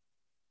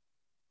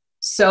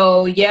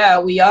 So, yeah,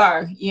 we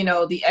are. You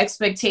know, the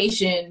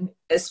expectation,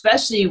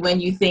 especially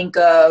when you think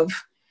of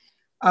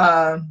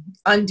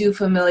undue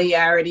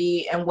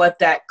familiarity and what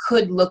that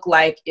could look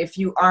like if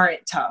you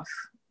aren't tough.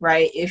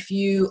 Right? If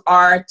you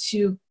are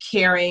too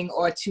caring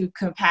or too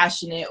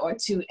compassionate or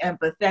too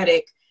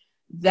empathetic,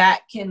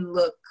 that can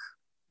look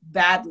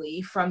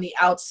badly from the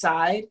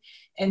outside.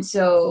 And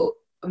so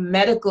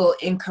medical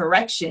in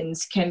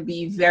corrections can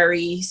be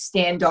very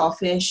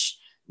standoffish,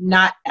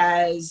 not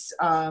as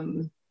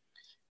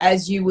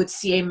you would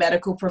see a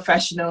medical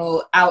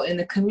professional out in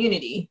the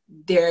community.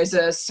 There's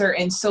a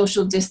certain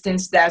social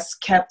distance that's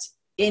kept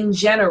in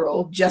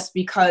general just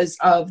because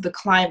of the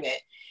climate.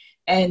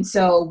 And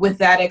so with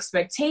that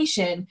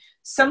expectation,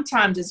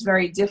 sometimes it's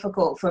very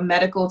difficult for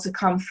medical to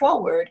come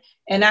forward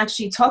and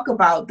actually talk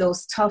about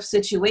those tough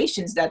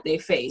situations that they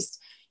faced.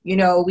 You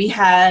know,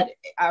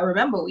 I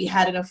remember we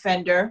had an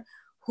offender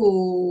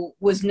who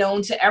was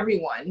known to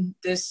everyone.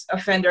 This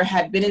offender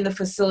had been in the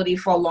facility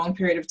for a long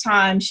period of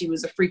time. She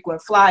was a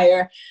frequent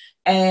flyer,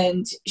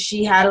 and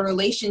she had a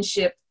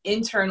relationship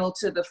internal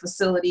to the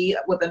facility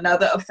with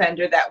another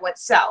offender that went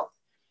south.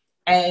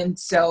 And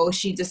so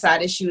she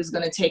decided she was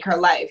going to take her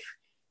life.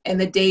 And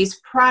the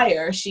days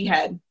prior, she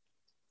had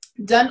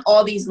done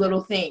all these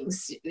little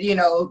things, you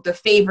know, the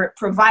favorite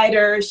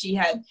provider. She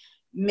had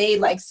made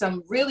like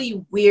some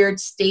really weird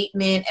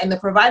statement, and the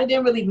provider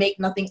didn't really make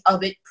nothing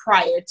of it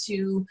prior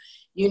to,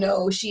 you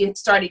know, she had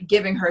started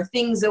giving her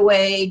things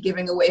away,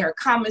 giving away her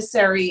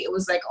commissary. It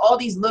was like all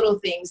these little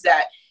things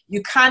that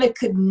you kind of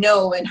could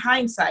know in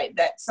hindsight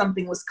that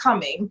something was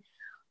coming.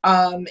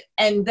 And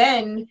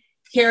then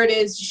here it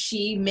is,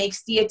 she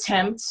makes the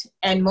attempt,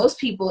 and most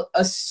people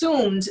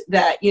assumed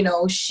that, you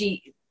know,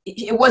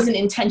 it wasn't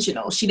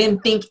intentional. She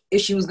didn't think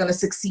if she was going to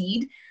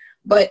succeed,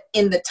 but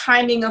in the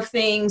timing of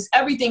things,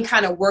 everything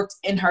kind of worked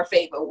in her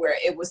favor where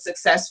it was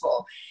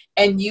successful.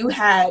 And you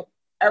had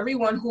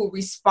everyone who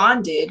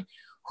responded,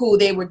 who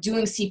they were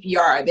doing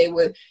CPR. They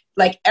were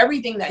like,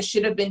 everything that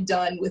should have been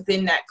done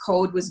within that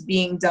code was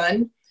being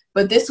done.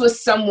 But this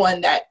was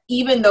someone that,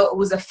 even though it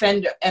was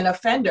an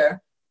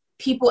offender,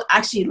 people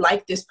actually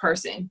liked this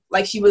person.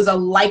 Like, she was a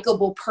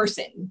likable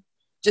person,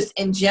 just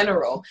in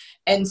general.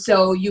 And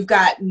so you've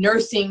got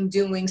nursing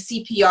doing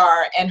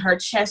CPR and her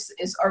chest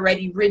is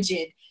already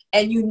rigid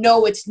and you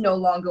know it's no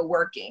longer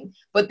working,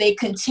 but they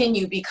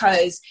continue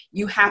because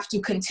you have to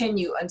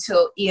continue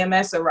until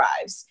EMS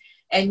arrives.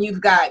 And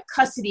you've got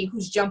custody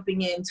who's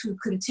jumping in to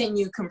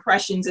continue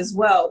compressions as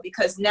well,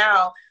 because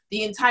now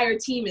the entire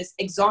team is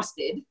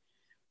exhausted,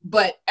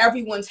 but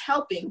everyone's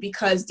helping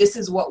because this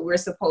is what we're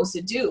supposed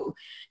to do.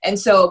 And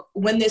so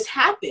when this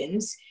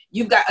happens,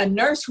 you've got a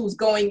nurse who's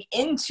going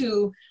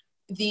into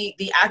the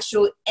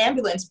actual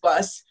ambulance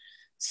bus,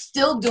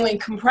 still doing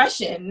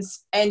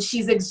compressions, and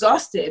she's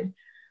exhausted,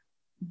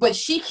 but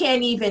she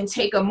can't even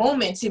take a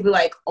moment to be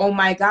like, oh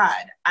my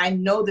God, I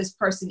know this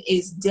person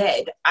is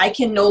dead. I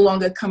can no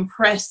longer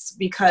compress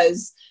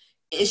because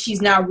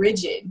she's now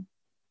rigid.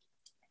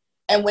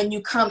 And when you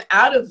come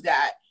out of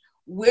that,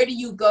 where do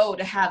you go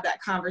to have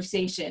that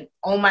conversation?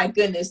 Oh my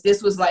goodness,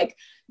 this was like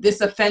this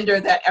offender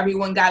that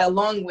everyone got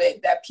along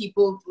with, that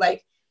people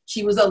like,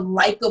 she was a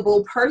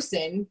likable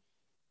person.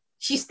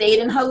 She stayed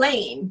in her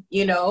lane,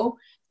 you know?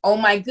 Oh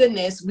my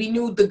goodness, we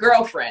knew the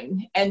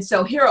girlfriend. And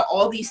so here are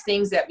all these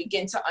things that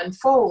begin to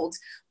unfold,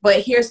 but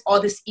here's all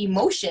this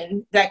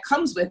emotion that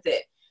comes with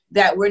it,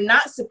 that we're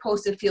not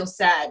supposed to feel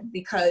sad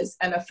because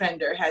an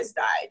offender has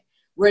died.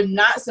 We're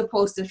not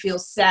supposed to feel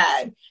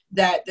sad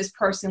that this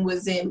person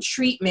was in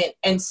treatment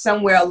and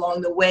somewhere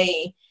along the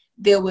way,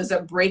 there was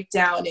a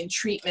breakdown in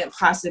treatment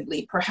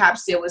possibly.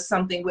 Perhaps there was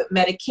something with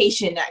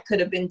medication that could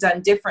have been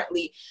done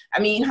differently. I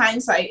mean,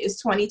 hindsight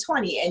is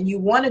 20/20, and you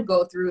want to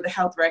go through the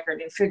health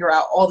record and figure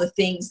out all the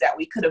things that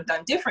we could have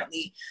done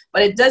differently.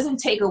 But it doesn't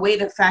take away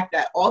the fact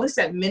that all this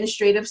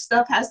administrative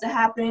stuff has to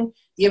happen,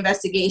 the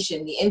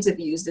investigation, the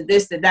interviews, the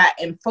this, the that,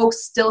 and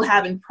folks still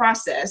haven't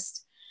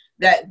processed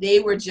that they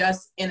were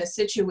just in a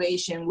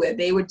situation where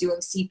they were doing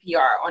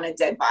CPR on a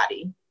dead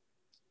body.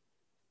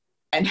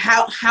 And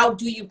how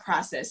do you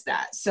process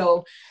that?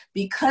 So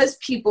because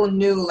people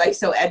knew, like,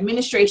 so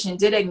administration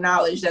did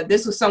acknowledge that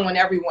this was someone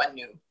everyone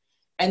knew.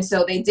 And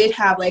so they did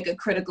have like a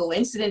critical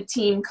incident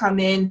team come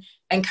in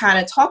and kind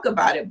of talk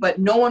about it, but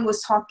no one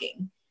was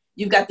talking.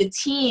 You've got the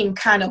team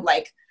kind of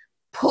like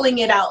pulling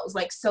it out. It was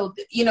like, so,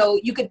 you know,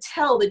 you could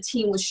tell the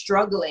team was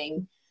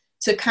struggling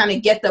to kind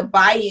of get the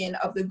buy-in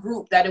of the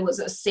group that it was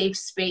a safe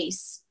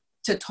space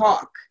to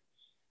talk.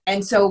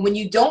 And so when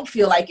you don't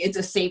feel like it's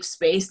a safe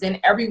space,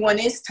 then everyone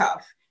is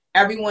tough.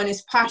 Everyone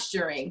is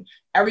posturing.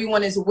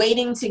 Everyone is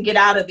waiting to get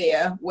out of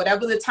there.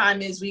 Whatever the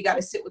time is, we got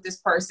to sit with this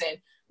person.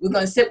 We're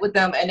going to sit with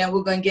them, and then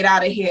we're going to get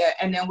out of here,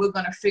 and then we're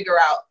going to figure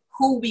out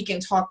who we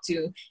can talk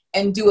to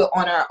and do it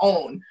on our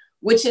own,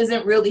 which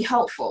isn't really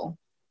helpful.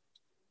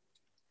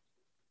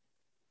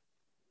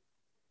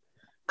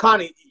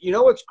 Connie, you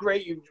know what's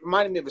great? You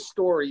reminded me of a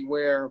story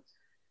where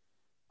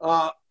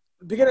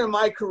beginning of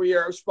my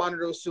career, I responded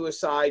to a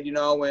suicide, you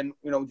know, and,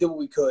 you know, did what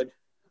we could.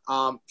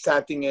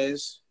 Sad thing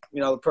is,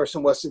 you know, the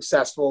person was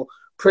successful.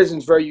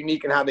 Prison's very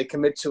unique in how they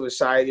commit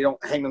suicide. They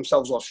don't hang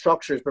themselves off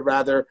structures, but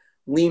rather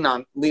lean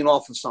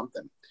off of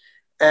something.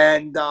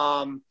 And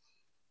I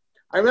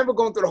remember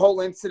going through the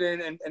whole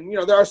incident, and you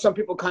know, there are some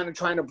people kind of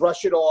trying to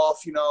brush it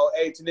off, you know,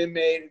 hey, it's an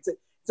inmate. It's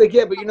like,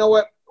 yeah, but you know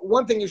what?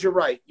 One thing is, you're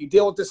right. You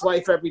deal with this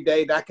life every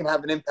day. That can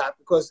have an impact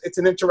because it's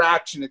an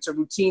interaction. It's a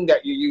routine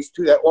that you're used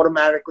to that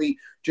automatically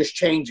just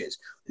changes.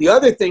 The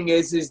other thing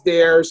is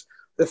there's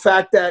the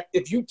fact that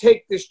if you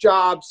take this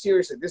job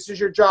seriously, this is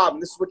your job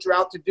and this is what you're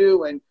out to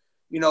do, and,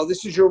 you know,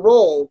 this is your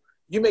role,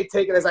 you may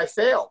take it as I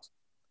failed.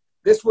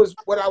 This was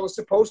what I was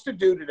supposed to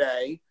do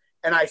today,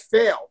 and I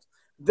failed.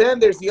 Then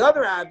there's the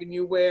other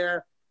avenue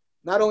where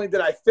not only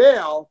did I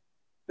fail,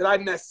 did I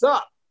mess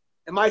up?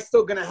 Am I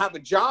still going to have a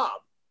job?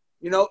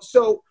 You know,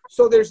 so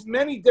there's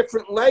many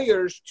different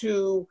layers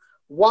to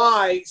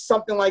why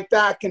something like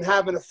that can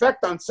have an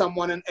effect on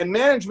someone. And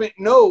management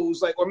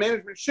knows, like, or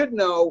management should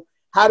know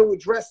how to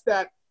address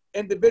that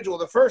individual.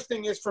 The first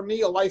thing is, for me,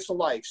 a life's a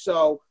life.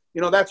 So,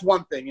 you know, that's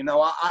one thing. You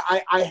know,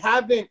 I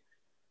haven't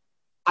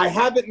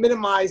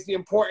minimized the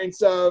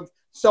importance of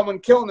someone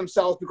killing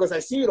themselves because I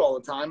see it all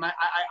the time.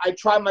 I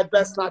try my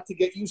best not to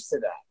get used to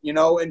that, you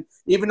know, and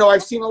even though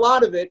I've seen a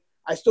lot of it,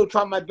 I still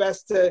try my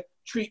best to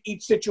treat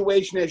each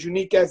situation as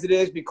unique as it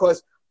is,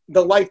 because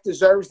the life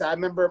deserves that. I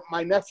remember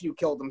my nephew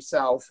killed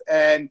himself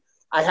and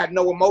I had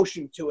no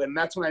emotion to it. And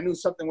that's when I knew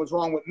something was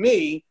wrong with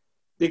me,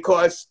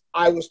 because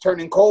I was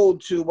turning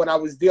cold to what I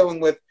was dealing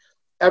with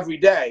every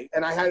day.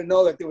 And I had to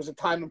know that there was a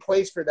time and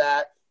place for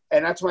that.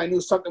 And that's when I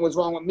knew something was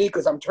wrong with me,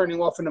 because I'm turning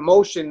off an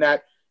emotion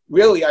that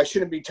really I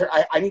shouldn't be.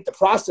 I need to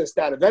process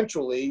that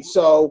eventually.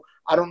 So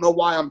I don't know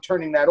why I'm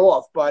turning that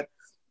off. But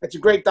That's a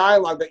great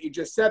dialogue that you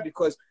just said,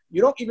 because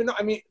you don't even know.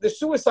 I mean, the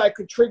suicide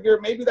could trigger,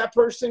 maybe that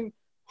person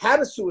had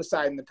a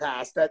suicide in the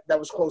past that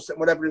was close to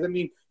whatever it is. I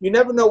mean, you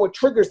never know what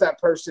triggers that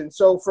person.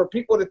 So for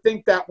people to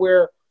think that we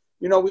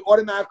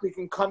automatically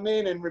can come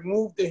in and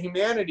remove the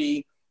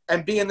humanity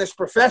and be in this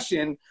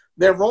profession,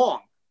 they're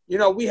wrong.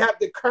 We have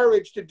the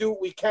courage to do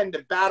what we can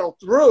to battle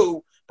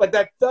through, but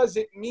that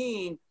doesn't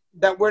mean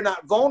that we're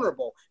not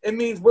vulnerable. It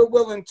means we're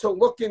willing to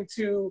look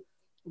into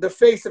the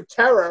face of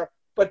terror,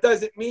 but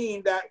doesn't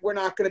mean that we're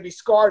not going to be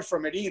scarred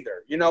from it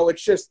either.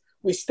 It's just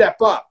we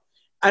step up.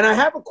 And I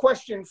have a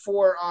question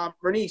for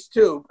Renise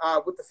too,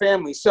 with the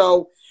family.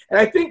 So, and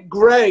I think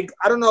Greg,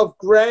 I don't know if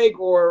Greg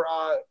or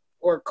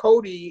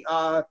Cody,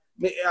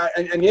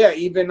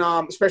 even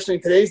especially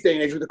in today's day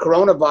and age with the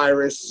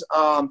coronavirus,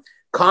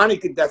 Connie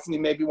could definitely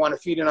maybe want to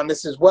feed in on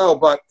this as well.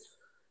 But,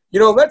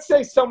 let's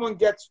say someone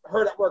gets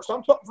hurt at work. So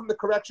I'm talking from the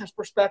corrections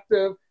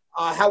perspective.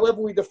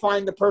 However we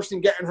define the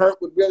person getting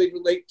hurt would really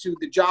relate to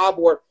the job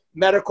or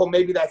medical,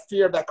 maybe that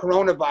fear of that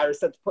coronavirus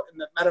that's putting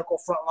the medical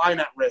front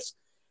line at risk.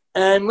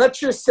 And let's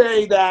just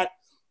say that,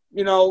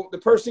 the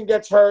person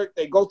gets hurt,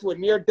 they go through a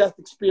near-death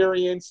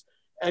experience,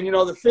 and,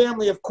 the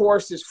family, of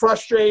course, is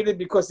frustrated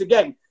because,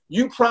 again,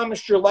 you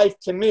promised your life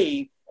to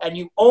me, and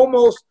you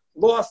almost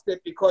lost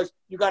it because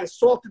you got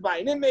assaulted by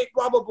an inmate,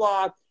 blah, blah,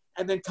 blah,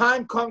 and then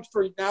time comes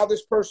for now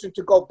this person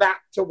to go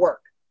back to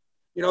work.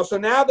 So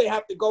now they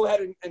have to go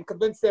ahead and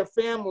convince their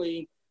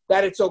family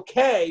that it's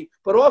okay,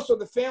 but also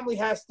the family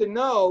has to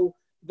know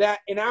that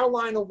in our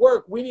line of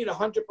work, we need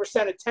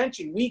 100%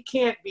 attention. We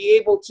can't be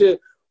able to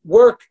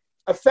work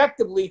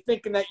effectively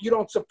thinking that you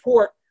don't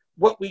support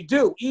what we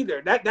do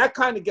either. That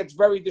kind of gets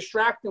very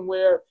distracting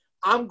where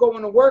I'm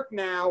going to work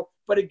now,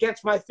 but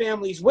against my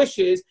family's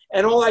wishes,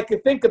 and all I can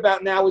think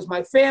about now is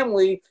my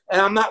family,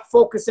 and I'm not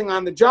focusing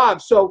on the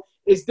job. So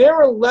is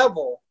there a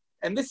level,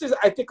 and this is,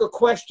 I think, a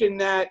question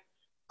that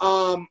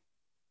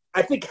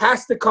I think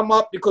has to come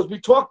up, because we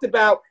talked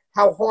about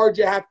how hard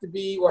you have to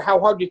be or how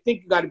hard you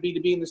think you got to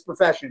be in this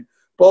profession,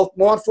 both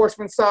law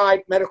enforcement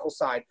side, medical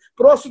side,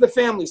 but also the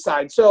family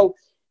side. So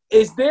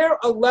is there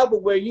a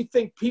level where you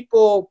think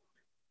people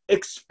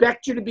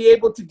expect you to be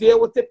able to deal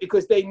with it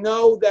because they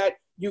know that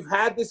you've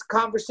had this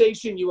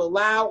conversation, you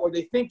allow, or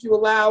they think you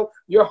allow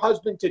your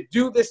husband to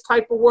do this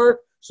type of work?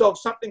 So if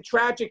something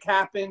tragic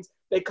happens,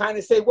 they kind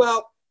of say,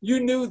 well,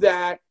 you knew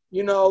that,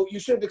 you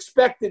should have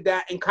expected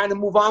that, and kind of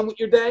move on with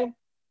your day?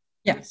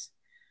 Yes.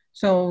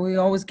 So we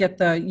always get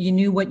you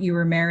knew what you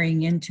were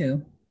marrying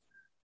into,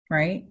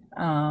 right?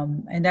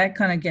 And that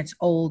kind of gets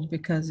old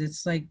because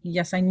it's like,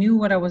 yes, I knew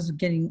what I was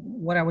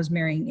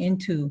marrying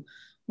into.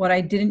 What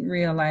I didn't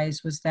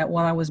realize was that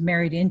while I was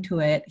married into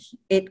it,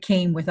 it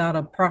came without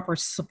a proper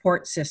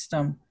support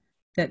system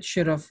that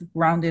should have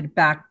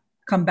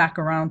come back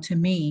around to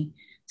me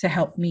to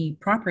help me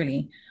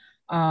properly.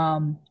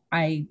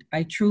 I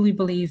truly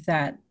believe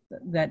that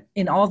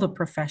in all the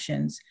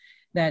professions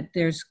that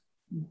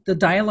the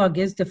dialogue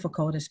is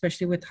difficult,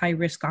 especially with high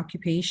risk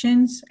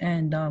occupations.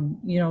 And,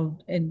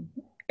 and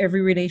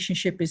every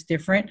relationship is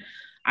different.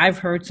 I've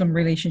heard some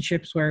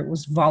relationships where it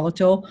was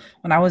volatile.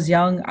 When I was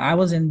young, I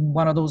was in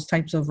one of those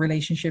types of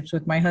relationships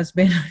with my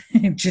husband.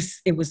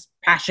 It was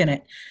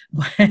passionate,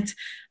 but,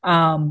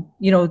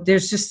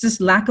 there's just this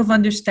lack of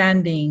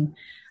understanding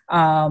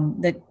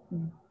that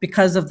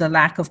because of the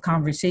lack of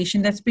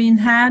conversation that's being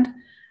had.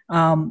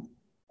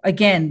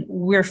 Again,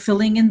 we're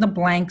filling in the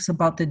blanks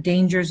about the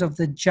dangers of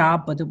the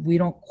job, but we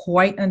don't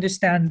quite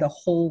understand the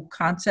whole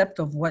concept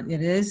of what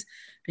it is,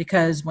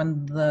 because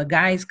when the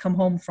guys come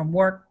home from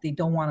work, they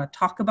don't want to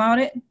talk about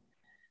it,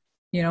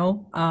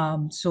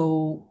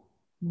 so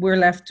we're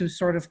left to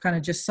sort of kind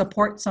of just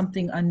support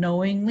something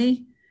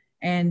unknowingly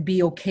and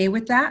be okay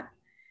with that.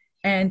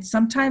 And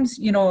sometimes,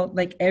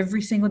 like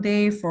every single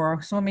day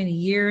for so many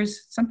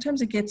years,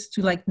 sometimes it gets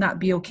to like not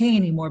be okay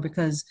anymore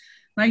because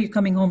now you're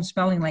coming home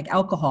smelling like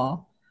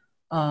alcohol.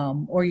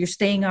 Or you're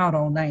staying out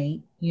all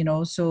night,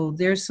 so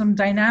there's some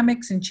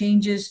dynamics and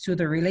changes to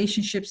the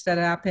relationships that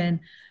happen.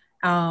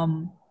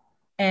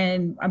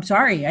 And I'm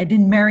sorry, I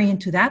didn't marry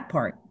into that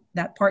part.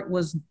 That part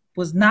was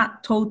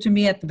not told to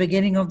me at the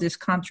beginning of this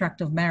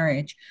contract of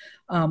marriage.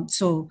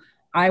 So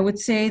I would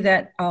say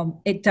that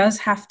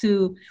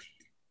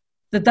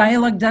the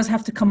dialogue does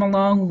have to come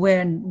along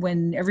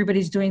when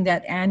everybody's doing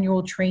that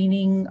annual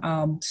training.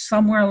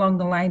 Somewhere along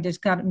the line,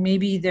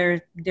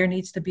 there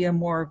needs to be a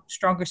more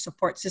stronger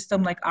support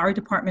system. Like our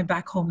department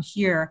back home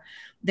here,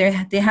 they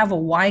have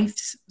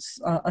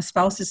a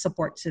spouse's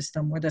support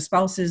system where the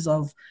spouses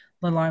of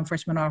the law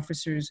enforcement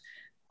officers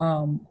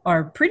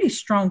are pretty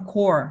strong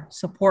core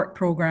support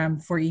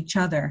program for each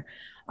other.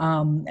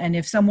 And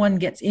if someone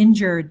gets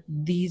injured,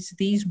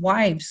 these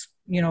wives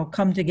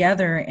come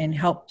together and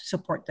help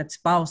support that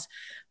spouse,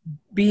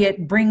 be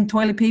it bring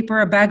toilet paper,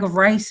 a bag of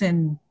rice,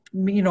 and,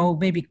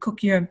 maybe cook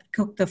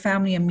the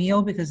family a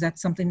meal, because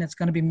that's something that's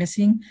going to be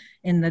missing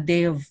in the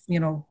day of,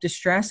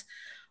 distress.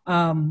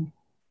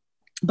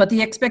 But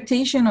the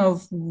expectation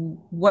of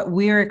what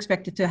we're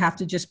expected to have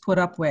to just put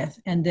up with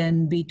and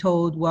then be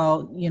told,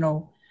 well,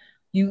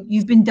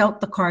 you've been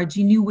dealt the cards.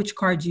 You knew which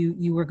cards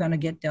you were going to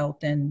get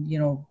dealt, and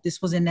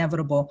this was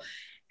inevitable.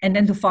 And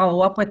then to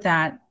follow up with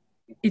that,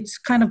 it's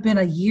kind of been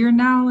a year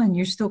now, and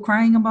you're still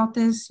crying about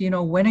this.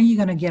 When are you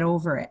going to get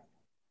over it?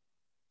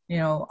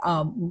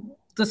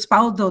 The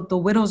spouse, the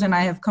widows, and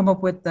I have come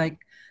up with like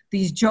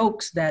these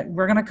jokes that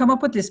we're going to come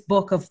up with this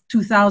book of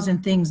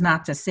 2,000 things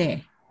not to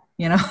say.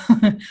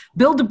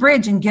 Build a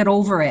bridge and get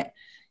over it.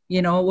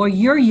 Or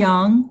you're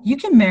young, you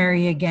can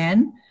marry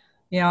again.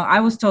 I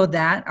was told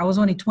that. I was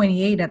only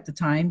 28 at the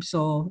time.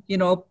 So,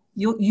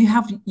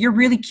 you're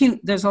really cute.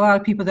 There's a lot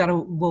of people that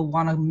will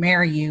want to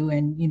marry you,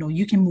 and,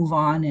 you can move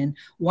on. And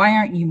why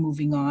aren't you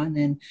moving on?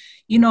 And,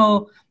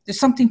 there's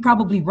something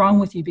probably wrong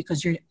with you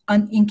because you're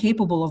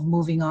incapable of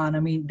moving on. I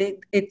mean,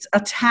 it's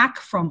attack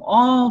from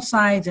all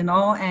sides and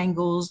all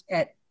angles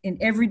in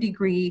every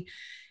degree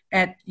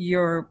at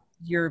your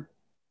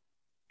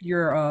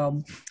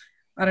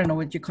I don't know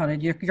what you call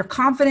it, your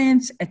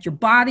confidence, at your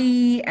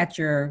body, at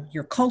your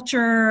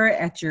culture,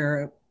 at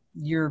your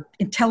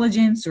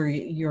intelligence or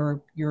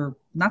your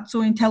not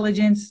so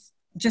intelligence.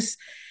 Just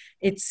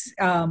it's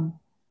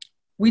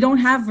we don't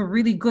have a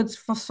really good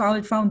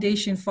solid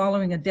foundation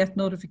following a death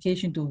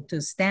notification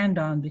to stand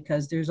on,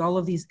 because there's all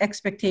of these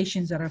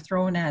expectations that are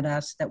thrown at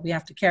us that we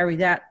have to carry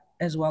that,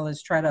 as well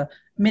as try to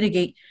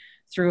mitigate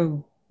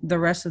through the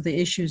rest of the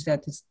issues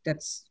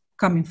that's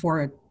coming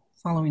forward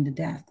following the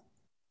death.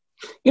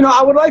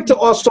 I would like to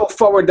also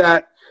forward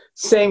that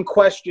same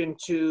question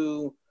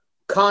to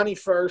Connie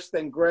first,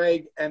 then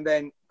Greg, and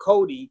then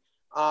Cody.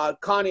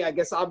 Connie, I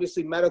guess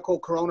obviously medical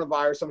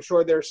coronavirus. I'm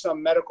sure there's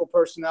some medical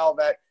personnel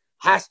that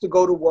has to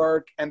go to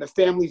work and the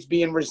family's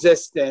being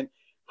resistant.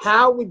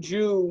 How would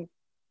you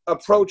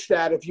approach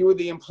that if you were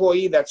the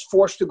employee that's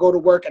forced to go to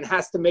work and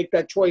has to make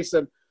that choice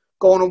of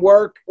going to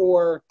work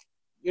or,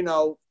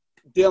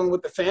 dealing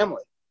with the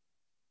family?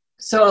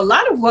 So a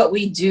lot of what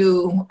we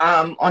do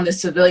on the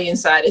civilian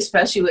side,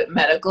 especially with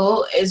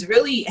medical, is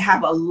really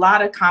have a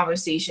lot of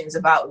conversations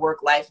about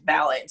work-life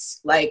balance.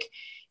 Like,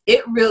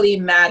 it really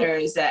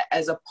matters that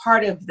as a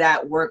part of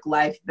that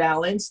work-life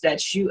balance,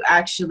 that you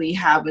actually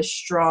have a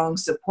strong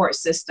support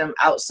system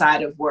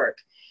outside of work.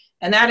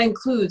 And that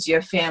includes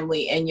your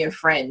family and your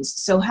friends.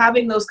 So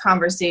having those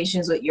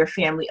conversations with your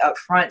family up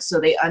front so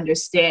they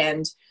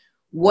understand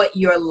what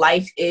your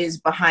life is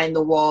behind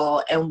the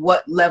wall and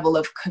what level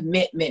of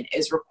commitment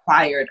is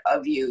required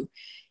of you.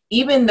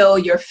 Even though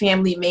your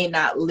family may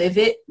not live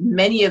it,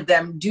 many of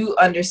them do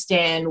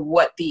understand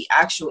what the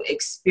actual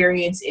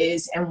experience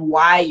is and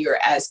why you're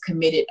as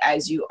committed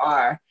as you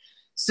are.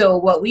 So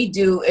what we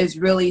do is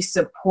really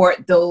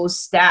support those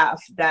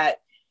staff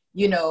that,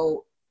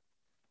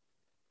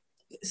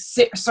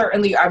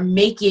 certainly are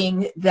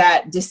making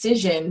that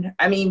decision.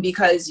 I mean,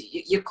 because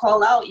you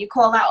call out,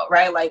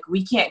 right? Like,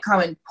 we can't come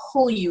and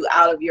pull you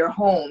out of your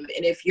home.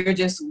 And if you're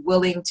just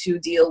willing to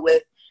deal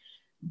with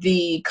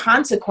the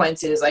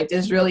consequences, like,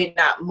 there's really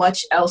not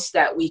much else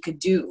that we could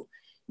do.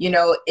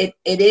 It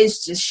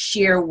is just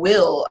sheer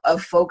will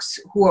of folks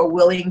who are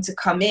willing to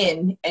come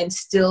in and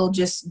still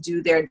just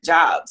do their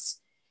jobs.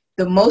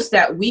 The most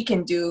that we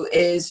can do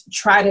is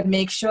try to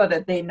make sure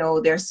that they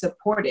know they're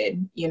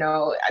supported.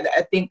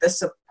 I think the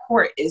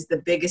support is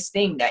the biggest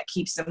thing that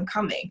keeps them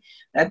coming,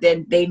 that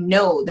then they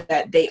know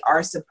that they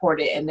are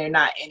supported and they're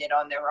not in it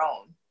on their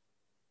own.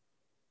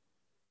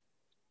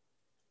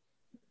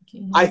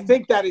 I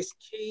think that is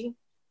key,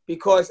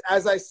 because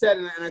as I said,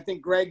 and I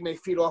think Greg may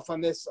feed off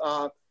on this,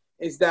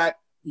 is that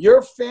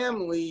your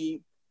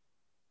family,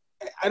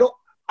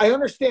 I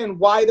understand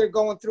why they're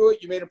going through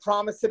it. You made a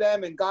promise to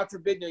them, and God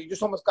forbid, you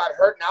just almost got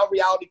hurt. Now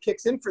reality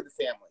kicks in for the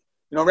family.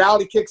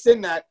 Reality kicks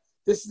in that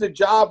this is a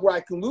job where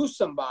I can lose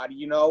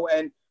somebody,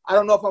 and I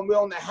don't know if I'm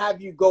willing to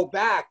have you go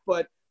back,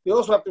 but you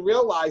also have to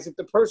realize if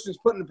the person's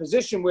put in a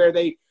position where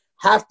they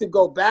have to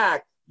go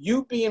back,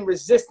 you being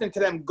resistant to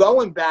them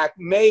going back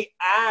may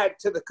add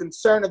to the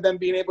concern of them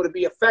being able to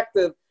be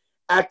effective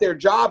at their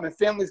job. And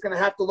family's going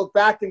to have to look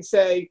back and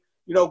say,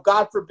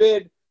 God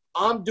forbid,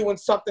 I'm doing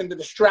something to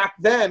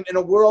distract them in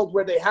a world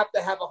where they have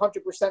to have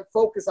 100%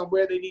 focus on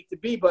where they need to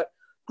be. But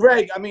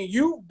Greg, I mean,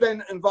 you've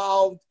been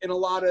involved in a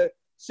lot of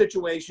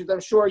situations. I'm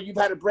sure you've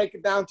had to break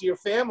it down to your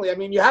family. I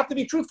mean, you have to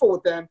be truthful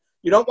with them.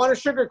 You don't want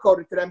to sugarcoat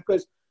it to them,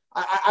 because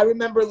I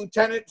remember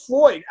Lieutenant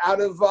Floyd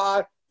out of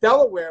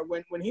Delaware,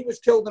 when he was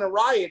killed in a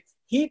riot,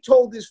 he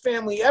told his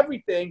family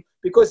everything,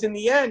 because in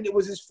the end, it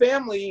was his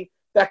family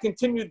that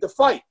continued the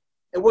fight.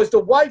 It was the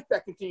wife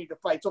that continued to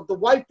fight. So if the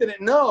wife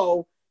didn't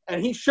know,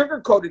 and he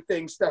sugarcoated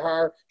things to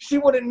her, she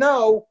wouldn't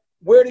know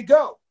where to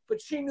go.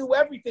 But she knew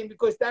everything,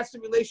 because that's the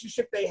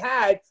relationship they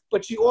had.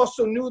 But she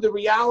also knew the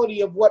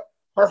reality of what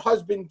her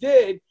husband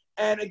did.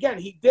 And again,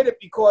 he did it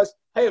because,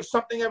 hey, if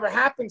something ever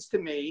happens to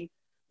me,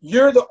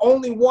 you're the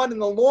only one in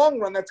the long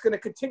run that's going to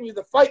continue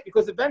the fight,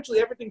 because eventually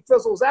everything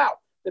fizzles out.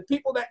 The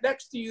people that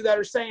next to you that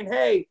are saying,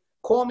 hey,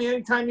 call me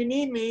anytime you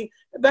need me,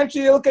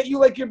 eventually they look at you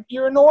like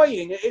you're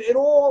annoying. It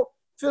all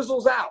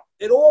fizzles out.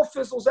 It all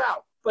fizzles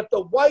out. But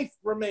the wife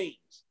remains.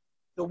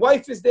 The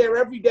wife is there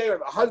every day, or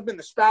the husband,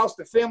 the spouse,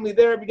 the family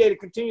there every day to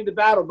continue the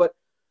battle. But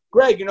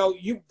Greg, you know,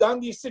 you've done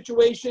these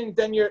situations,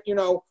 then you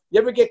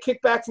ever get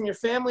kickback from your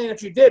family? And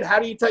if you did, how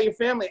do you tell your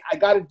family, I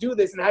got to do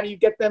this? And how do you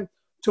get them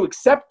to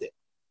accept it?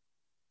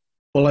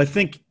 Well, I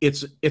think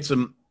it's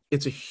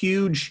a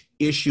huge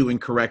issue in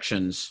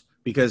corrections,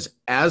 because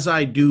as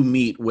I do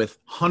meet with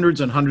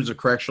hundreds and hundreds of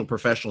correctional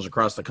professionals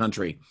across the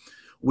country,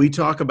 we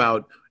talk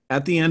about,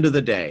 at the end of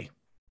the day,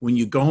 when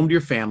you go home to your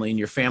family and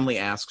your family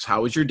asks,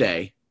 how was your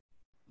day?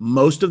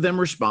 Most of them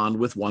respond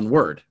with one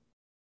word: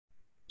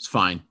 it's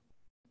fine.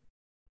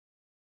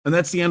 And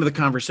that's the end of the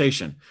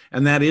conversation.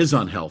 And that is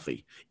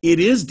unhealthy. It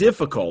is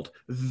difficult,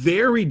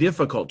 very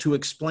difficult, to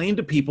explain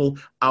to people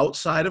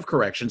outside of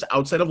corrections,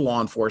 outside of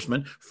law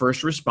enforcement,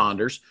 first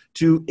responders,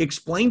 to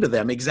explain to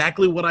them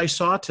exactly what I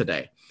saw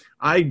today.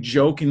 I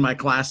joke in my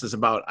classes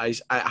about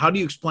how do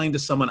you explain to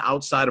someone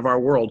outside of our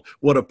world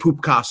what a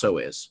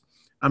poopcasso is?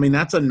 I mean,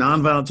 that's a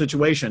nonviolent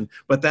situation,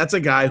 but that's a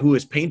guy who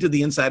has painted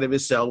the inside of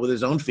his cell with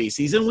his own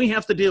feces, and we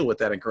have to deal with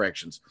that in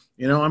corrections.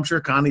 You know, I'm sure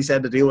Connie's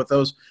had to deal with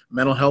those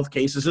mental health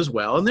cases as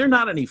well, and they're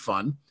not any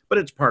fun, but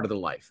it's part of the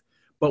life.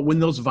 But when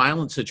those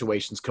violent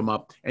situations come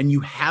up and you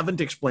haven't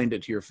explained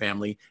it to your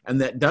family,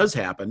 and that does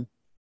happen,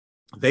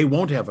 they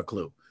won't have a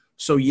clue.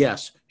 So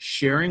yes,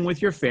 sharing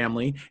with your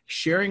family,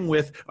 sharing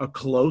with a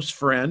close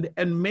friend,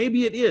 and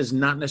maybe it is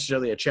not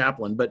necessarily a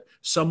chaplain, but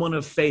someone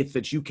of faith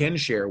that you can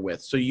share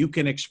with so you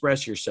can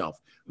express yourself.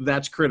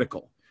 That's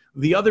critical.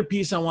 The other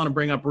piece I want to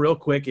bring up real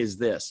quick is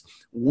this.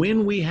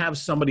 When we have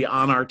somebody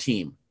on our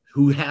team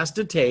who has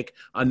to take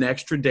an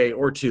extra day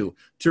or two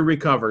to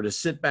recover, to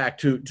sit back,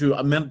 to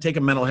take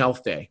a mental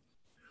health day,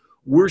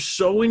 we're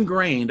so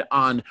ingrained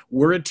on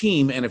we're a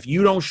team, and if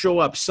you don't show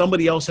up,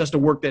 somebody else has to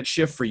work that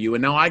shift for you,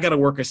 and now I got to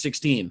work a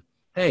 16.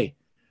 Hey,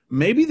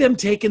 maybe them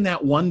taking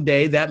that one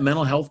day, that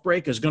mental health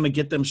break, is going to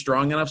get them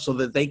strong enough so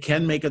that they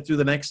can make it through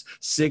the next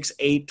 6,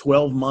 8,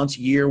 12 months,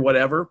 year,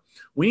 whatever.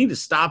 We need to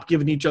stop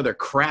giving each other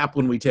crap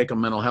when we take a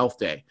mental health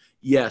day.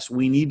 Yes,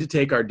 we need to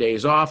take our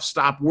days off,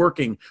 stop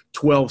working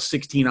 12,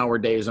 16-hour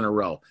days in a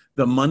row.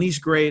 The money's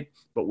great,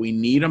 but we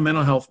need a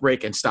mental health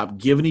break and stop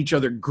giving each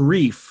other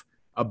grief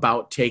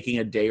about taking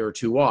a day or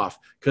two off,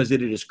 because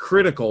it is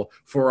critical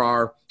for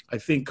our, I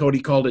think Cody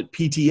called it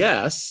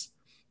PTS,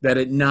 that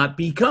it not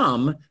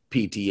become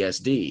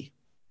PTSD.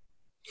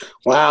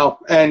 Wow.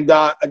 And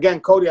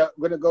again, Cody, I'm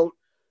going to go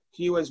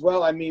to you as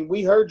well. I mean,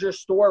 we heard your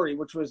story,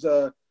 which was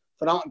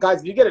phenomenal. Guys,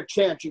 if you get a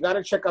chance, you got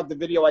to check out the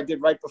video I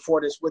did right before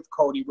this with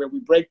Cody, where we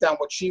break down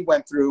what she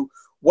went through,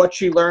 what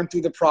she learned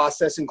through the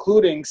process,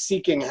 including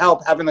seeking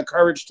help, having the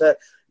courage to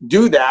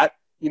do that.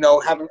 You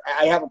know,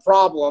 I have a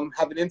problem,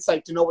 have an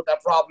insight to know what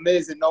that problem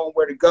is and knowing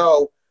where to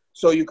go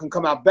so you can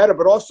come out better,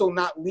 but also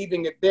not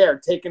leaving it there,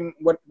 taking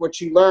what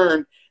she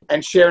learned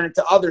and sharing it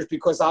to others,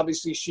 because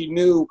obviously she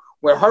knew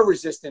where her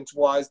resistance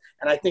was.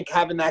 And I think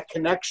having that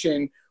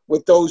connection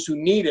with those who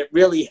need it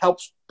really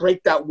helps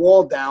break that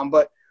wall down.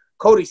 But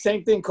Cody,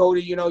 same thing,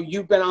 Cody, you know,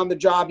 you've been on the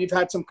job, you've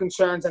had some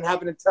concerns, and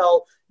having to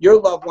tell your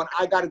loved one,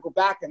 I got to go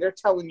back, and they're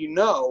telling you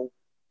no,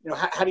 you know,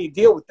 how do you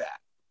deal with that?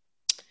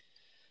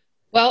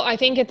 Well, I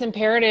think it's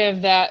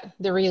imperative that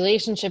the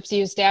relationships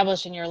you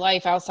establish in your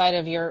life outside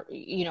of your,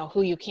 you know,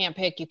 who you can't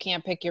pick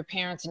your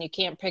parents, and you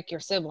can't pick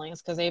your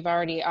siblings because they've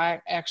already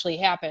actually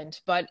happened.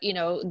 But, you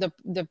know,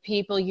 the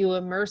people you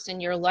immerse in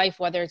your life,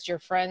 whether it's your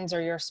friends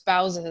or your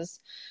spouses,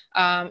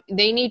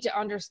 they need to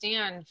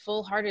understand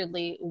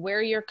full-heartedly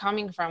where you're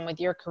coming from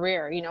with your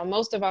career. You know,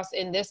 most of us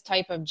in this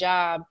type of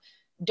job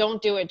don't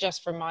do it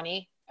just for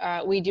money.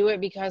 We do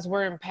it because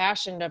we're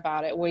impassioned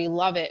about it. We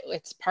love it.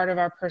 It's part of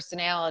our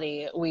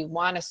personality. We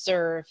want to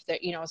serve.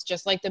 That, you know, it's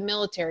just like the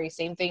military,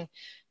 same thing.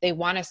 They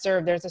want to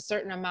serve. There's a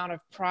certain amount of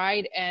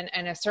pride and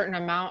a certain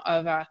amount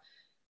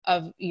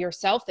of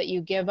yourself that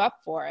you give up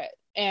for it.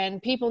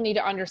 And people need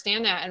to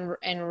understand that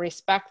and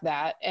respect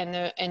that.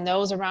 And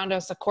those around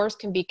us, of course,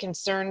 can be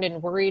concerned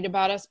and worried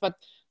about us. But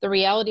the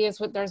reality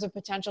is there's a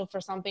potential for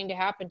something to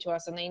happen to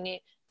us, and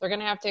they're going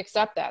to have to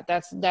accept that.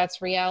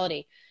 That's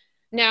reality.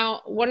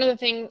 Now, one of the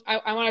things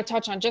I want to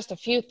touch on, just a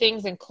few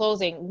things in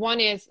closing.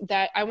 One is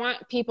that I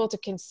want people to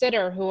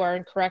consider, who are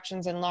in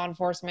corrections and law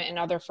enforcement and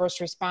other first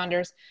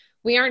responders,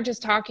 we aren't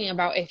just talking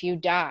about if you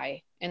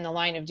die in the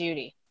line of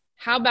duty.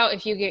 How about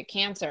if you get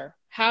cancer?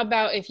 How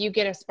about if you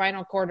get a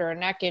spinal cord or a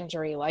neck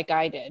injury like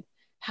I did?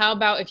 How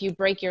about if you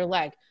break your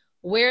leg?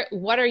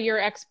 What are your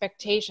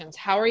expectations?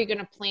 How are you going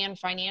to plan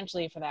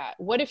financially for that?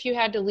 What if you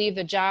had to leave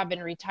the job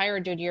and retire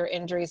due to your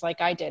injuries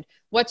like I did?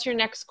 What's your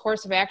next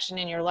course of action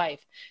in your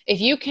life?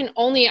 If you can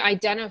only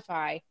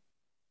identify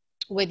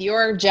with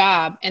your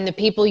job and the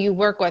people you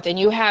work with, and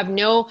you have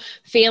no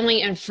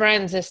family and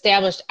friends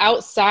established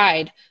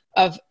outside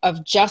of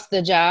just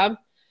the job,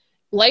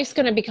 life's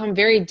going to become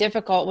very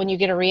difficult when you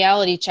get a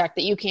reality check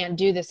that you can't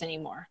do this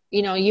anymore.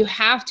 You know, you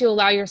have to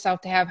allow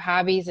yourself to have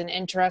hobbies and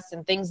interests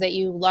and things that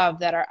you love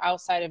that are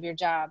outside of your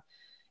job.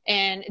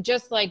 And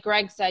just like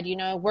Greg said, you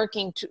know,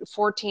 working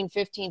 14,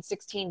 15,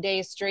 16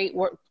 days straight,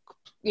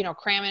 you know,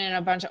 cramming in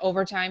a bunch of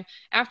overtime,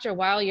 after a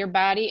while, your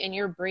body and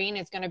your brain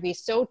is going to be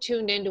so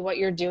tuned into what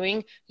you're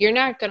doing, you're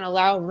not going to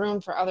allow room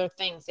for other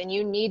things. And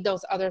you need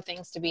those other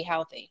things to be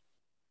healthy.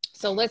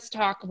 So let's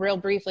talk real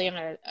briefly. I'm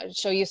going to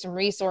show you some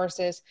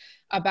resources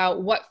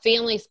about what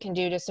families can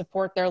do to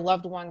support their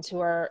loved ones who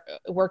are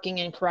working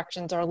in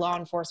corrections or law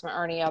enforcement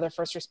or any other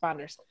first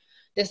responders.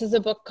 This is a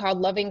book called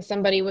Loving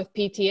Somebody with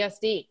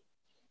PTSD.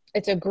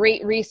 It's a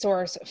great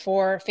resource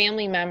for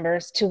family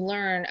members to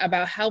learn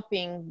about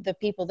helping the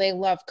people they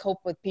love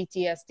cope with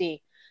PTSD.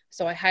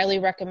 So I highly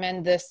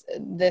recommend this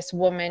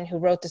woman who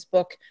wrote this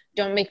book.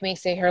 Don't make me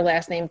say her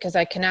last name because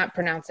I cannot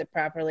pronounce it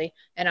properly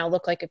and I'll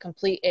look like a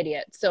complete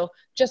idiot. So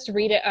just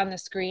read it on the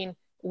screen.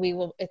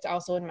 It's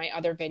also in my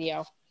other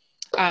video.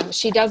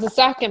 She does a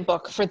second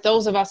book. For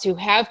those of us who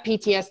have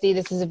PTSD,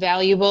 this is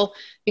valuable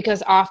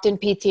because often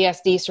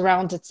PTSD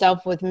surrounds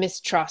itself with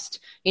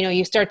mistrust. You know,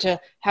 you start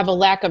to have a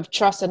lack of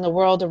trust in the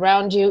world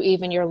around you,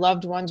 even your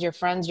loved ones, your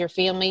friends, your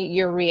family.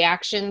 Your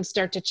reactions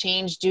start to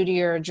change due to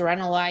your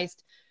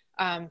adrenalized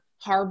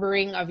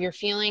harboring of your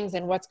feelings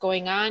and what's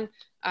going on.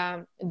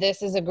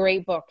 This is a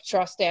great book,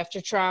 Trust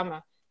After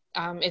Trauma.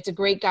 It's a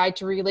great guide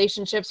to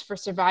relationships for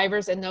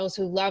survivors and those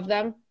who love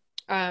them.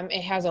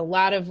 It has a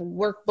lot of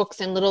workbooks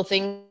and little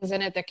things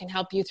in it that can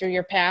help you through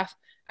your path.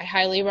 I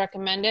highly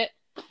recommend it.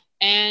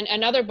 And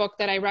another book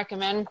that I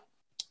recommend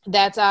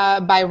that's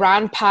by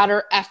Ron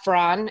Potter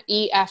Efron,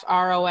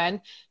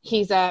 E-F-R-O-N.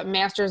 He's a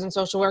master's in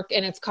social work,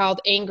 and it's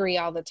called Angry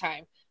All the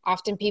Time.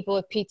 Often people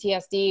with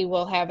PTSD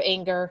will have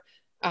anger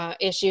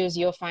issues.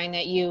 You'll find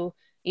that you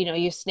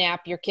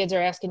snap, your kids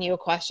are asking you a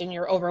question,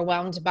 you're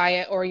overwhelmed by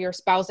it, or your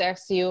spouse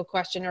asks you a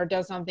question or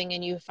does something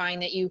and you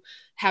find that you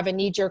have a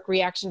knee-jerk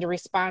reaction to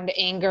respond to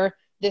anger.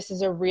 This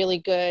is a really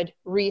good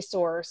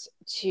resource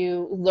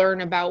to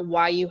learn about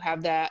why you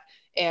have that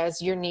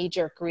as your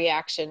knee-jerk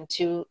reaction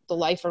to the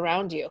life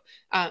around you.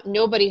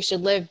 Nobody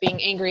should live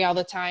being angry all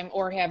the time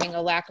or having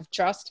a lack of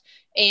trust,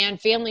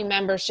 and family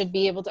members should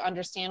be able to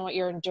understand what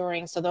you're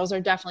enduring. So those are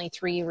definitely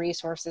 3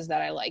 resources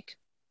that I like.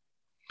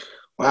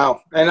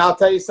 Wow. And I'll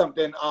tell you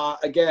something,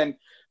 again,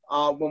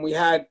 when we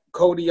had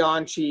Cody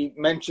on, she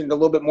mentioned a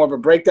little bit more of a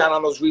breakdown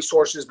on those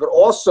resources, but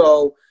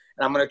also,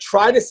 and I'm going to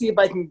try to see if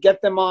I can get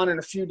them on in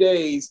a few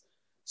days,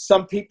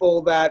 some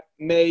people that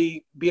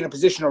may be in a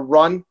position to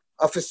run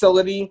a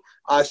facility,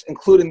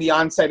 including the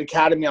on-site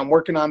academy. I'm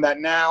working on that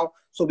now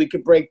so we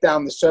could break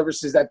down the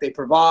services that they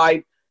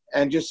provide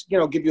and just,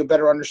 give you a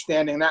better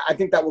understanding. And I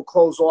think that will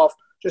close off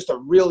just a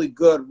really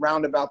good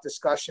roundabout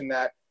discussion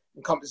that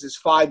encompasses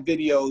 5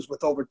 videos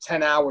with over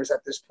 10 hours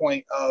at this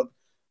point of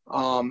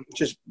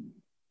just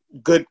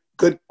good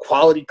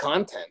quality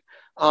content.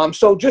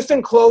 So just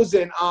in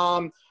closing,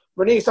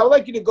 Renise, I would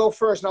like you to go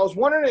first. And I was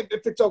wondering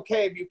if it's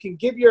okay if you can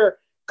give your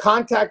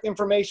contact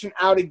information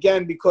out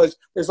again, because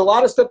there's a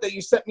lot of stuff that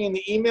you sent me in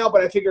the email,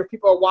 but I figure if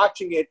people are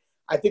watching it,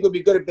 I think it would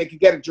be good if they could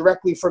get it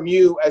directly from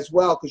you as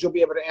well, because you'll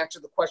be able to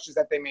answer the questions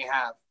that they may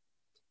have.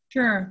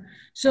 Sure.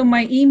 So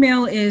my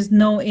email is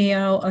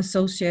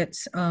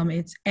noeauassociates.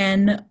 It's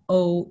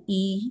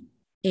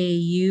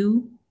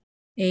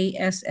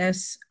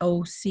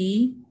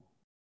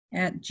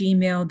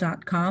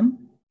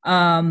noeauaassoc@gmail.com.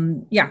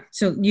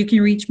 So you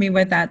can reach me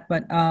with that.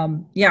 But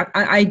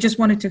I just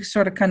wanted to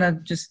sort of kind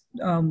of just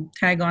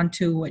tag on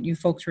to what you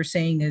folks were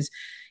saying is,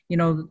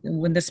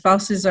 when the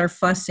spouses are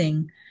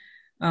fussing,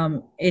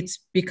 it's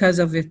because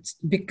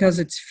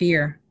it's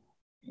fear.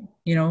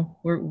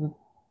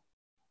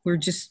 We're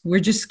just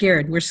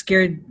scared. We're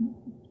scared.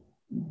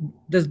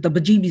 The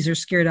bejeebies are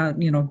scared out,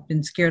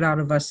 been scared out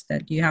of us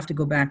that you have to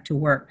go back to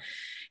work.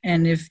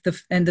 And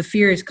the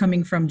fear is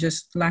coming from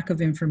just lack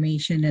of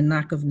information and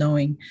lack of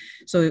knowing.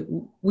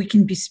 So we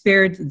can be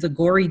spared the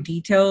gory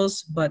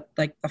details, but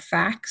like the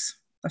facts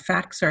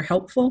are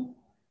helpful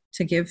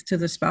to give to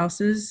the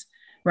spouses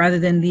rather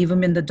than leave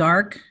them in the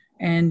dark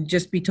and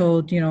just be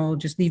told,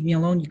 just leave me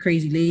alone, you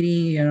crazy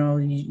lady,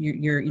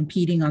 you're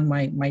impeding on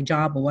my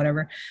job or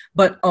whatever.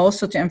 But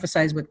also to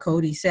emphasize what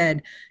Cody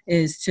said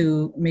is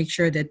to make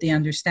sure that they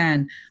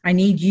understand, I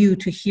need you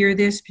to hear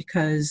this,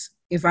 because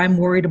if I'm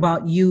worried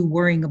about you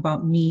worrying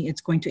about me,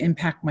 it's going to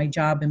impact my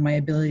job and my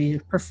ability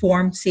to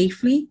perform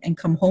safely and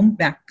come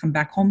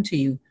back home to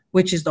you,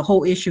 which is the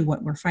whole issue,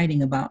 what we're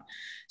fighting about.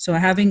 So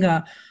having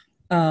a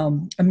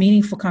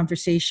meaningful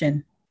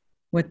conversation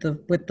with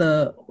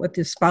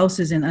the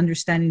spouses and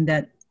understanding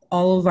that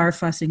all of our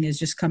fussing is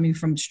just coming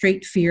from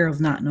straight fear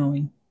of not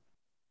knowing.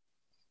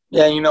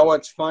 Yeah,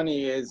 what's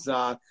funny is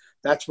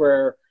that's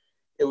where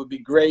it would be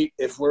great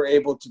if we're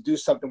able to do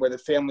something where the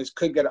families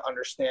could get an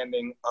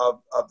understanding of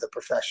the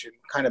profession,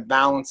 kind of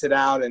balance it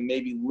out and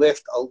maybe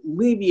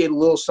alleviate a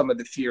little some of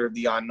the fear of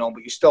the unknown,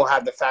 but you still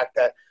have the fact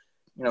that,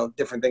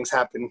 different things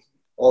happen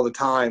all the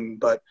time.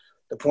 But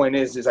the point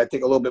is I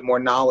think a little bit more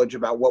knowledge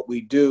about what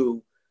we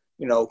do,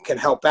 can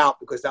help out,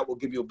 because that will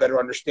give you a better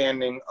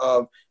understanding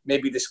of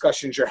maybe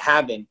discussions you're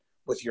having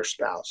with your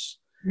spouse.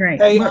 Right.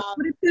 Hey,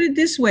 put it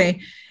this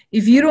way.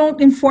 If you don't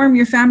inform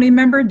your family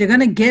member, they're going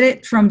to get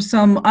it from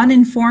some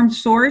uninformed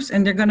source,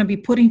 and they're going to be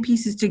putting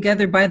pieces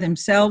together by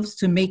themselves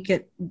to make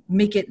it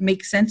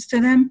make sense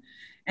to them.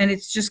 And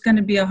it's just going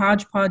to be a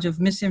hodgepodge of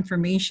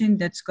misinformation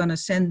that's going to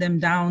send them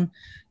down,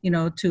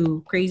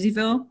 to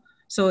Crazyville.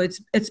 So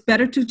it's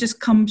better to just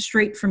come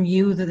straight from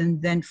you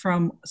than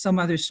from some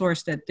other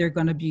source that they're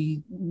going to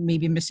be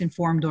maybe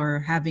misinformed or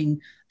having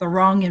the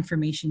wrong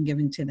information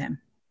given to them.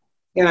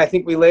 And I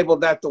think we labeled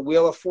that the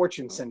Wheel of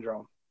Fortune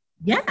syndrome.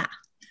 Yeah.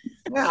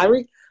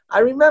 Yeah, I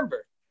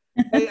remember.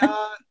 Hey,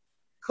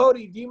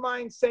 Cody, do you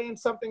mind saying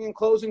something in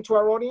closing to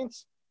our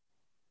audience?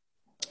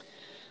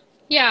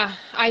 Yeah,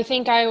 I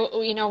think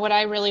what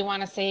I really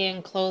want to say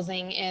in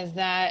closing is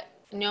that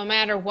no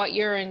matter what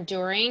you're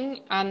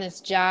enduring on this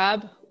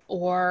job,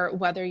 or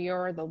whether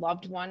you're the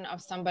loved one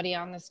of somebody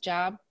on this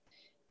job,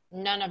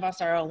 none of us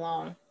are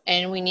alone.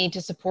 And we need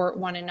to support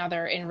one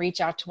another and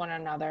reach out to one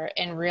another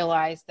and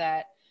realize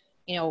that,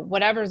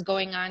 whatever's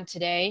going on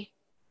today,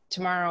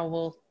 tomorrow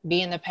will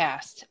be in the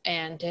past.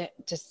 And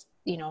just,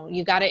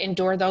 you got to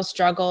endure those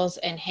struggles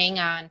and hang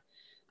on,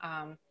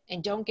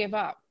 and don't give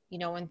up.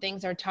 When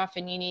things are tough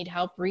and you need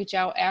help, reach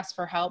out, ask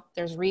for help.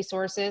 There's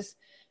resources.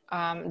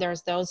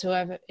 There's those who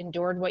have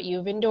endured what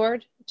you've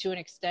endured to an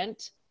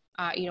extent.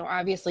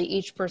 Obviously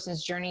each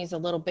person's journey is a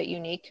little bit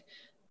unique,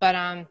 but,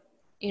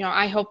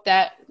 I hope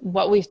that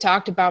what we've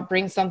talked about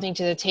brings something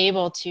to the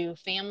table to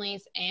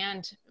families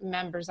and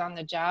members on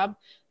the job,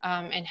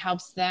 and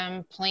helps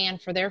them plan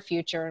for their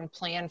future and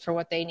plan for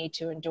what they need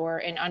to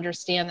endure and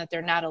understand that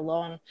they're not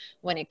alone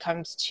when it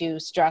comes to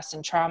stress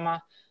and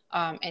trauma,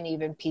 and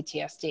even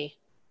PTSD.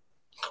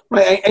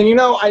 Right. And,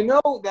 I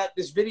know that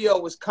this video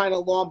was kind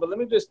of long, but let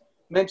me just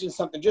mention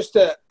something just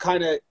to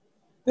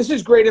this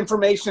is great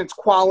information. It's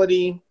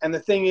quality. And the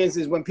thing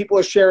is when people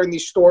are sharing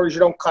these stories,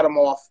 you don't cut them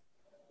off.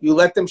 You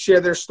let them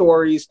share their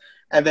stories,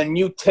 and then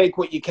you take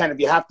what you can. If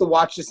you have to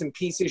watch this in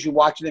pieces, you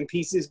watch it in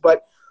pieces.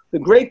 But the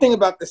great thing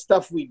about the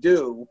stuff we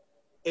do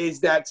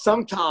is that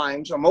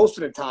sometimes, or most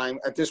of the time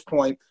at this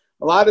point,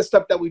 a lot of the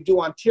stuff that we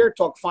do on Tier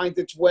Talk finds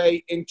its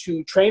way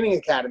into training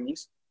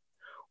academies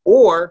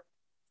or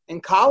in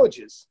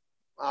colleges.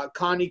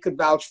 Connie could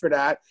vouch for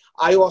that.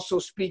 I also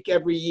speak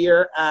every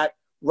year at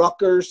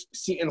Rutgers,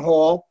 Seton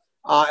Hall,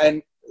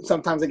 and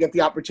sometimes I get the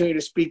opportunity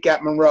to speak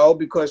at Monroe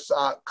because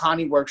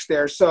Connie works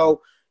there.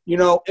 So,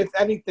 if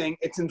anything,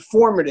 it's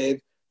informative.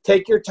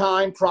 Take your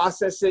time,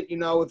 process it.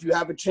 If you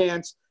have a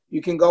chance,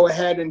 you can go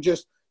ahead and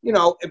just,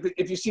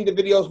 if you see the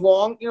videos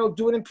long,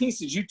 do it in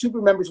pieces. YouTube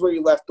remembers where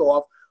you left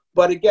off.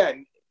 But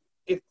again,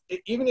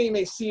 even though you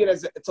may see it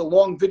as it's a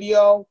long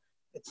video,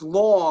 it's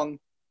long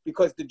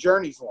because the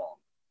journey's long.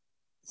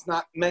 It's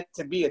not meant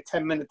to be a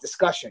 10-minute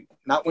discussion,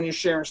 not when you're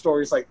sharing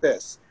stories like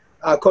this.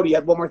 Cody, you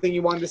had one more thing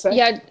you wanted to say?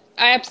 Yeah,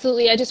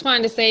 absolutely. I just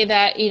wanted to say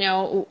that,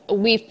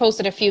 we've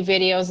posted a few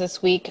videos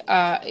this week,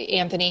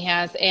 Anthony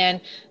has,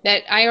 and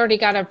that I already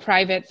got a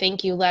private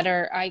thank you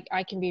letter.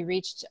 I can be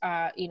reached,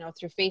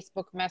 through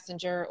Facebook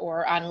Messenger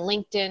or on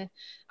LinkedIn.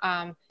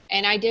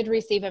 And I did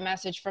receive a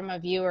message from a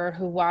viewer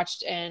who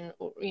watched and,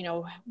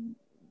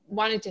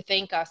 wanted to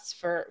thank us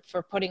for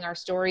putting our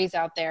stories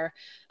out there.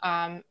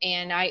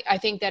 And I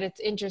think that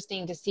it's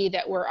interesting to see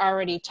that we're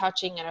already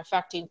touching and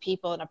affecting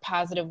people in a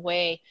positive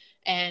way.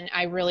 And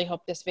I really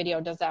hope this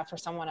video does that for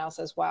someone else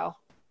as well.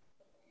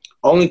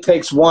 Only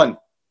takes one.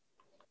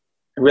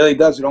 It really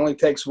does. It only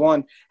takes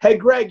one. Hey,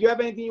 Greg, you have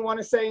anything you want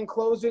to say in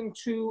closing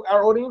to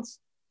our audience?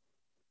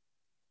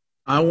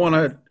 I want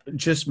to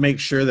just make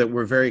sure that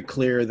we're very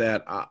clear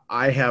that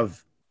I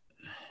have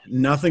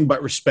nothing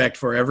but respect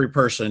for every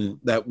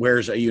person that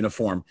wears a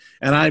uniform.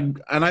 And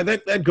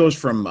that goes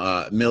from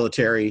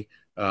military,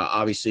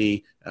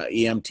 obviously,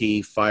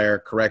 EMT, fire,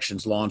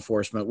 corrections, law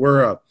enforcement.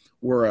 We're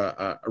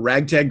a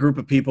ragtag group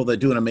of people that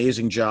do an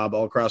amazing job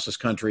all across this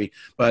country.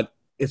 But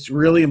it's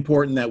really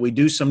important that we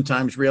do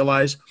sometimes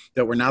realize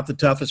that we're not the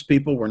toughest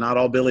people. We're not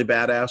all Billy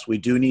Badass. We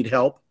do need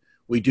help.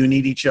 We do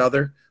need each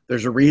other.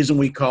 There's a reason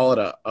we call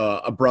it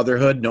a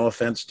brotherhood. No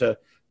offense to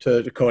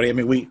Cody. I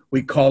mean,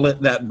 we call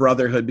it that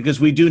brotherhood because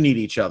we do need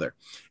each other.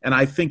 And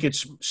I think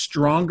it's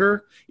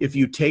stronger if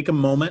you take a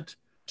moment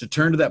to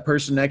turn to that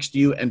person next to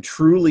you and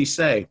truly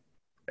say,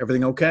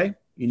 everything okay?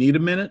 You need a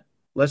minute?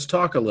 Let's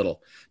talk a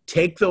little.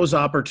 Take those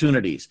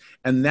opportunities.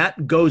 And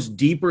that goes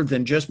deeper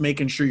than just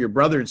making sure your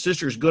brother and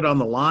sister is good on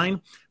the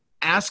line.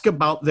 Ask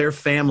about their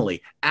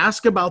family.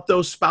 Ask about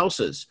those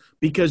spouses,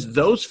 because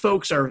those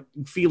folks are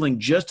feeling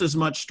just as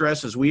much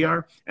stress as we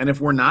are. And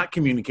if we're not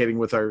communicating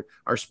with our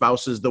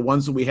spouses, the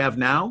ones that we have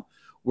now,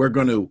 we're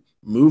going to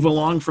move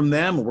along from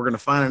them. We're going to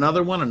find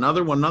another one.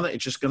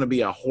 It's just going to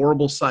be a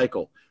horrible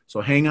cycle.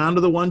 So hang on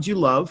to the ones you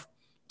love,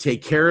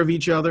 take care of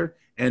each other,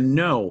 and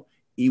know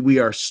we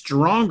are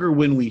stronger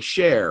when we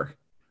share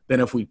than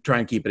if we try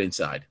and keep it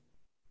inside.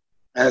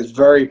 That's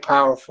very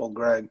powerful,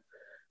 Greg.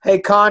 Hey,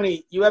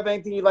 Connie, you have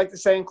anything you'd like to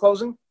say in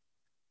closing?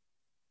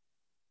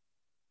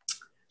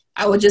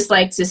 I would just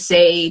like to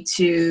say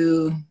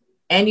to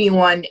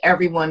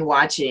everyone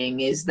watching,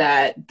 is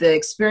that the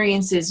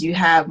experiences you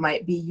have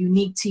might be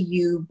unique to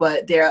you,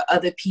 but there are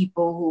other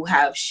people who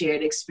have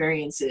shared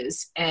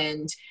experiences.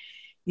 And,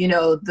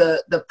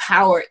 the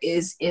power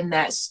is in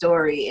that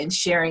story and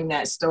sharing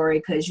that story,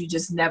 because you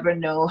just never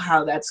know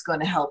how that's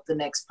going to help the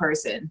next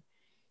person.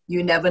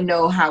 You never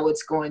know how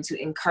it's going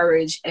to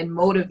encourage and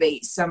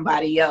motivate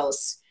somebody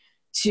else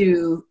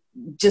to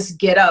just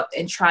get up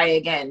and try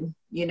again,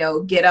 you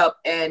know, get up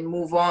and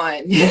move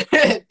on.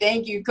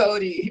 Thank you,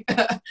 Cody.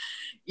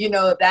 You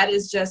know, that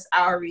is just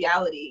our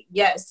reality.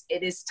 Yes,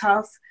 it is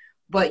tough,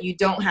 but you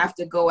don't have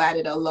to go at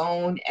it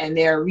alone. And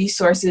there are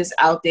resources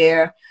out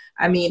there.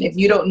 I mean, if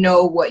you don't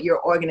know what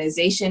your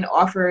organization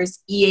offers,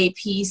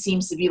 EAP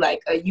seems to be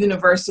like a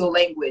universal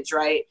language,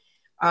 right?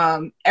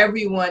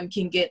 Everyone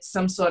can get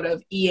some sort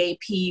of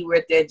EAP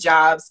with their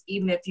jobs,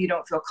 even if you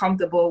don't feel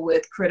comfortable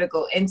with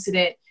critical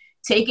incident.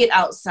 Take it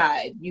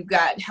outside. You've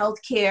got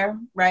healthcare,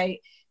 right?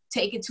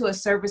 Take it to a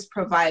service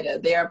provider.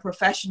 There are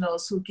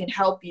professionals who can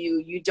help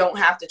you. You don't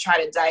have to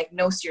try to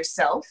diagnose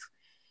yourself,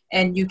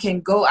 and you can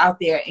go out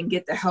there and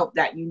get the help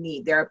that you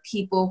need. There are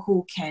people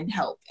who can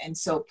help. And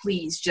so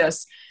please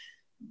just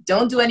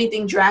don't do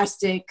anything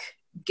drastic.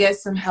 Get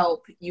some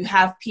help. You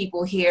have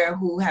people here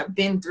who have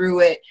been through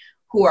it,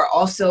 who are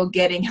also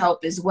getting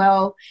help as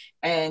well.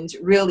 And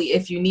really,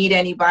 if you need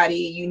anybody,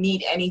 you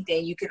need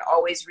anything, you can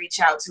always reach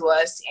out to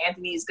us.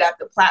 Anthony's got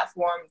the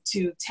platform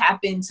to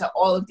tap into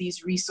all of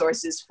these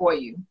resources for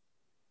you.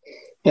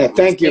 Yeah,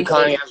 thank you,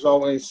 Connie, as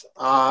always.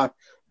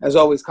 As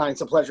always, Connie,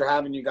 it's a pleasure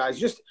having you guys.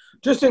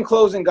 Just in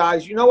closing,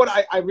 guys, you know what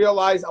I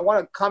realized? I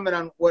want to comment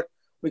on what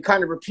we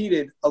kind of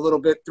repeated a little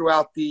bit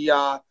throughout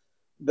the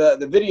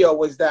video,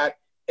 was that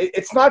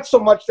it's not so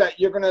much that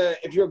you're going to,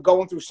 if you're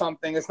going through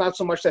something, it's not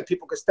so much that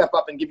people can step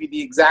up and give you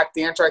the exact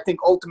answer. I think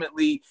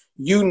ultimately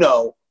you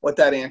know what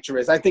that answer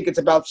is. I think it's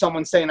about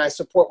someone saying, I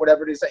support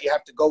whatever it is that you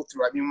have to go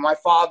through. I mean, when my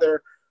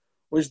father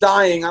was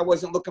dying, I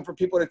wasn't looking for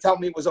people to tell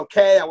me it was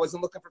okay. I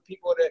wasn't looking for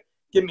people to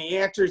give me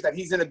answers that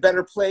he's in a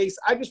better place.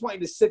 I just want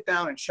you to sit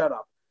down and shut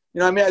up. You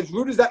know what I mean? As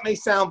rude as that may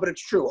sound, but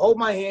it's true. Hold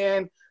my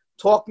hand,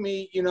 talk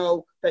me, you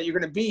know, that you're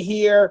going to be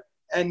here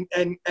and,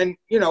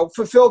 you know,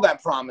 fulfill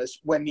that promise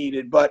when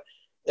needed. But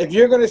if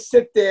you're going to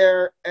sit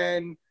there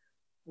and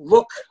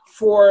look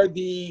for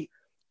the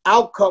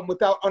outcome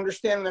without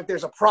understanding that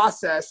there's a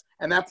process,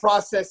 and that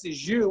process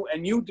is you,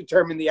 and you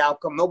determine the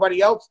outcome,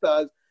 nobody else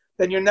does,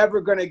 then you're never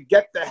going to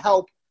get the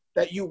help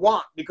that you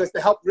want, because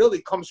the help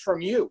really comes from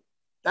you.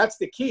 That's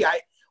the key.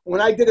 When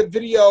I did a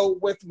video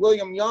with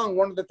William Young,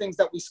 one of the things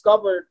that we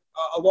discovered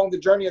along the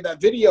journey of that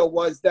video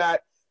was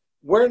that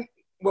when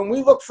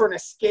we look for an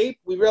escape,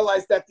 we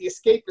realize that the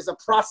escape is a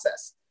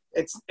process.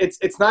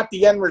 It's not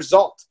the end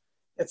result.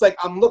 It's like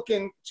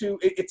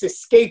it's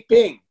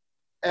escaping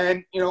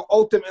and, you know,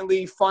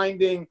 ultimately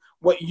finding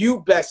what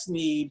you best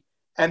need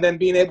and then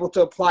being able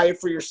to apply it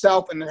for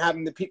yourself, and then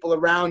having the people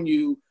around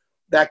you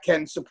that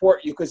can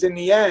support you. Because in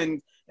the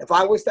end, if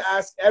I was to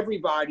ask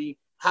everybody,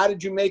 how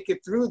did you make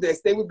it through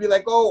this? They would be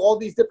like, oh, all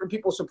these different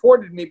people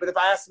supported me. But if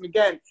I ask them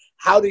again,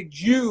 how did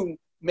you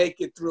make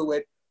it through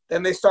it?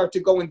 Then they start to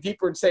go in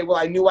deeper and say, well,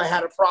 I knew I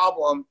had a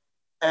problem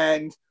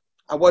and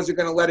I wasn't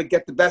going to let it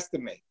get the best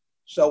of me.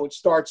 So it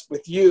starts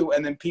with you,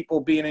 and then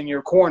people being in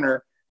your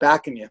corner,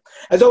 backing you.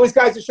 As always,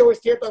 guys, the show is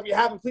here. If you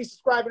haven't, please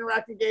subscribe,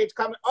 interact, engage,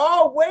 comment.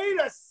 Oh, wait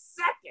a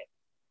second.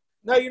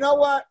 Now, you know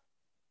what?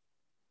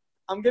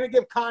 I'm going to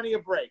give Connie a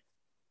break.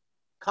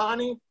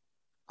 Connie,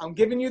 I'm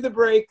giving you the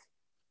break.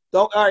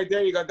 All right,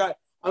 there you go.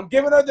 I'm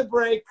giving her the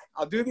break.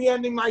 I'll do the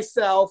ending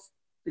myself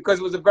because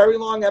it was a very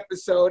long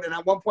episode, and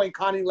at one point,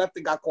 Connie left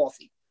and got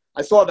coffee.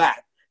 I saw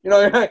that. You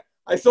know,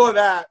 I saw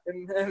that.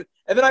 And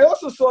then I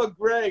also saw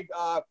Greg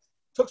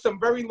took some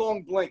very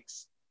long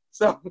blinks.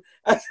 So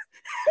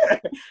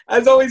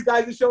as always,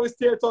 guys, the show is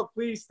Tier Talk.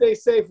 Please stay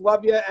safe.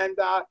 Love you. And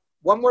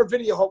one more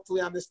video,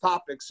 hopefully, on this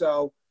topic.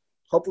 So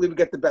hopefully we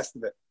get the best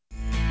of it.